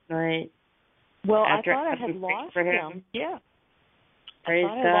touched last night. Well, I thought I had lost him. Yeah. Praise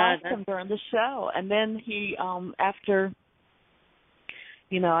I God. lost him during the show. And then he, after,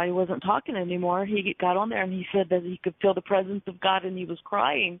 I wasn't talking anymore, he got on there and he said that he could feel the presence of God and he was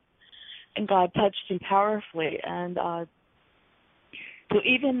crying. And God touched him powerfully. And so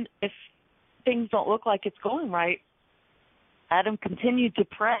even if things don't look like it's going right, Adam continued to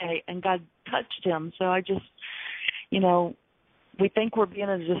pray and God touched him. So I just, we think we're being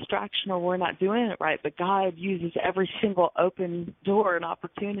a distraction or we're not doing it right, but God uses every single open door and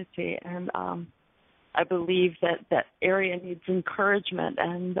opportunity. And I believe that area needs encouragement.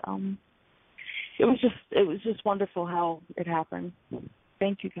 And it was just wonderful how it happened.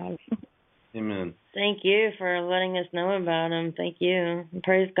 Thank you, guys. Amen. Thank you for letting us know about him. Thank you.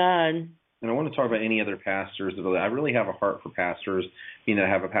 Praise God. And I want to talk about any other pastors. I really have a heart for pastors, I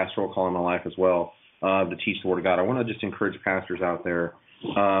have a pastoral call in my life as well, to teach the Word of God. I want to just encourage pastors out there,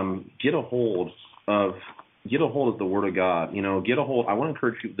 get a hold of the Word of God. I want to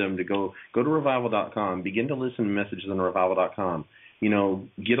encourage them to go to revival.com, begin to listen to messages on revival.com.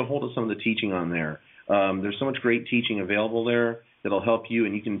 Get a hold of some of the teaching on there. There's so much great teaching available there that'll help you,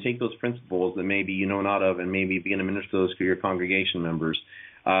 and you can take those principles that maybe you know not of and maybe begin to minister those to your congregation members.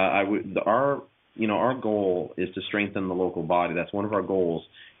 Our goal is to strengthen the local body. That's one of our goals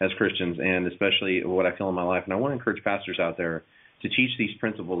as Christians, and especially what I feel in my life. And I want to encourage pastors out there to teach these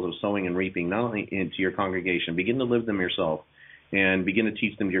principles of sowing and reaping, not only into your congregation, begin to live them yourself, and begin to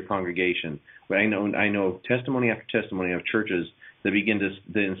teach them to your congregation. But I know testimony after testimony of churches that begin to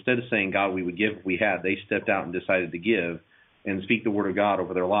instead of saying, God, we would give if we had, they stepped out and decided to give and speak the Word of God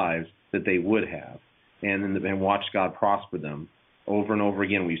over their lives that they would have, and watch God prosper them. Over and over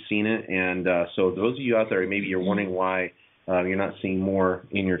again, we've seen it. And so those of you out there, maybe you're wondering why you're not seeing more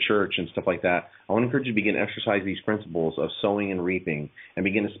in your church and stuff like that, I want to encourage you to begin to exercise these principles of sowing and reaping and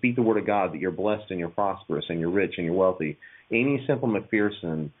begin to speak the Word of God that you're blessed and you're prosperous and you're rich and you're wealthy. Amy Semple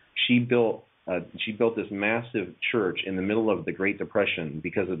McPherson, she built this massive church in the middle of the Great Depression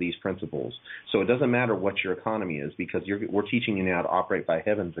because of these principles. So it doesn't matter what your economy is, because we're teaching you now to operate by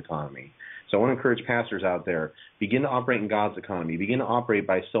heaven's economy. So I want to encourage pastors out there, begin to operate in God's economy. Begin to operate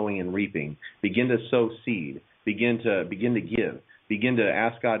by sowing and reaping. Begin to sow seed. Begin to give. Begin to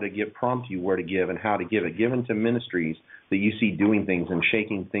ask God to prompt you where to give and how to give it. Give into ministries that you see doing things and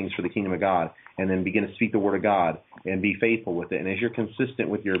shaking things for the kingdom of God, and then begin to speak the Word of God and be faithful with it. And as you're consistent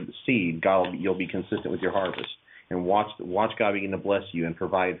with your seed, you'll be consistent with your harvest. And watch God begin to bless you and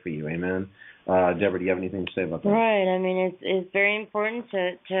provide for you. Amen. Deborah, do you have anything to say about that? Right. I mean, it's very important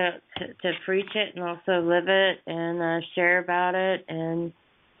to preach it and also live it and share about it and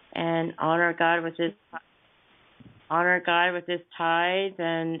honor God with his tithes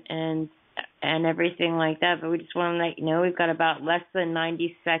and everything like that. But we just want to let you know we've got about less than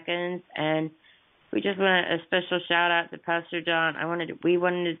 90 seconds, and we just want a special shout out to Pastor John. We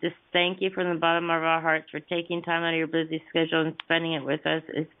wanted to just thank you from the bottom of our hearts for taking time out of your busy schedule and spending it with us.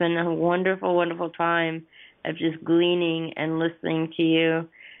 It's been a wonderful, wonderful time of just gleaning and listening to you.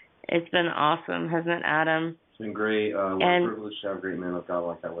 It's been awesome, hasn't it, Adam? It's been great. We're privileged to have great men of God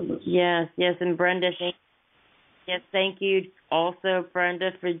like that with us. Yes, and Brenda, thank you also,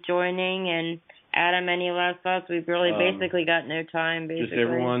 Brenda, for joining. And Adam, any last thoughts? We've really basically got no time, basically. Just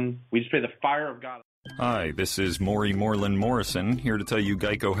everyone, we just pray the fire of God. Hi, this is Maury Moreland Morrison, here to tell you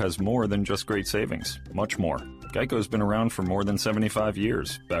Geico has more than just great savings. Much more. Geico's been around for more than 75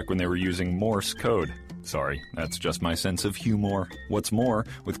 years, back when they were using Morse code. Sorry, that's just my sense of humor. What's more,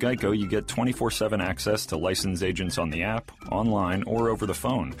 with Geico you get 24/7 access to licensed agents on the app, online, or over the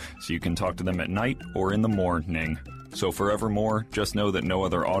phone, so you can talk to them at night or in the morning. So forevermore, just know that no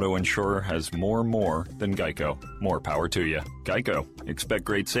other auto insurer has more than Geico. More power to you. Geico. Expect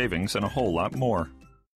great savings and a whole lot more.